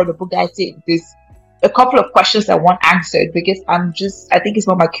another part of the book that I say there's a couple of questions I want answered, because I think it's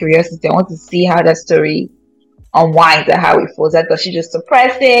more my curiosity. I want to see how that story unwinds and how it falls out. Does she just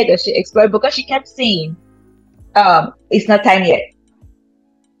suppress it? Does she explore it? Because she kept saying, it's not time yet.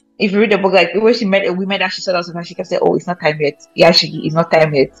 If you read the book, like when she met a woman that she saw us, she kept saying, oh, it's not time yet. Yeah, it's not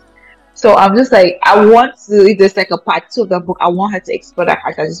time yet. So I'm just like, I want to, if there's like a part 2 of the book, I want her to explore that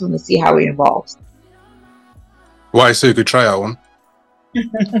character. I just want to see how it evolves. Why? So you could try that one.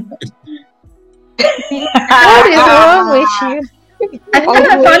 What is wrong with you? I kind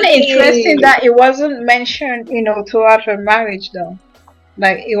of found it interesting that it wasn't mentioned, throughout her marriage, though.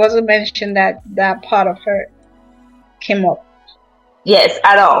 Like, it wasn't mentioned that part of her came up. Yes,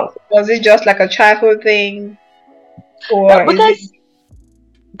 at all. Was it just like a childhood thing? Or no, because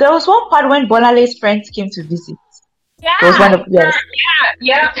there was one part when Bonale's friends came to visit. Yeah. There was one of, yes.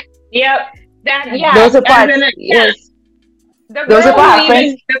 Yeah. There was a part, yes. The girl the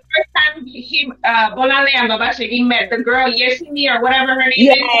first time Bonale and Baba Shegi met, the girl Yesimi or whatever her name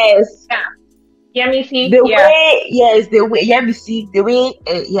is. Yes. Yeah. Yemisi. The way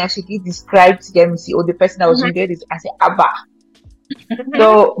Shegi described Yemisi, or the person that was doing this, I said Abba.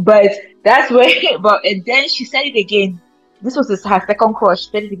 So, but that's where, and then she said it again. This was her second crush. She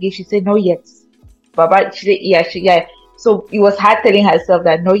said it again. She said no yet. Baba, she said yeah. So it was her telling herself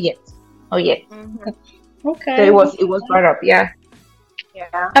that no yet. Okay. So it was brought up, yeah.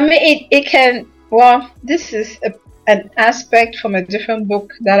 I mean, it can. Well, this is an aspect from a different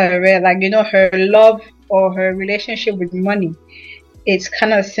book that I read. Like her love or her relationship with money. It's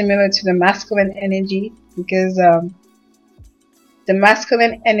kind of similar to the masculine energy, because the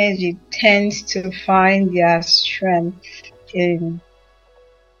masculine energy tends to find their strength in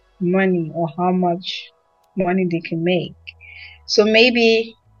money, or how much money they can make. So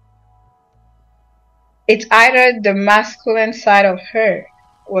maybe it's either the masculine side of her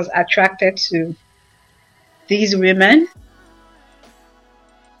was attracted to these women,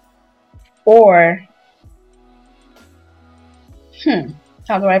 or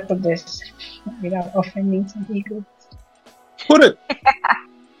how do I put this without offending some ego? Put it.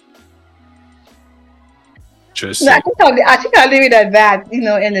 No, I think I'll leave it at that. In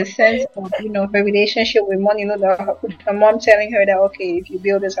the sense of her relationship with money. Her mom telling her that, okay, if you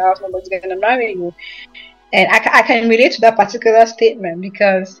build this house, nobody's gonna marry you. And I can relate to that particular statement,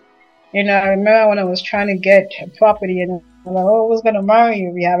 because I remember when I was trying to get a property, and I'm like, oh, who's gonna marry you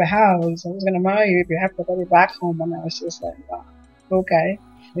if you have a house? Who's gonna marry you if you have to go back home? And I was just like, wow, okay,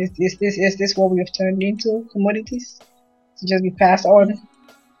 is this what we have turned into, commodities to just be passed on?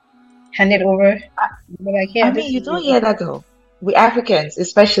 Hand it over. You don't hear that though. We Africans,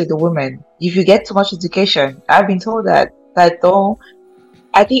 especially the women, if you get too much education, I've been told that don't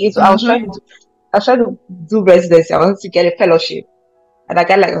I think it's. I was trying to do residency. I wanted to get a fellowship, and I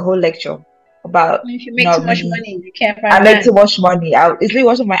got like a whole lecture about If you make not too much really. money, you can't I find make man. too much money. It's like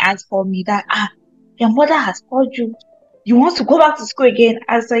one of my aunts called me that your mother has called you. You want to go back to school again?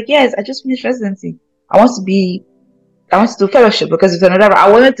 I was like, yes, I just finished residency. I want to do fellowship because it's another. I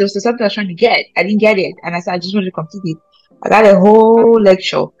wanted to something I was trying to get. I didn't get it, and I said I just wanted to complete it. I got a whole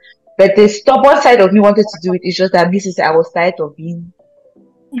lecture, but the stubborn side of me wanted to do it. It's just that Mrs. I was tired of being.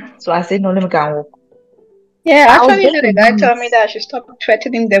 So I said no, let me go and work. Yeah, I was actually, the guy told me being that I should stop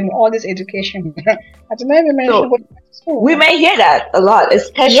threatening them with all this education. I don't know, women So should go to school. we may hear that a lot,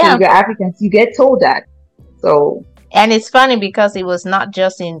 especially Yeah. if you're Africans. You get told that. So And it's funny because it was not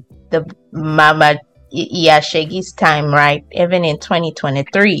just in the Mama Shegi's time, right? Even in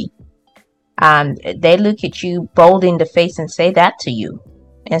 2023, they look at you bold in the face and say that to you.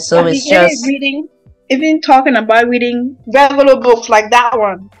 And so Have it's you heard just reading, even talking about reading regular books like that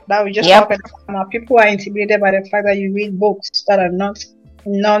one that we just Yep. talking about. People are intimidated by the fact that you read books that are not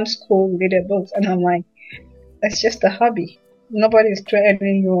non-school related books, and I'm like, that's just a hobby. Nobody is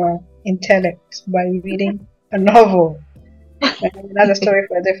threatening your intellect by reading a novel. And that's a story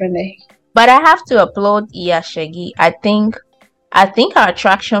for a different day. But I have to applaud Shegi. I think her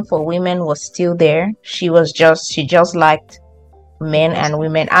attraction for women was still there. She just liked men and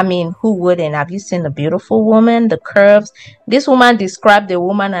women. I mean, who wouldn't? Have you seen a beautiful woman? The curves. This woman described the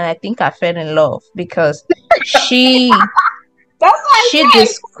woman, and I think I fell in love because she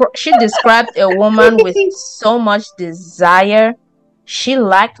that's she described a woman with so much desire. She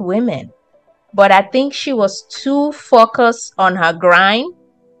liked women, but I think she was too focused on her grind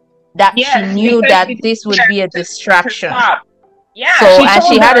that Yes, she knew because that she this would did be a her distraction. top. Yeah, So she and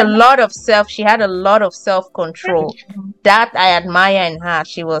told she had her- a lot of self-control. That I admire in her.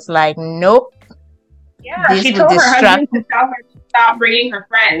 She was like, nope. yeah. This She would told her distract. husband to tell her to stop bringing her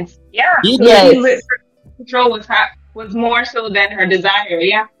friends. Yeah, You so Yes. she was, her control was more so than her desire.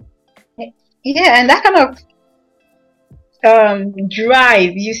 Yeah, Yeah, and that kind of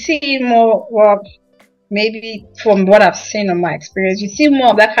drive, you see more, well, maybe from what I've seen in my experience, you see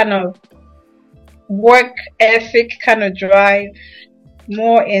more of that kind of work ethic kind of drive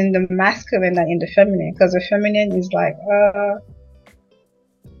more in the masculine than in the feminine, because the feminine is like,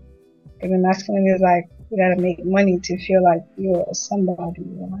 and the masculine is like, you gotta make money to feel like you're somebody.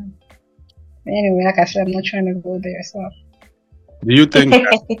 You know? Anyway, like I said, I'm not trying to go there. So, Do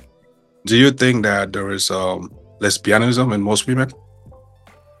you think that there is lesbianism in most women?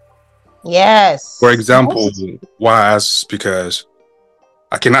 Yes. For example, why I ask is because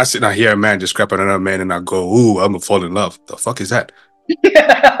I cannot sit and hear a man describe another man and I go, ooh, I'm gonna fall in love. The fuck is that?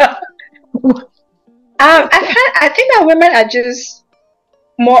 I think that women are just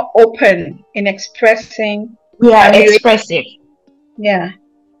more open in expressing. we are admiration. expressive. Yeah,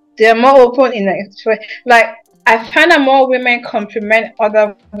 they're more open in express. Like, I find that more women compliment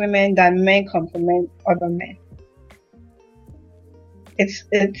other women than men compliment other men. It's.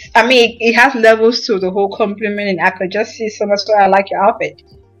 I mean, it has levels to the whole complimenting. I could just see someone say, "I like your outfit,"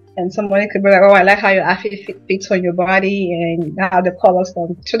 and somebody could be like, "Oh, I like how your outfit fits on your body and how the colors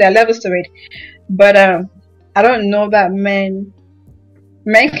come." So there are levels to it. But I don't know that men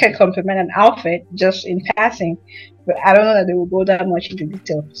can compliment an outfit just in passing, but I don't know that they will go that much into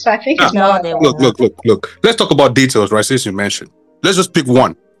detail. So I think it's No, more they about, Look. Let's talk about details, right? Since you mentioned, let's just pick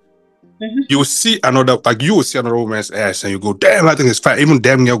one. Mhm. You will see another woman's ass and you go, damn, I think it's fine. Even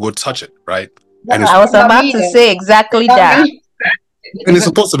damn near go touch it, right? And it's, I was Not about me, to though. say exactly Not that. me. and it's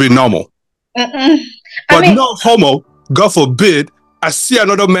supposed to be normal. Mm-mm. But I mean, no homo, God forbid, I see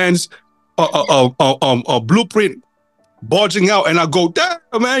another man's blueprint bulging out and I go, damn,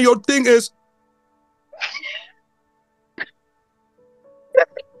 man, your thing is.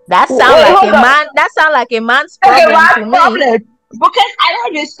 That sound Wait, like hold a on. man. That sound like a man's Okay, problem my to me. problem. Because I don't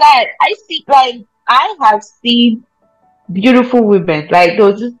understand. I see, like, I have seen beautiful women. Like,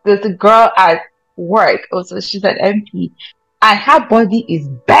 there's a girl at work. Also, she's an MP, and her body is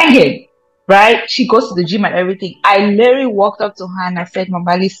banging. Right? She goes to the gym and everything. I literally walked up to her and I said,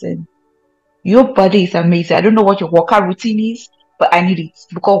 "Mama, listen, your body is amazing. I don't know what your workout routine is, but I need it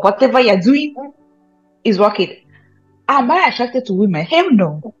because whatever you're doing is working." Am I attracted to women? Hell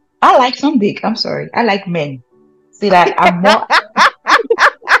no. I like some dick. I'm sorry. I like men. See that I'm more.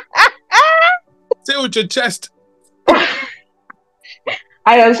 Say with your chest. I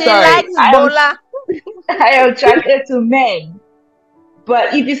am She sorry. likes Bola. I am attracted to men.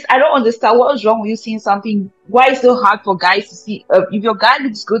 But I don't understand what's wrong with you seeing something. Why it's so hard for guys to see? If your guy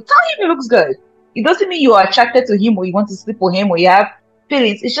looks good, tell him he looks good. It doesn't mean you are attracted to him or you want to sleep with him or you have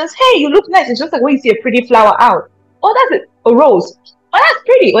feelings. It's just, hey, you look nice. It's just like when you see a pretty flower out. Oh, that's it. A rose. oh, that's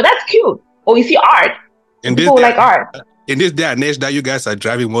pretty. Oh, that's cute. Oh, you see art. In People like art. in this day and age that you guys are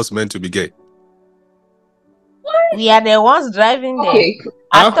driving most men to be gay. We are the ones driving there. Okay.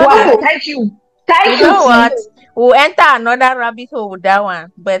 After Wow, that, thank you. Thank you you. know what? We'll enter another rabbit hole with that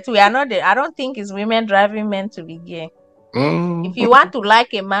one. But we are not the. I don't think it's women driving men to be gay. If you want to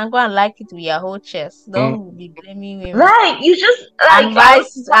like a man, go and like it with your whole chest. Don't be blaming women. Right. You just like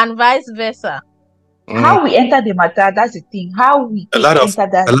and vice versa. How we enter the matter, that's the thing. How we enter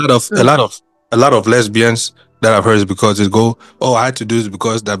that. A lot of lesbians that I've heard is because they go, oh, I had to do this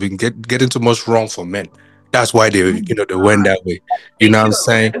because they've been getting too much wrong for men. That's why they they went that way. You know what I'm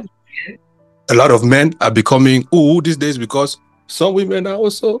saying? A lot of men are becoming these days because some women are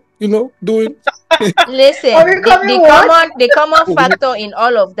also, doing. Listen, the common factor in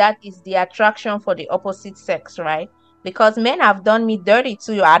all of that is the attraction for the opposite sex, right? Because men have done me dirty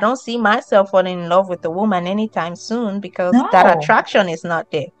too. I don't see myself falling in love with a woman anytime soon because that attraction is not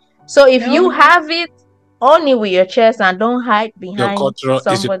there. So if you have it only with your chest and don't hide behind somebody.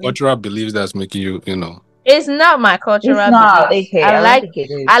 It's your cultural beliefs that's making you, It's not my cultural beliefs. Okay. I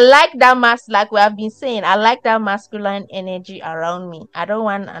like that like we have been saying, I like that masculine energy around me. I don't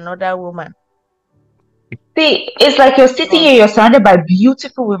want another woman. See, it's like you're sitting here, you're surrounded by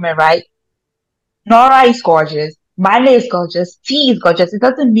beautiful women, right? Nora is gorgeous. Mane is gorgeous. T is gorgeous. It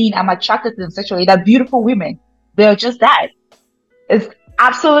doesn't mean I'm attracted to them sexually. They're beautiful women. They're just that. It's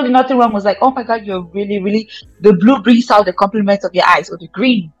absolutely nothing wrong with like, oh my God, you're really, really, the blue brings out the compliments of your eyes, or the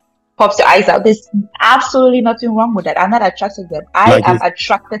green pops your eyes out. There's absolutely nothing wrong with that. I'm not attracted to them. I am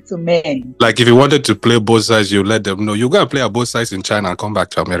attracted to men. Like if you wanted to play both sides, you let them know. You gotta play at both sides in China and come back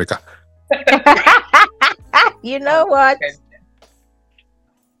to America. You know what?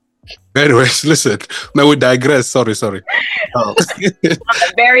 Anyways, listen, man, we digress. Sorry.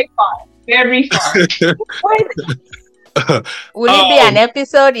 Very fun. Very fun. Will it be an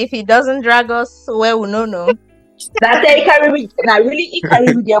episode if he doesn't drag us where we don't know? That's it. Carry me. And I really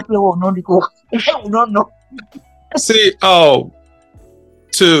carry me. Play no. See,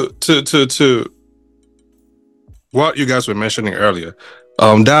 to what you guys were mentioning earlier,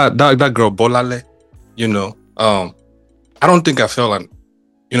 that girl Bolale, I don't think I felt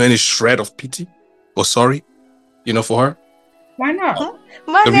any shred of pity or sorry, for her. Why not?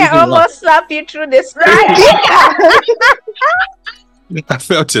 Money almost slapped you through the screen. I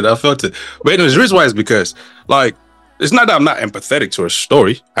felt it. But anyways, the reason why is because, like, it's not that I'm not empathetic to her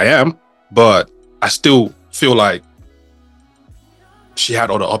story. I am, but I still feel like she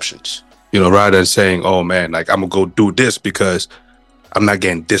had other options, rather than saying, oh man, like, I'm gonna go do this because I'm not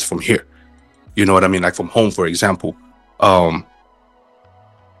getting this from here. You know what I mean? Like from home, for example.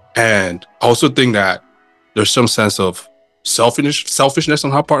 And I also think that there's some sense of selfishness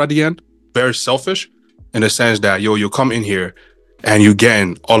on her part at the end. Very selfish in the sense that, you come in here and you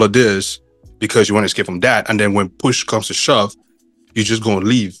gain all of this because you want to escape from that. And then when push comes to shove, you're just going to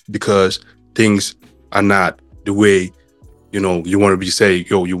leave because things are not the way, you want to be saying,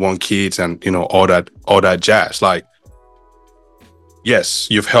 you want kids and, all that jazz. Like, yes,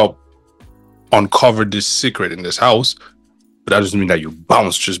 you've helped uncover this secret in this house, but that doesn't mean that you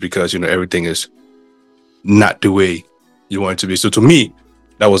bounce just because, everything is not the way you want it to be. So to me,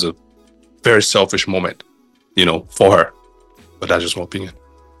 that was a very selfish moment, for her. But that's just my opinion.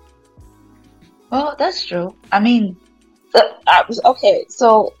 Well, that's true. I mean, okay,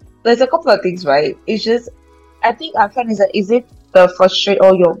 so there's a couple of things, right? It's just, I think our friend is it the frustrate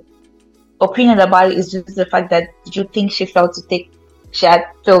or your opinion about it is just the fact that you think she had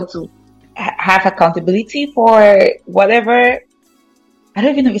failed to have accountability for whatever. I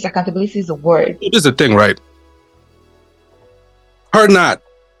don't even know if accountability is a word. It is a thing, right? Her not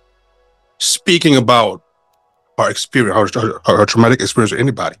speaking about her experience, her traumatic experience with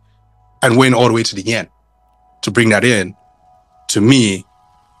anybody, and waiting all the way to the end to bring that in, to me,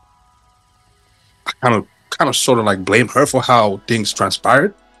 I kind of sort of like blame her for how things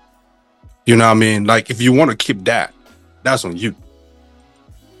transpired. You know what I mean? Like, if you want to keep that, that's on you.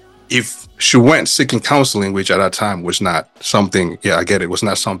 If she went seeking counseling, which at that time was not something, I get it, was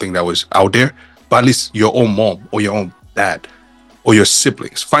not something that was out there, but at least your own mom or your own dad or your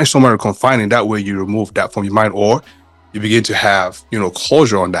siblings, find somewhere to confine in. That way you remove that from your mind, or you begin to have,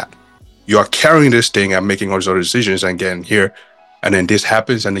 closure on that. You are carrying this thing and making all these other decisions and getting here, and then this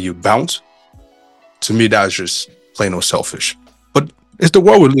happens and then you bounce. To me, that's just plain old selfish. But it's the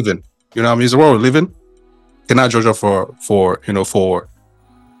world we live in. You know what I mean? It's the world we live in. Cannot judge her for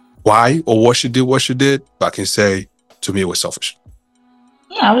why or what she did, but I can say, to me, it was selfish.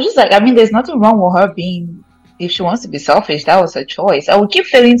 Yeah, I was just like, I mean, there's nothing wrong with her being, if she wants to be selfish, that was her choice. I would keep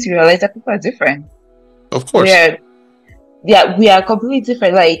failing to realize that people are different. Of course. yeah, we are completely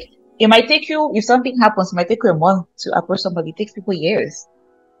different. Like, it might take you, if something happens, it might take you a month to approach somebody. It takes people years.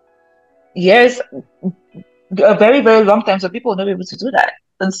 Years, a very, very long time. So people will not be able to do that.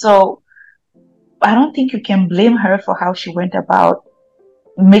 And so I don't think you can blame her for how she went about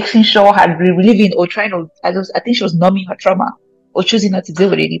making sure her relieving or trying to, I think she was numbing her trauma or choosing not to deal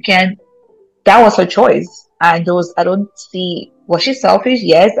with it. You can't, that was her choice. And those, I don't see, was she selfish?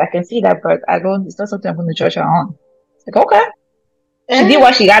 Yes, I can see that, but it's not something I'm going to judge her on. It's like, okay, she did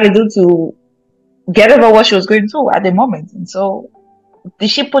what she got to do to get over what she was going through at the moment. And so, did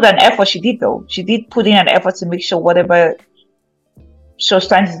she put an effort? She did, though. She did put in an effort to make sure whatever she was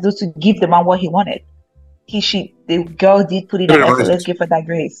trying to do to give the man what he wanted. The girl did put in an effort. Let's give her that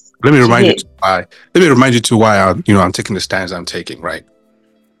grace. Let me remind you to why I'm taking the stance I'm taking, right?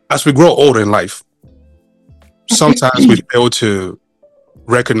 As we grow older in life, sometimes we fail to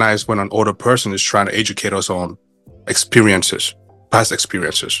recognize when an older person is trying to educate us on experiences, past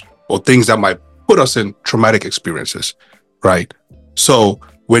experiences, or things that might put us in traumatic experiences, right? So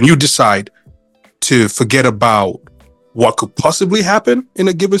when you decide to forget about what could possibly happen in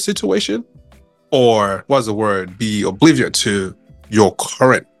a given situation, or be oblivious to your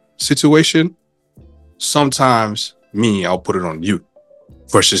current situation, sometimes I'll put it on you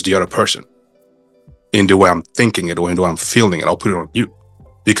versus the other person. In the way I'm thinking it or in the way I'm feeling it, I'll put it on you.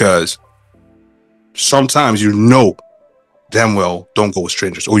 Because sometimes damn well don't go with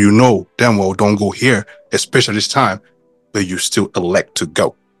strangers, or damn well don't go here, especially this time, but you still elect to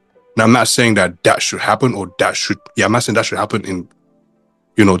go. Now, I'm not saying that should happen, or I'm not saying that should happen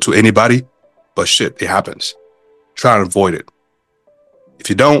to anybody, but shit, it happens. Try and avoid it. If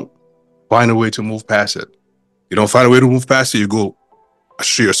you don't, find a way to move past it. You don't find a way to move past it, you go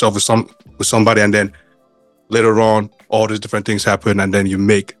assure yourself with somebody, and then later on, all these different things happen, and then you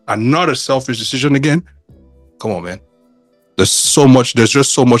make another selfish decision again. Come on, man. There's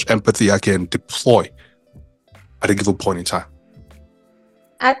just so much empathy I can deploy at a given point in time.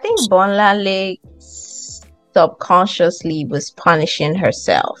 I think Bonlale subconsciously was punishing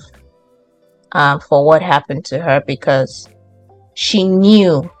herself for what happened to her, because she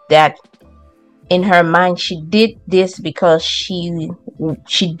knew that in her mind she did this because she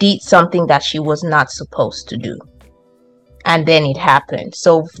did something that she was not supposed to do, and then it happened.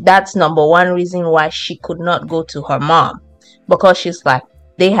 So that's number one reason why she could not go to her mom, because she's like,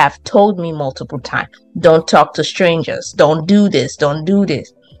 they have told me multiple times, don't talk to strangers, don't do this.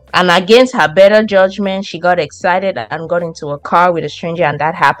 And against her better judgment, she got excited and got into a car with a stranger, and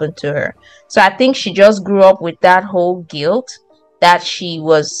that happened to her. So I think she just grew up with that whole guilt that she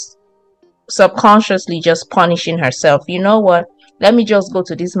was subconsciously just punishing herself. You know what? Let me just go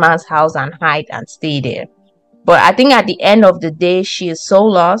to this man's house and hide and stay there. But I think at the end of the day, she is so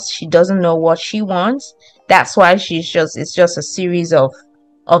lost. She doesn't know what she wants. That's why it's just a series of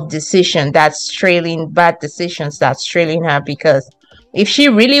decisions that's bad decisions that's trailing her. Because if she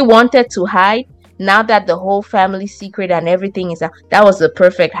really wanted to hide, now that the whole family secret and everything is out, that was the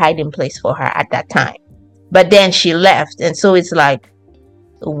perfect hiding place for her at that time. But then she left, and so it's like,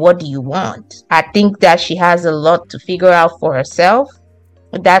 what do you want? I think that she has a lot to figure out for herself.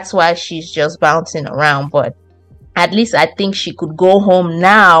 That's why she's just bouncing around. But at least I think she could go home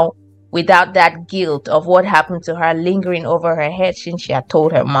now without that guilt of what happened to her lingering over her head since she had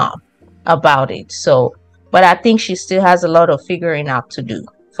told her mom about it. So, but I think she still has a lot of figuring out to do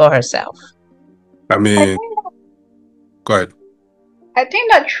for herself. I mean, go ahead. I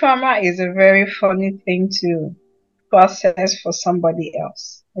think that trauma is a very funny thing to process for somebody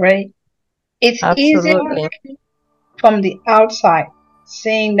else, right? It's Absolutely. easy from the outside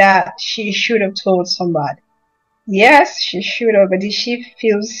saying that she should have told somebody. Yes, she should have, but did she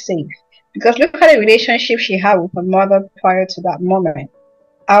feel safe? Because look at the relationship she had with her mother prior to that moment.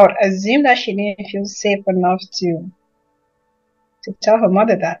 I would assume that she didn't feel safe enough to tell her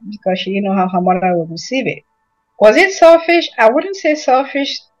mother that, because she didn't know how her mother would receive it. Was it selfish? I wouldn't say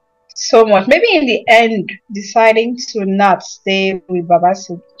selfish so much. Maybe in the end, deciding to not stay with Baba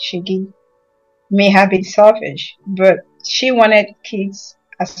Segi may have been selfish, but she wanted kids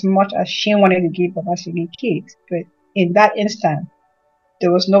as much as she wanted to give Baba Segi kids. But in that instant,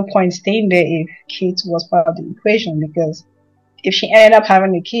 there was no point staying there if kids was part of the equation, because if she ended up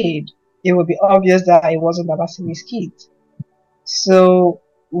having a kid, it would be obvious that it wasn't Baba Segi's kids. So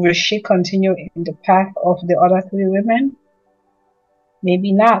will she continue in the path of the other three women?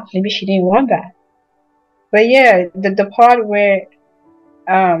 Maybe not. Maybe she didn't want that. But yeah, the part where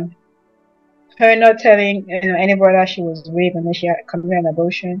her not telling anybody that she was raped and then she had committed an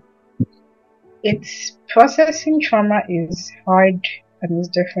abortion, it's processing trauma is hard and it's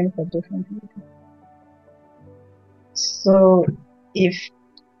different for different people. So if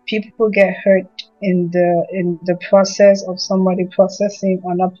people get hurt in the process of somebody processing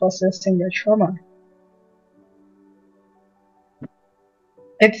or not processing their trauma,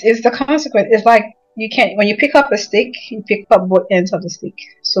 it's the consequence. It's like you can't, when you pick up a stick, you pick up both ends of the stick.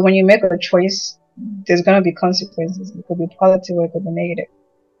 So when you make a choice, there's gonna be consequences. It could be positive or it could be negative.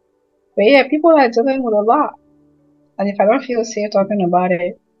 But yeah, people are dealing with a lot. And if I don't feel safe talking about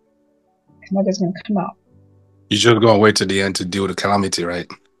it, it's not just gonna come out. You're just gonna wait to the end to deal with the calamity, right?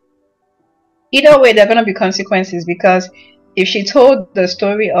 Either way, there are gonna be consequences, because if she told the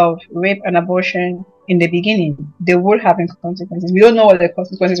story of rape and abortion in the beginning, there would have been consequences. We don't know what the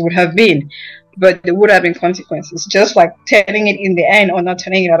consequences would have been, but there would have been consequences. Just like telling it in the end or not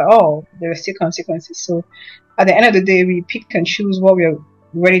telling it at all, there are still consequences. So at the end of the day, we pick and choose what we're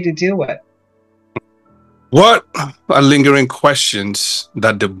ready to deal with. What are lingering questions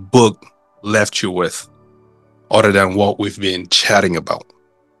that the book left you with, other than what we've been chatting about?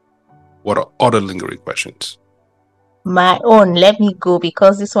 What are other lingering questions? My own, let me go,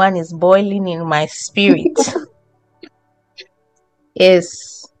 because this one is boiling in my spirit.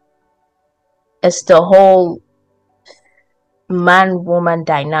 is the whole man-woman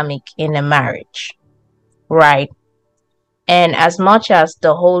dynamic in a marriage, right? And as much as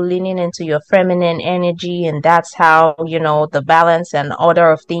the whole leaning into your feminine energy, and that's how, the balance and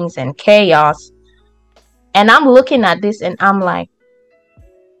order of things and chaos. And I'm looking at this and I'm like,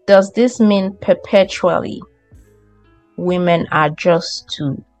 does this mean perpetually women are just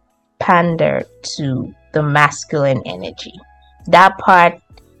to pander to the masculine energy? That part,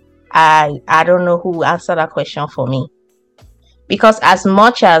 I don't know who answered that question for me. Because as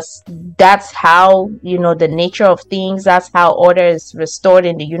much as that's how, the nature of things, that's how order is restored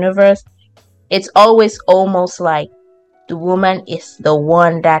in the universe, it's always almost like the woman is the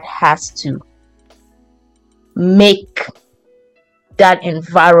one that has to make that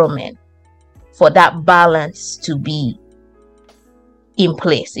environment for that balance to be in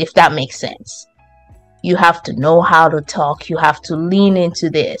place, if that makes sense. You have to know how to talk. You have to lean into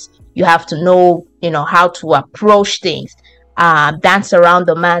this. You have to know, how to approach things. Dance around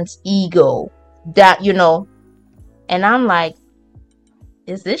the man's ego. That, and I'm like,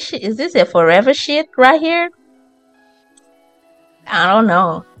 is this a forever shit right here? I don't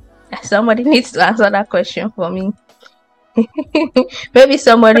know. Somebody needs to answer that question for me. Maybe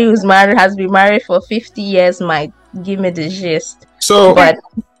somebody who's married, has been married for 50 years, might give me the gist. So, but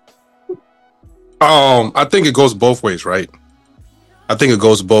I think it goes both ways, right? I think it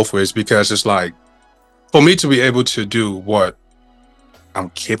goes both ways, because it's like, for me to be able to do what I'm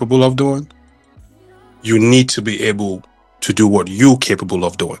capable of doing, you need to be able to do what you're capable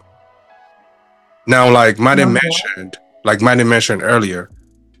of doing. Now, like Manny mentioned earlier,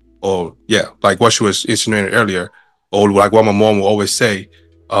 or yeah, like what she was insinuating earlier, or like what my mom will always say,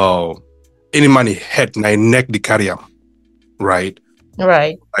 any money head na neck the carry, right?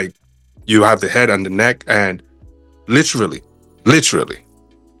 Right. Like you have the head and the neck, and literally,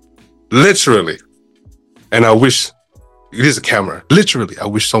 and I wish it is a camera. Literally, I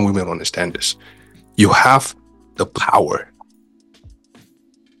wish some women understand this. You have the power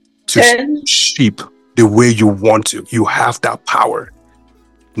to shape the way you want to. You have that power.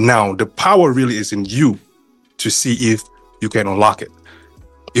 Now, the power really is in you to see if you can unlock it.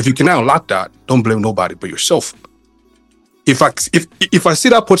 If you cannot unlock that, don't blame nobody but yourself. If I see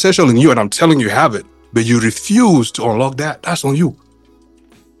that potential in you and I'm telling you have it, but you refuse to unlock that, that's on you.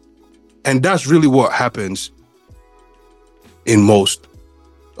 And that's really what happens in most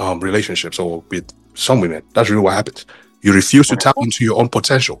relationships, or with some women. That's really what happens. You refuse to tap into your own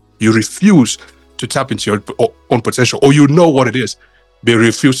potential. You refuse to tap into your own potential, or you know what it is, but you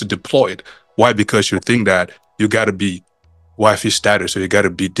refuse to deploy it. Why? Because you think that you got to be wifey status, or you got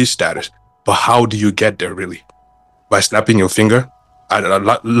to be this status. But how do you get there, really? By snapping your finger?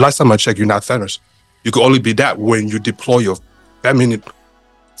 Last time I checked, you're not Thanos. You can only be that when you deploy your feminism.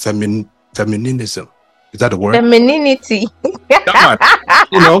 Is that the word? Femininity. That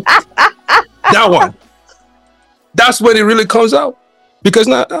one. That one. That's when it really comes out. Because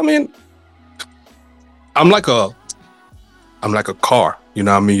now, I'm like a car.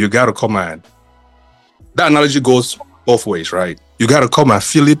 You gotta come and that analogy goes both ways, right? You gotta come and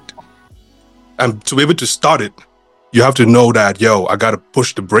feel it. And to be able to start it, you have to know that, I gotta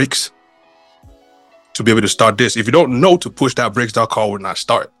push the brakes to be able to start this. If you don't know to push that brakes, that car will not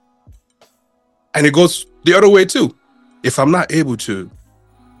start. And it goes the other way too. If I'm not able to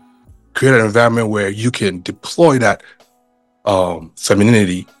create an environment where you can deploy that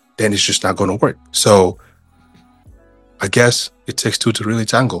femininity, then it's just not going to work. So I guess it takes two to really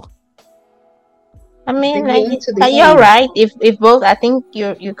tangle. I mean, like, beginning to the you're end. right. If both, I think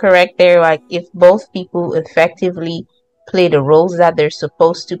you're correct there. Like, if both people effectively play the roles that they're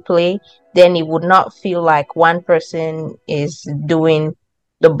supposed to play, then it would not feel like one person is doing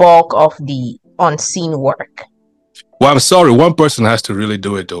the bulk of the unseen work. Well, I'm sorry, one person has to really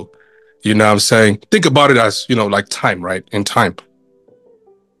do it though. You know what I'm saying? Think about it as, like time, right? In time.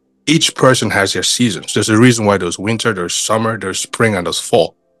 Each person has their seasons. There's a reason why there's winter, there's summer, there's spring, and there's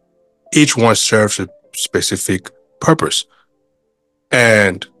fall. Each one serves a specific purpose.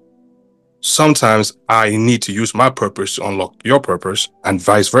 And sometimes I need to use my purpose to unlock your purpose, and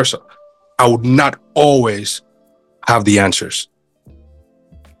vice versa. I would not always have the answers.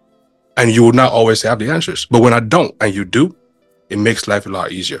 And you would not always have the answers. But when I don't and you do, it makes life a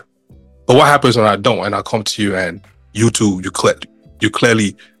lot easier. But what happens when I don't and I come to you and you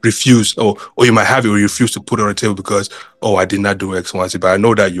clearly refuse, or you might have it, or you refuse to put it on the table because, I did not do X, Y, Z, but I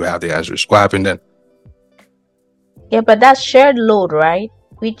know that you have the answers. What happened then? Yeah, but that's shared load, right?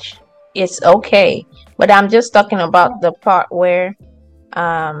 Which is okay. But I'm just talking about the part where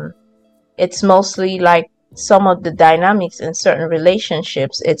it's mostly like some of the dynamics in certain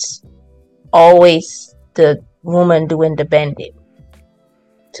relationships. It's always the woman doing the bending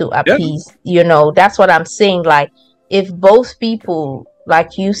to appease. That's what I'm saying. Like, if both people,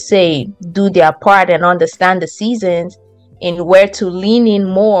 like you say, do their part and understand the seasons and where to lean in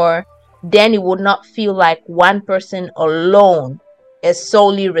more, then it would not feel like one person alone is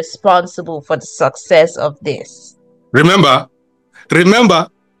solely responsible for the success of this. Remember,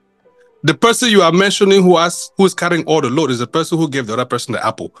 the person you are mentioning who's carrying all the load is the person who gave the other person the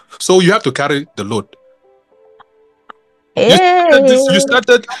apple. So you have to carry the load. Hey,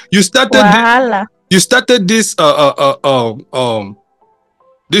 You started this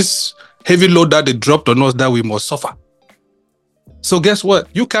this heavy load that they dropped on us that we must suffer. So guess what?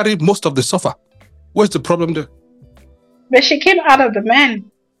 You carry most of the suffer. What's the problem there? But she came out of the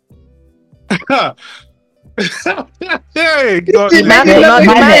man. Hey, God. The man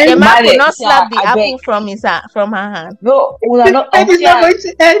could not slap the apple from her hand. No, we are not. It's not going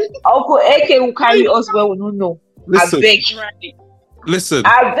to end. Uncle AK will carry us where we don't know. Listen, I beg. Listen.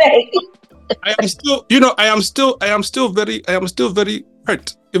 I beg. I am still very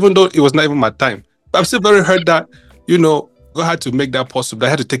hurt, even though it was not even my time. But I'm still very hurt that, God had to make that possible. I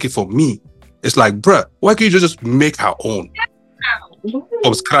had to take it from me. It's like, bruh, why can't you just make her own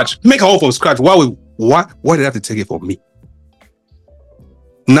from scratch? Make her own from scratch. Why did I have to take it from me?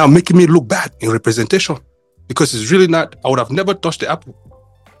 Now making me look bad in representation, because it's really not. I would have never touched the apple.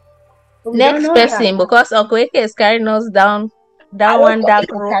 Next person, because Uncle Eke is carrying us down one dark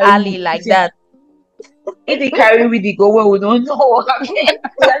alley like that. If they carry with the go where we don't know.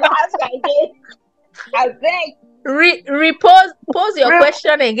 I beg. Pose your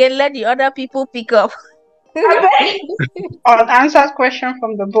question again. Let the other people pick up. I beg. Unanswered question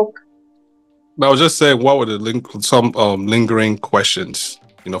from the book. I was just saying, what were some lingering questions,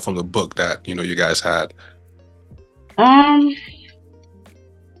 from the book that you guys had? Do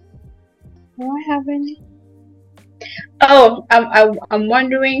I have any? Oh, I'm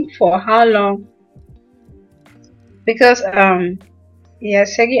wondering for how long, because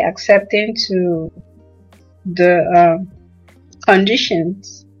Segi accepting to the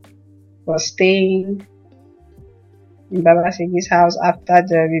conditions for staying in Baba Segi's house after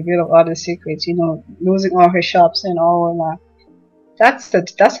the reveal of all the secrets, losing all her shops and all that. That's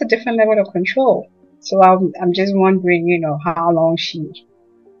a different level of control. So I'm just wondering, how long she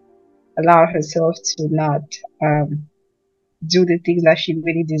allowed herself to not do the things that she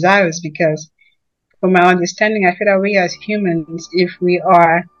really desires, because from my understanding, I feel that we as humans, if we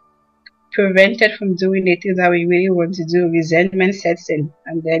are prevented from doing the things that we really want to do, resentment sets in,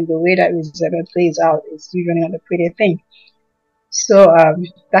 and then the way that resentment plays out is usually not a pretty thing. So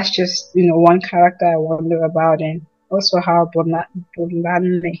that's just one character I wonder about, and also how Bolanle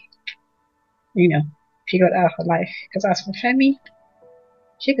figured out her life. Because as for Femi,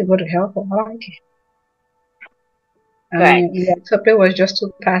 she could go to hell for all I care. I mean, Tope was just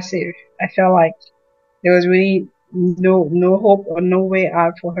too passive. I felt like there was really no hope or no way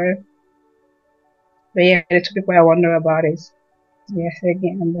out for her. But yeah, the two people I wonder about is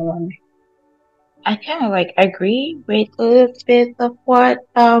Segi and Bolanle. I kind of agree with a little bit of what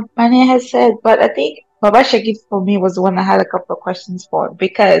Mane has said, but I think Baba Shaggy for me was the one I had a couple of questions for,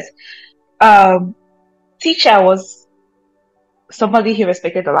 because teacher was somebody he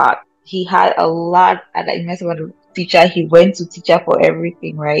respected a lot. He had a lot at the immense amount of teacher. He went to teacher for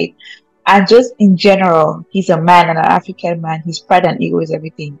everything, right? And just in general, he's a man and an African man. His pride and ego is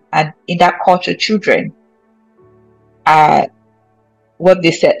everything. And in that culture, children what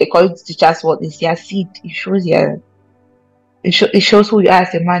they said. According to teachers, what is your seed? It shows who you are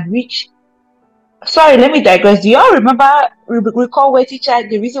as a man. Which, sorry, let me digress. Do you all recall where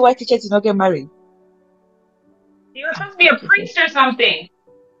the reason why teachers did not get married? He was supposed to be a priest or something.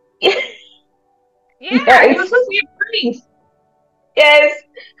 Yeah, he Yes. was supposed to be a priest. Yes.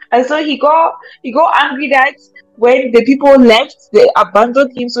 And so he got angry that when the people left, they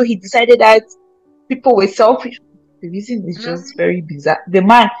abandoned him. So he decided that people were selfish. The reason is just very bizarre. The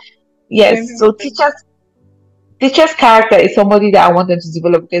man, yes. So teacher's character is somebody that I want them to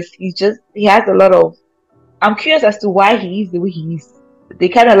develop because he has a lot of. I'm curious as to why he is the way he is. They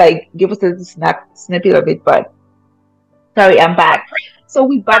kind of like give us a little snippet of it, but sorry, I'm back. So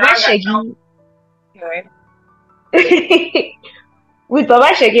with Baba Segi. With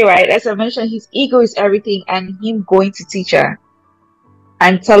Baba Shege, right, as I mentioned, his ego is everything, and him going to teacher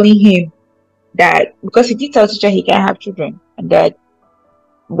and telling him that because he did tell teacher he can't have children and that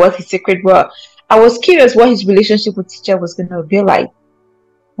what his secret was. I was curious what his relationship with teacher was going to be like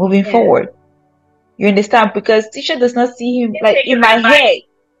moving forward. You understand? Because teacher does not see him like in my head.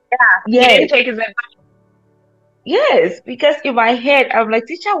 Yeah, he didn't take his advice. Yes, because in my head, I'm like,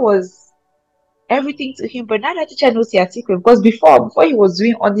 teacher was everything to him, but now that teacher knows your secret, because before he was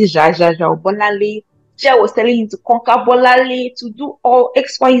doing all this Bolale, teacher was telling him to conquer Bolale, to do all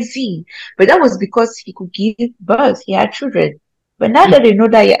XYZ, but that was because he could give birth, he had children. But now that they know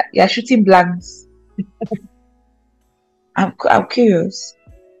that you're shooting blanks, I'm curious.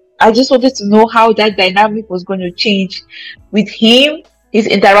 I just wanted to know how that dynamic was going to change with him, his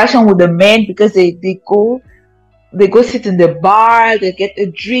interaction with the men, because they go sit in the bar, they get a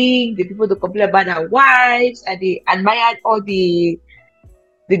drink, the people that complain about their wives, and they admired all the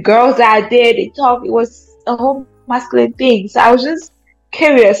girls that are there, they talk. It was a whole masculine thing. So I was just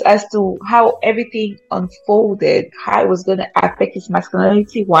curious as to how everything unfolded, how it was going to affect his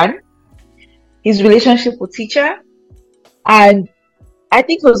masculinity, one, his relationship with teacher, and I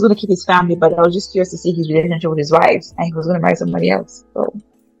think he was going to keep his family, but I was just curious to see his relationship with his wives, and he was going to marry somebody else. So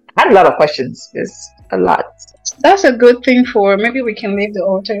I had a lot of questions. There's a lot. That's a good thing for maybe we can leave the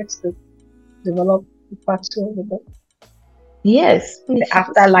author to develop part 2 of the book. Yes. The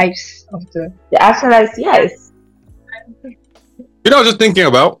afterlives of the afterlives, yes. You know, I was just thinking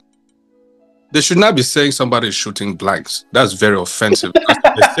about, they should not be saying somebody is shooting blanks. That's very offensive. Because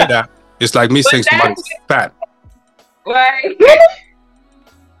if they say that, it's like me saying somebody's fat. Right.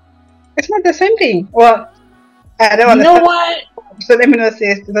 It's not the same thing. Well, I don't know what? So let me not say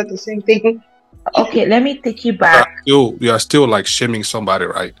it's not the same thing. Okay, let me take you back. You are still like shaming somebody,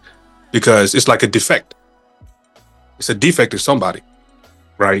 right? Because it's like a defect. It's a defect in somebody,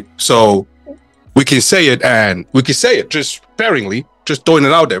 right? So we can say it, and we can say it just sparingly, just throwing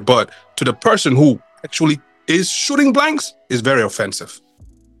it out there. But to the person who actually is shooting blanks, is very offensive.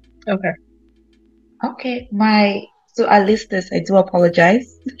 Okay, so our listeners, I do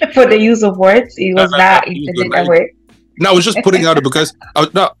apologize for the use of words. It was not intended that way. No, I was just putting it out there because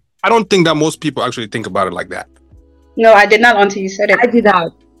I don't think that most people actually think about it like that. No, I did not until you said it. I did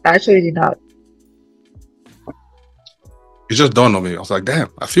not. I actually did not. It just dawned on me. I was like, damn,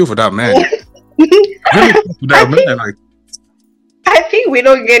 I feel for that man. Really feel for that man. Like, I think we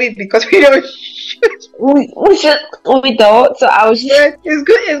don't get it because we don't shoot. We don't. So I was just... It's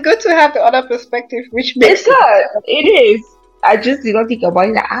good to have the other perspective, which makes it's good. It is. I just did not think about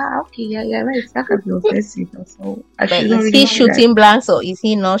it. Like, okay, yeah, right. That could be offensive. So is he shooting blanks or is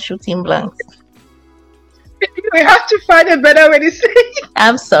he not shooting blanks? We have to find a better way to say it.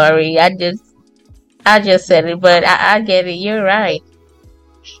 I'm sorry. I just said it, but I get it. You're right.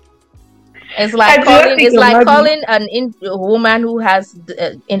 It's like calling a woman who has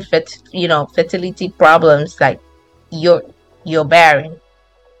fertility problems like you're barren.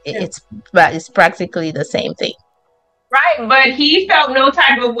 It's practically the same thing. Right, but he felt no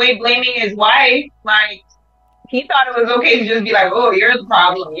type of way blaming his wife. Like, he thought it was okay to just be like, oh, you're the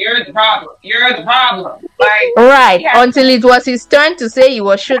problem, you're the problem, you're the problem. Like, right, until it was his turn to say he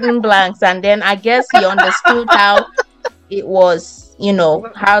was shooting blanks, and then I guess he understood how it was,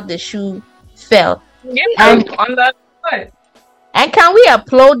 how the shoe fell. Yeah, and on the foot. And can we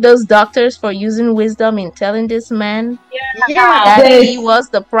applaud those doctors for using wisdom in telling this man that he was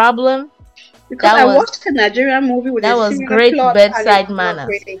the problem? Because I watched a Nigerian movie with that was great bedside manner.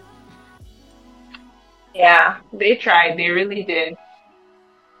 Yeah, they tried. They really did.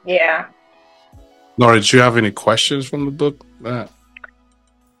 Yeah. Laura, do you have any questions from the book? Not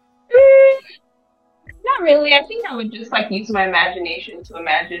really. I think I would just use my imagination to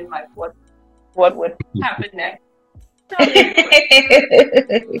imagine what would happen next.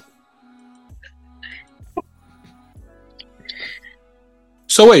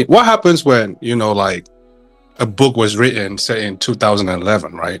 So wait, what happens when, you know, like a book was written, say in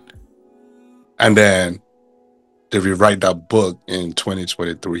 2011, right? And then they rewrite that book in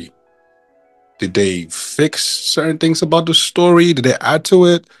 2023. Did they fix certain things about the story? Did they add to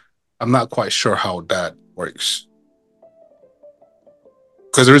it? I'm not quite sure how that works.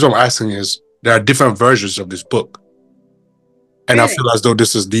 Because the reason I'm asking is there are different versions of this book. And I Really? feel as though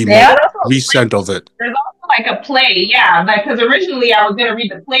this is the There's most also recent of it. there's also like a play, yeah. Like because originally I was gonna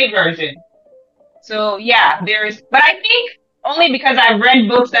read the play version. So yeah, but I think only because I've read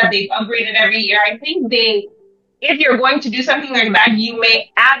books that they've upgraded every year. I think if you're going to do something like that, you may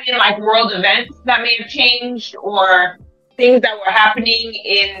add in like world events that may have changed or things that were happening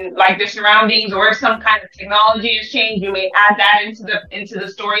in like the surroundings, or if some kind of technology has changed, you may add that into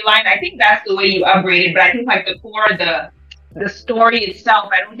the storyline. I think that's the way you upgrade it. But I think like the core, the story itself,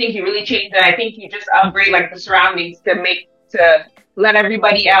 I don't think you really change that. I think you just upgrade like the surroundings to let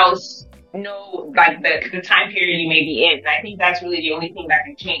everybody else know like the time period you may be in. I think that's really the only thing that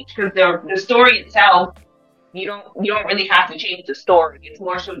can change, because the story itself, you don't really have to change the story. It's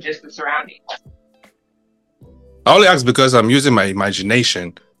more so just the surroundings. I only ask because I'm using my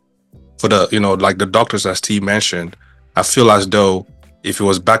imagination for the, you know, like the doctors, as T mentioned. I feel as though if it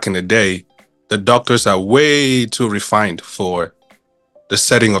was back in the day, the doctors are way too refined for the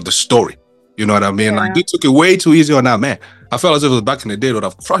setting of the story. You know what I mean? Yeah. Like they took it way too easy on that man. I felt as if it was back in the day, they would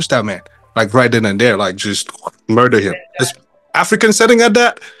have crushed that man, like right then and there, like just murder him. This African setting at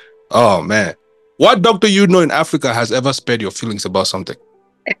that. Oh man, what doctor you know in Africa has ever spared your feelings about something?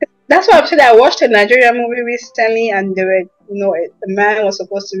 That's why I'm saying I watched a Nigerian movie recently, and they were, the man was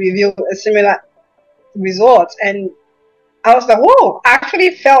supposed to reveal a similar result, and I was like, whoa! I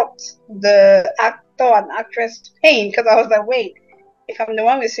actually felt the actor and actress pain, because I was like, wait, if I'm the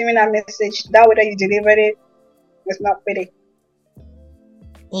one receiving that message, that way that you delivered it was not pretty.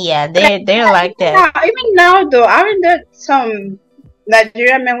 Yeah, they're like that. Yeah, even now though, aren't there some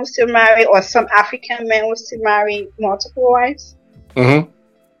Nigerian men who still marry, or some African men who still marry multiple wives? Mm-hmm.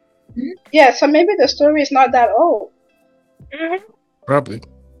 Yeah, so maybe the story is not that old. Probably.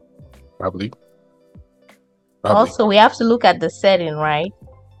 Also, we have to look at the setting, right?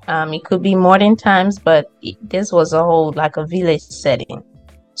 It could be modern times, but this was a whole like a village setting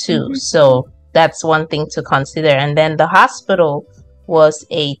too. So that's one thing to consider. And then the hospital was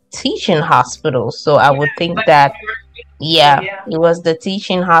a teaching hospital, so I would think that it was the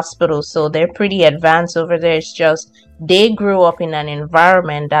teaching hospital. So they're pretty advanced over there. It's just they grew up in an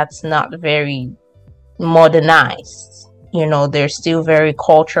environment that's not very modernized. You know, they're still very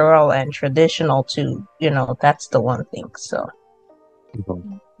cultural and traditional too. You know, that's the one thing. So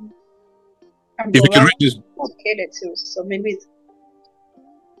And If you can Bola read this, was educated too, so maybe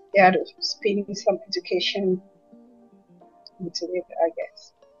they had to spin some education into it, I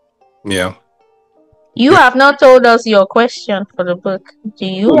guess. yeah. you have not told us your question for the book. Do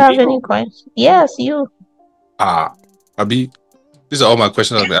you have any questions? Yes, you. Abi, these are all my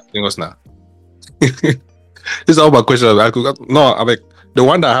questions I've been asking us now. These are all my questions I've been asking. No, I beg. The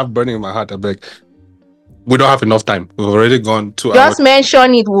one that I have burning in my heart, I beg. We don't have enough time. We've already gone 2 hours. Just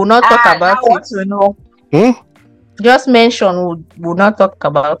mention it. We'll not talk about I want it. to know. Just mention. We'll not talk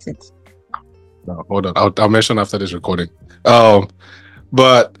about it. No, hold on. I'll mention after this recording.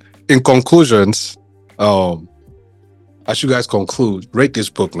 But in conclusions, as you guys conclude, rate this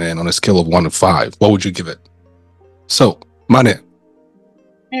book, man, on a scale of 1 to 5. What would you give it? So, Mane.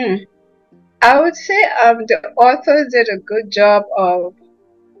 I would say the author did a good job of,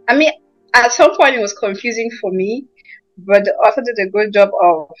 I mean, at some point it was confusing for me, but the author did a good job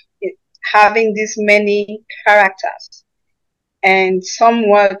of having these many characters and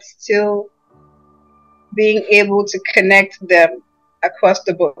somewhat still being able to connect them across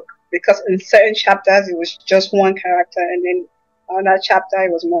the book, because in certain chapters it was just one character, and then another chapter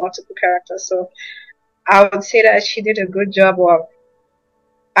it was multiple characters. So I would say that she did a good job of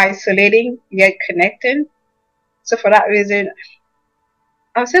isolating yet connecting. So for that reason,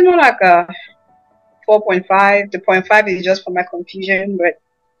 I would say more like a 4.5. The 0.5 is just for my confusion, but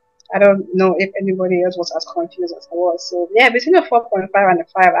I don't know if anybody else was as confused as I was. So yeah, between a 4.5 and a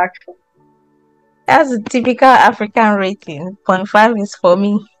 5 actually. That's a typical African rating. 0.5 is for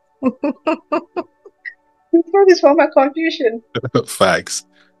me. This for my confusion. Facts.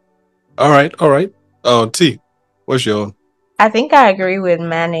 All right. T, what's your? I think I agree with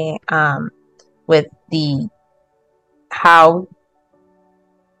Manny. With how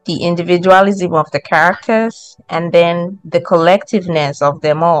the individualism of the characters and then the collectiveness of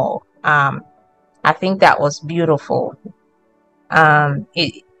them all. I think that was beautiful.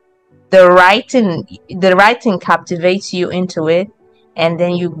 The writing captivates you into it, and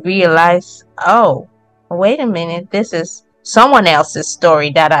then you realize, oh, wait a minute, this is someone else's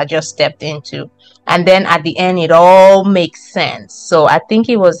story that I just stepped into. And then at the end, it all makes sense. So I think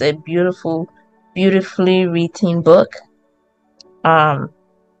it was a beautifully written book. The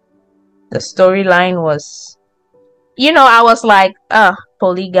storyline was, I was like,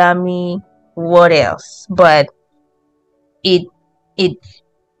 polygamy, what else? But it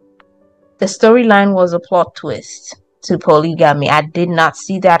the storyline was a plot twist to polygamy. I did not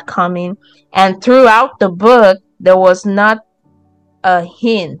see that coming. And throughout the book, there was not a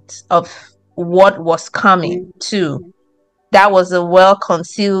hint of what was coming too. That was a well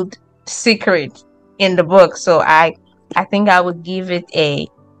concealed secret in the book. So I think I would give it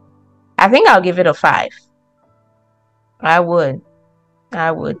I'll give it a 5. I would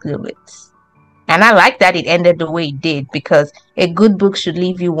do it. And I like that it ended the way it did, because a good book should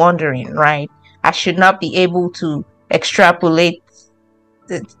leave you wondering, right? I should not be able to extrapolate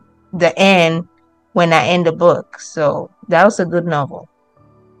the end when I end the book. So that was a good novel.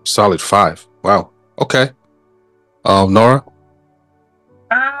 Solid 5. Wow. Okay. Nora?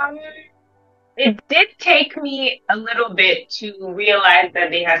 It did take me a little bit to realize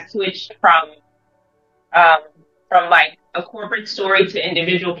that they had switched from like a corporate story to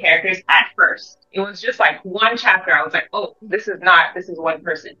individual characters at first. It was just like one chapter. I was like, oh, this is one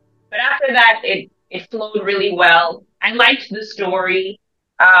person. But after that, it flowed really well. I liked the story.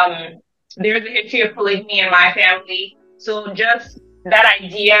 There's a history of polygamy in my family. So just that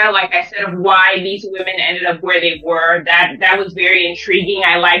idea, like I said, of why these women ended up where they were, that was very intriguing.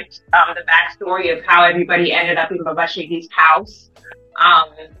 I liked the backstory of how everybody ended up in Baba Shegi's house.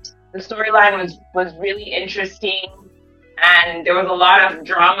 The storyline was really interesting, and there was a lot of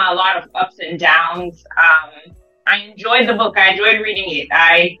drama, a lot of ups and downs. I enjoyed the book. I enjoyed reading it.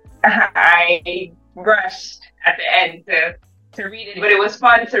 I rushed at the end to read it, but it was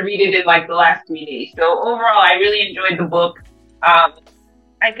fun to read it in like the last 3 days. So overall, I really enjoyed the book.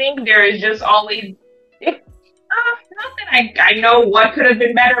 I think there is just always, not that I know what could have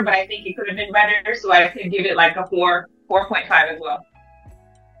been better, but I think it could have been better. So I could give it like a 4.5 as well.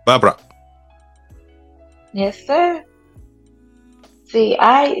 Barbara? Yes, sir. See,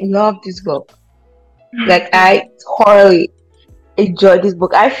 I love this book. Like, I thoroughly enjoyed this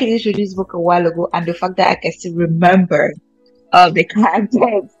book. I finished with this book a while ago, and the fact that I can still remember the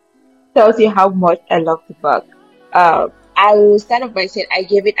characters tells you how much I love the book. I will start off by saying I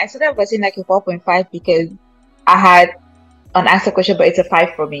started off by saying like a 4.5 because I had an answer question, but it's a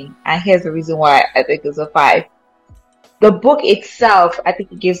 5 for me. And here's the reason why I think it's a 5. The book itself, I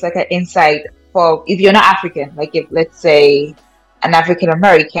think it gives like an insight for if you're not African, like if let's say an African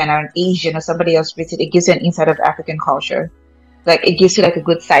American or an Asian or somebody else reads it, it gives you an insight of African culture. Like it gives you like a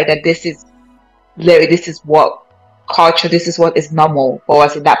good side that this is what culture, this is what is normal for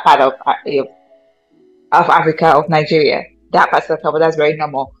us in that part of Africa, of Nigeria. That part of Africa, that's very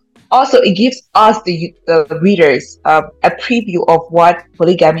normal. Also, it gives us the readers a preview of what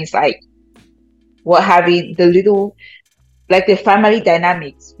polygamy is like. What having the little, like the family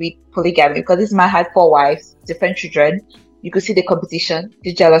dynamics with polygamy, because this man had 4 wives, different children. You could see the competition,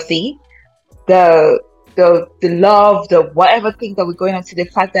 the jealousy, the love, the whatever thing that were going on, to the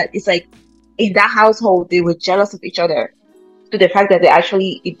fact that it's like in that household they were jealous of each other, to the fact that they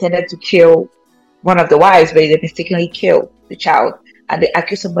actually intended to kill one of the wives, but they mistakenly killed the child, and they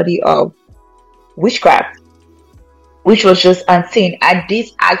accused somebody of witchcraft, which was just unseen. And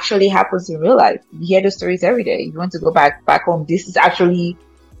this actually happens in real life. You hear the stories every day. You want to go back home. This is actually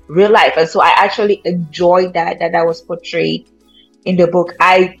real life. And so I actually enjoyed that was portrayed in the book.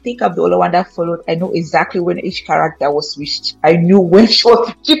 I think I'm the only one that followed. I know exactly when each character was switched. I knew when she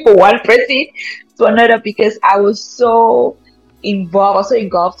was switched from one person to another, because I was so involved, also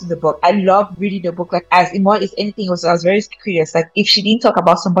engulfed in the book. I love reading the book. Like as more as anything else, I was very curious. Like if she didn't talk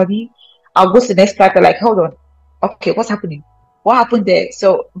about somebody, I'll go to the next character. Like, hold on, okay, what's happening? What happened there?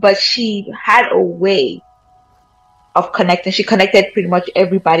 So, but she had a way of connecting. She connected pretty much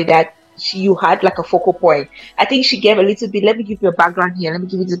everybody that you had like a focal point. I think she gave a little bit. Let me give you a background here. Let me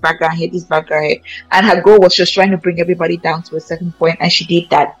give you this background here. This background here. And her goal was just trying to bring everybody down to a certain point, and she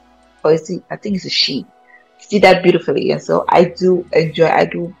did that. Or is it? I think it's a she. She did that beautifully, and so I do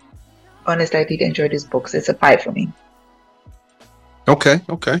honestly, I did enjoy this book. So it's a 5 for me. Okay.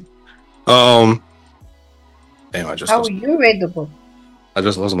 Damn, How you read the book? I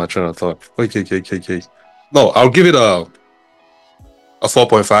just lost my train of thought. Okay. No, I'll give it a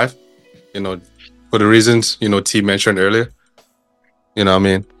 4.5. For the reasons T mentioned earlier. You know what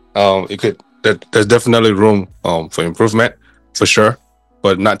I mean? There's definitely room for improvement for sure,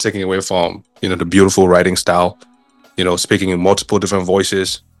 but not taking away from the beautiful writing style speaking in multiple different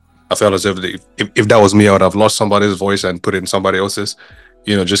voices. I felt as if that was me, I would have lost somebody's voice and put in somebody else's.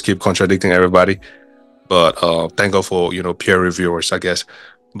 Just keep contradicting everybody. But thank God for peer reviewers, I guess.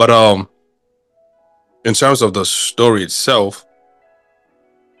 But in terms of the story itself,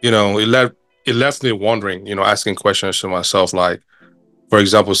 it left me wondering, asking questions to myself, like, for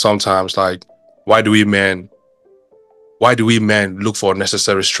example, sometimes, like, why do we men look for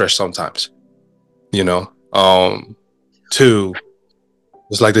unnecessary stress sometimes? Two,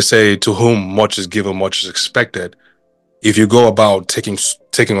 it's like they say, to whom much is given, much is expected. If you go about taking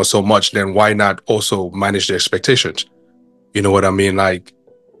on so much, then why not also manage the expectations? You know what I mean? Like,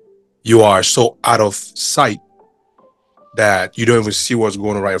 you are so out of sight that you don't even see what's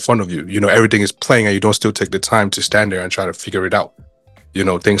going on right in front of you. Everything is playing and you don't still take the time to stand there and try to figure it out.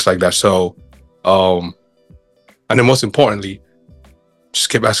 Things like that. So, and then most importantly, just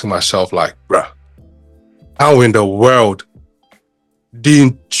keep asking myself, like, bruh, how in the world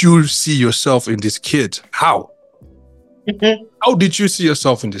didn't you see yourself in these kids? How? How did you see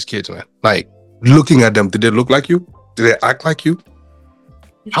yourself in these kids, man? Like, looking at them, did they look like you? Did they act like you?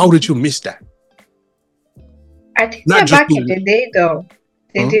 How did you miss that? I think that back in the day, though,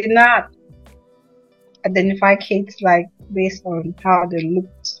 they did not identify kids like based on how they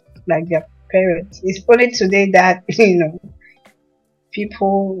looked like their parents. It's only today that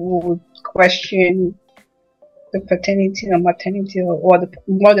people would question the paternity or maternity, or the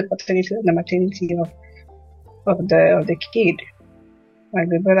paternity and the maternity of the kid. Like,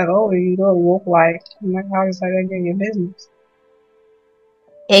 they'll be like, oh, you don't look like. I'm like, how is that in your business?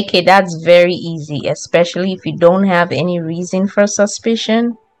 AK, that's very easy, especially if you don't have any reason for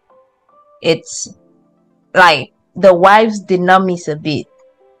suspicion. It's like the wives did not miss a bit.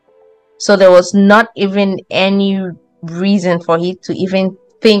 So there was not even any reason for he to even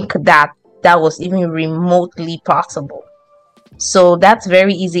think that was even remotely possible. So that's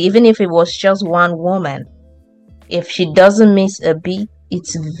very easy. Even if it was just one woman, if she doesn't miss a beat,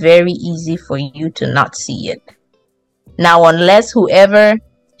 it's very easy for you to not see it. Now, unless whoever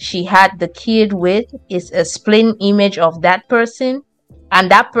she had the kid with is a split image of that person, and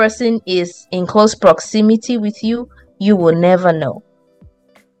that person is in close proximity with you, you will never know.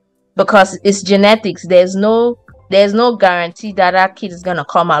 Because it's genetics. There's no guarantee that kid is gonna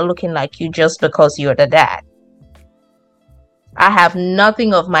come out looking like you just because you're the dad. I have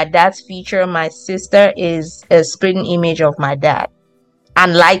nothing of my dad's feature. My sister is a split image of my dad.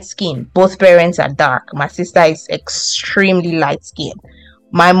 And light skin. Both parents are dark. My sister is extremely light skinned.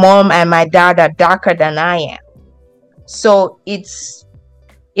 My mom and my dad are darker than I am. So if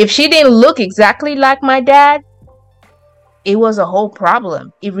she didn't look exactly like my dad, it was a whole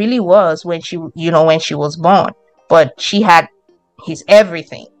problem. It really was when she was born. But she had his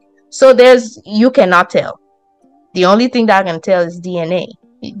everything. So you cannot tell. The only thing that I can tell is DNA.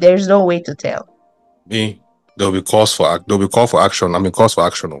 There's no way to tell. There'll be cause for action. Cause for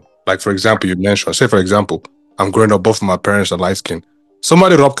action. Like, for example, you mentioned, say, for example, I'm growing up, both of my parents are light skinned.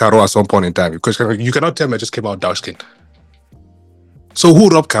 Somebody robbed Caro at some point in time, because you cannot tell me I just came out dark skinned. So who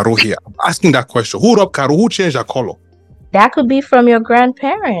robbed Caro here? I'm asking that question. Who robbed Caro? Who changed her color? That could be from your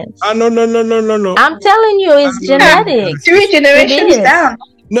grandparents. No. I'm telling you, it's genetics. 3 generations down.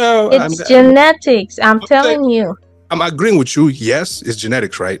 No, it's genetics. I'm telling you. I'm agreeing with you. Yes, it's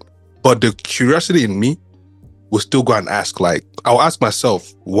genetics, right? But the curiosity in me will still go and ask, like, I'll ask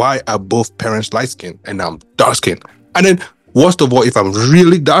myself, why are both parents light skinned and I'm dark skinned? And then, worst of all, if I'm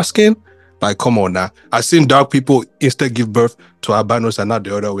really dark skinned, like, come on now. I've seen dark people instead give birth to albinos and not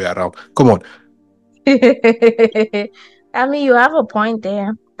the other way around. Come on. I mean, you have a point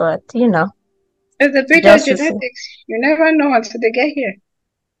there, but It's the beauty of genetics. You never know until they get here.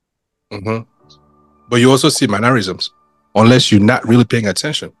 Mm-hmm. But you also see mannerisms, unless you're not really paying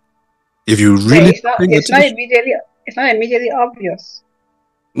attention. If you really it's not immediately obvious.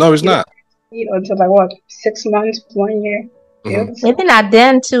 No, it's not. Until like 6 months, 1 year. Mm-hmm. Even at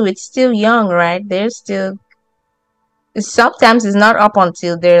then too, it's still young, right? Sometimes it's not up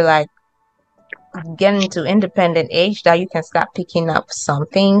until they're like getting to independent age that you can start picking up some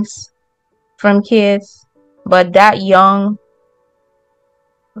things from kids. But that young,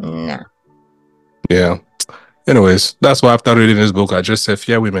 nah. Yeah. Anyways, that's why after reading this book, I just said,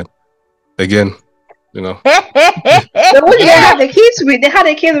 fear women. Again, But what they had the kids with? They had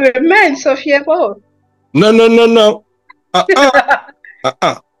the kids with men, so fear both. No.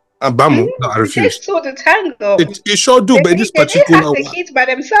 Abamu, no, I refuse. It takes two to tango. It sure do, but this particular they have the kids by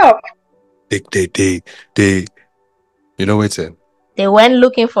themselves. They what's it? They went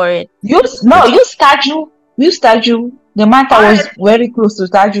looking for it. Use Taju. The man that was very close to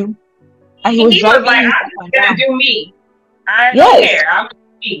Taju. and he And was he was driving like, it I'm up and just down. gonna do me. I don't Yes. care. I'm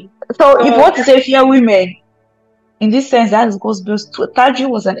me. So if you want to say fear women, in this sense, that goes best to Taji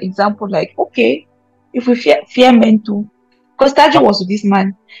was an example. Like, okay, if we fear men too, because Taji was with this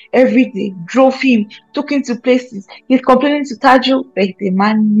man every day, drove him, took him to places. He's complaining to Taji, but the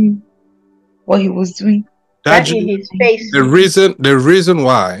man knew what he was doing. Right Daju, in his face. the reason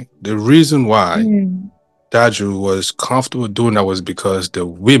why Mm. Daju was comfortable doing that was because the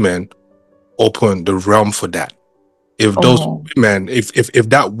women opened the realm for that. If those Oh, women, if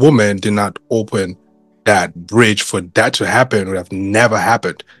that woman did not open that bridge for that to happen, it would have never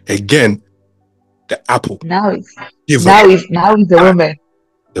happened. Again, the apple now it's give now her it's now it's the woman.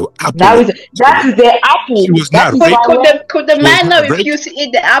 the apple. Now it's that is the apple. She was That not is ready. why when Could the She was man not not ready. refuse to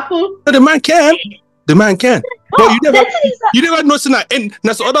eat the apple? No, the man can. The man can. But no, the thing is that you never notice that. And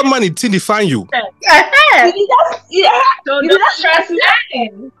that's other man it define you. Uh-huh. you just So you don't just trust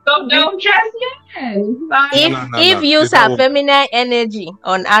men. So don't trust men. Like, If use That her was- feminine energy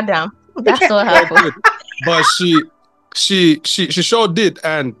on Adam, that's what happened. But she sure did,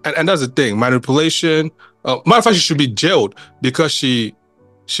 and that's the thing. Manipulation. Matter of fact, she should be jailed because she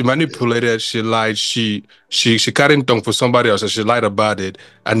manipulated, she lied, she carried tongue for somebody else, and she lied about it.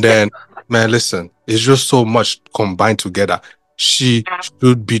 And then, man, listen, it's just so much combined together. She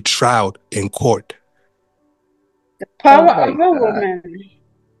should be tried in court. Power Oh my of a God. woman.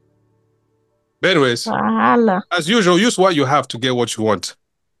 But anyways, Wahala. as usual, use what you have to get what you want.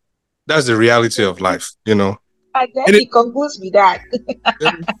 That's the reality of life, you know. And then And he concludes with that.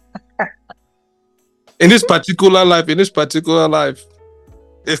 In this particular life,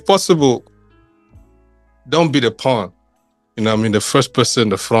 if possible, don't be the pawn. You know what I mean? The first person in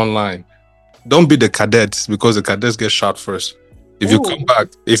the front line. Don't be the cadets because the cadets get shot first. If you come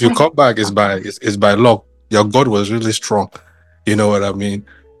back, it's by luck. Your God was really strong. You know what I mean?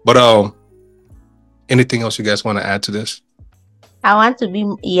 But anything else you guys want to add to this? I want to be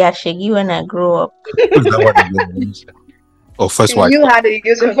Segi when I grow up. Is that what it means? Oh, first She wife. knew how to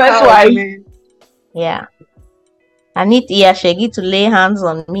use her First power, wife. man. Yeah. I need Segi to lay hands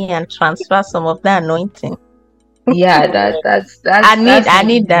on me and transfer some of the anointing. Yeah, that's I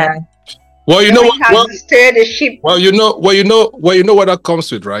need that. Well, you know Knowing what? how to steer the ship. You know what that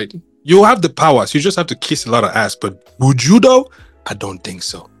comes with, right? You have the powers. You just have to kiss a lot of ass. But would you though? I don't think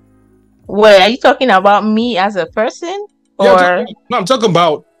so. Well, are you talking about me as a person? Yeah, I'm talking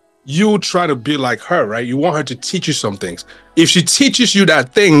about you trying to be like her, right? You want her to teach you some things. If she teaches you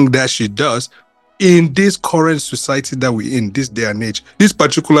that thing that she does in this current society that we're in, this day and age, this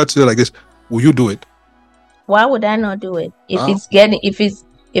particular today like this, will you do it? Why would I not do it? If Huh? it's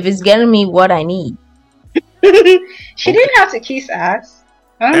getting me what I need. She didn't have to kiss ass.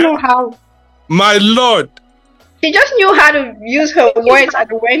 I don't know how. My Lord. She just knew how to use her words and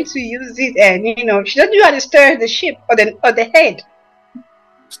when to use it, and she just knew how to steer the ship or the head.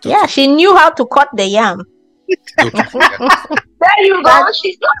 Still Yeah, she knew how to cut the yam. Still there you go.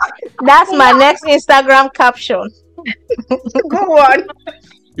 She's That's my next Instagram caption. Go on.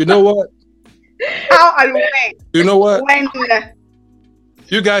 You know what? How and when? You know what? When?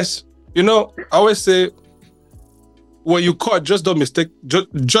 You guys, I always say when you cut, just don't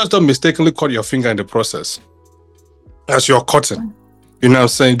mistakenly cut your finger in the process. As you're cutting. You know what I'm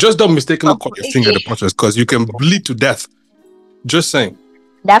saying? Just don't mistakenly cut your finger in the process because you can bleed to death. Just saying.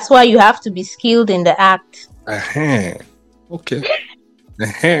 That's why you have to be skilled in the act. Okay.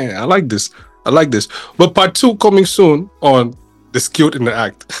 I like this. But part 2 coming soon on the skilled in the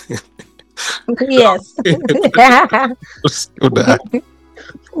act. Yes. Skilled in the act.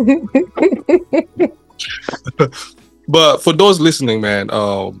 But for those listening, man,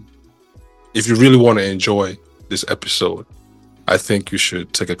 if you really want to enjoy this episode, I think you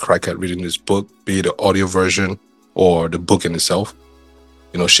should take a crack at reading this book, be it the audio version or the book in itself.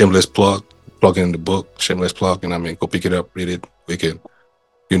 Shameless plug in the book, shameless plug, and go pick it up, read it. We can,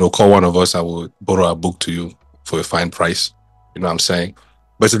 call one of us. I will borrow a book to you for a fine price. You know what I'm saying?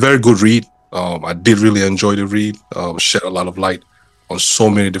 But it's a very good read. I did really enjoy the read. Shed a lot of light on so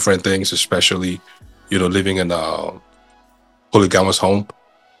many different things, especially, living in a polygamous home.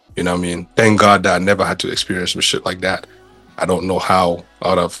 You know what I mean? Thank God that I never had to experience some shit like that. I don't know how I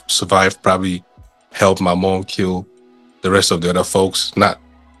would have survived, probably helped my mom kill the rest of the other folks. Not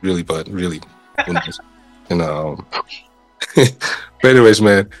really, but really. But anyways,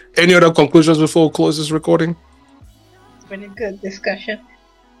 man, any other conclusions before we close this recording? It's been a good discussion.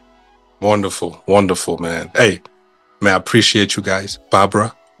 Wonderful, man. Hey, man, I appreciate you guys.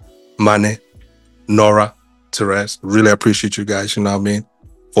 Barbara, Mane, Nora, Therese, really appreciate you guys, you know what I mean?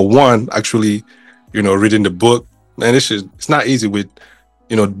 For one, actually, reading the book, man, it's not easy with,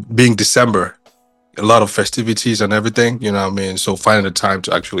 being December, a lot of festivities and everything, you know what I mean? So finding the time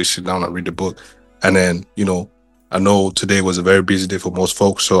to actually sit down and read the book. And then, I know today was a very busy day for most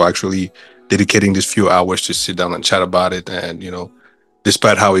folks. So actually dedicating these few hours to sit down and chat about it. And,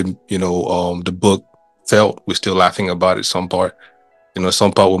 despite how the book felt, we're still laughing about it some part.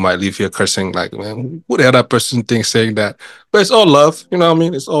 Some part we might leave here cursing like, man, what the hell that person thinks saying that? But it's all love, you know what I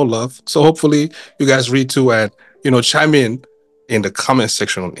mean? It's all love. So hopefully you guys read too and, chime in the comment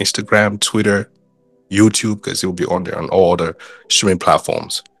section on Instagram, Twitter, YouTube, because it will be on there on all the streaming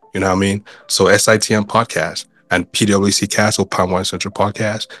platforms. You know what I mean? So SITM Podcast and PWC Cast or Palm Wine Central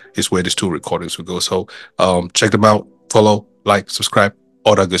Podcast is where these two recordings will go. So check them out, follow, like, subscribe,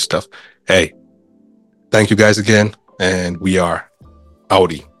 all that good stuff. Hey, thank you guys again. And we are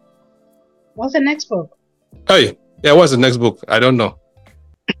outie. What's the next book? Hey, yeah, what's the next book? I don't know.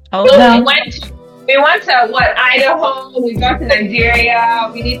 Oh, so no. We went to Idaho, we got to Nigeria,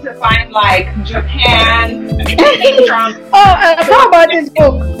 we need to find like Japan. Oh, how about this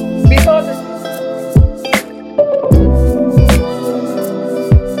book?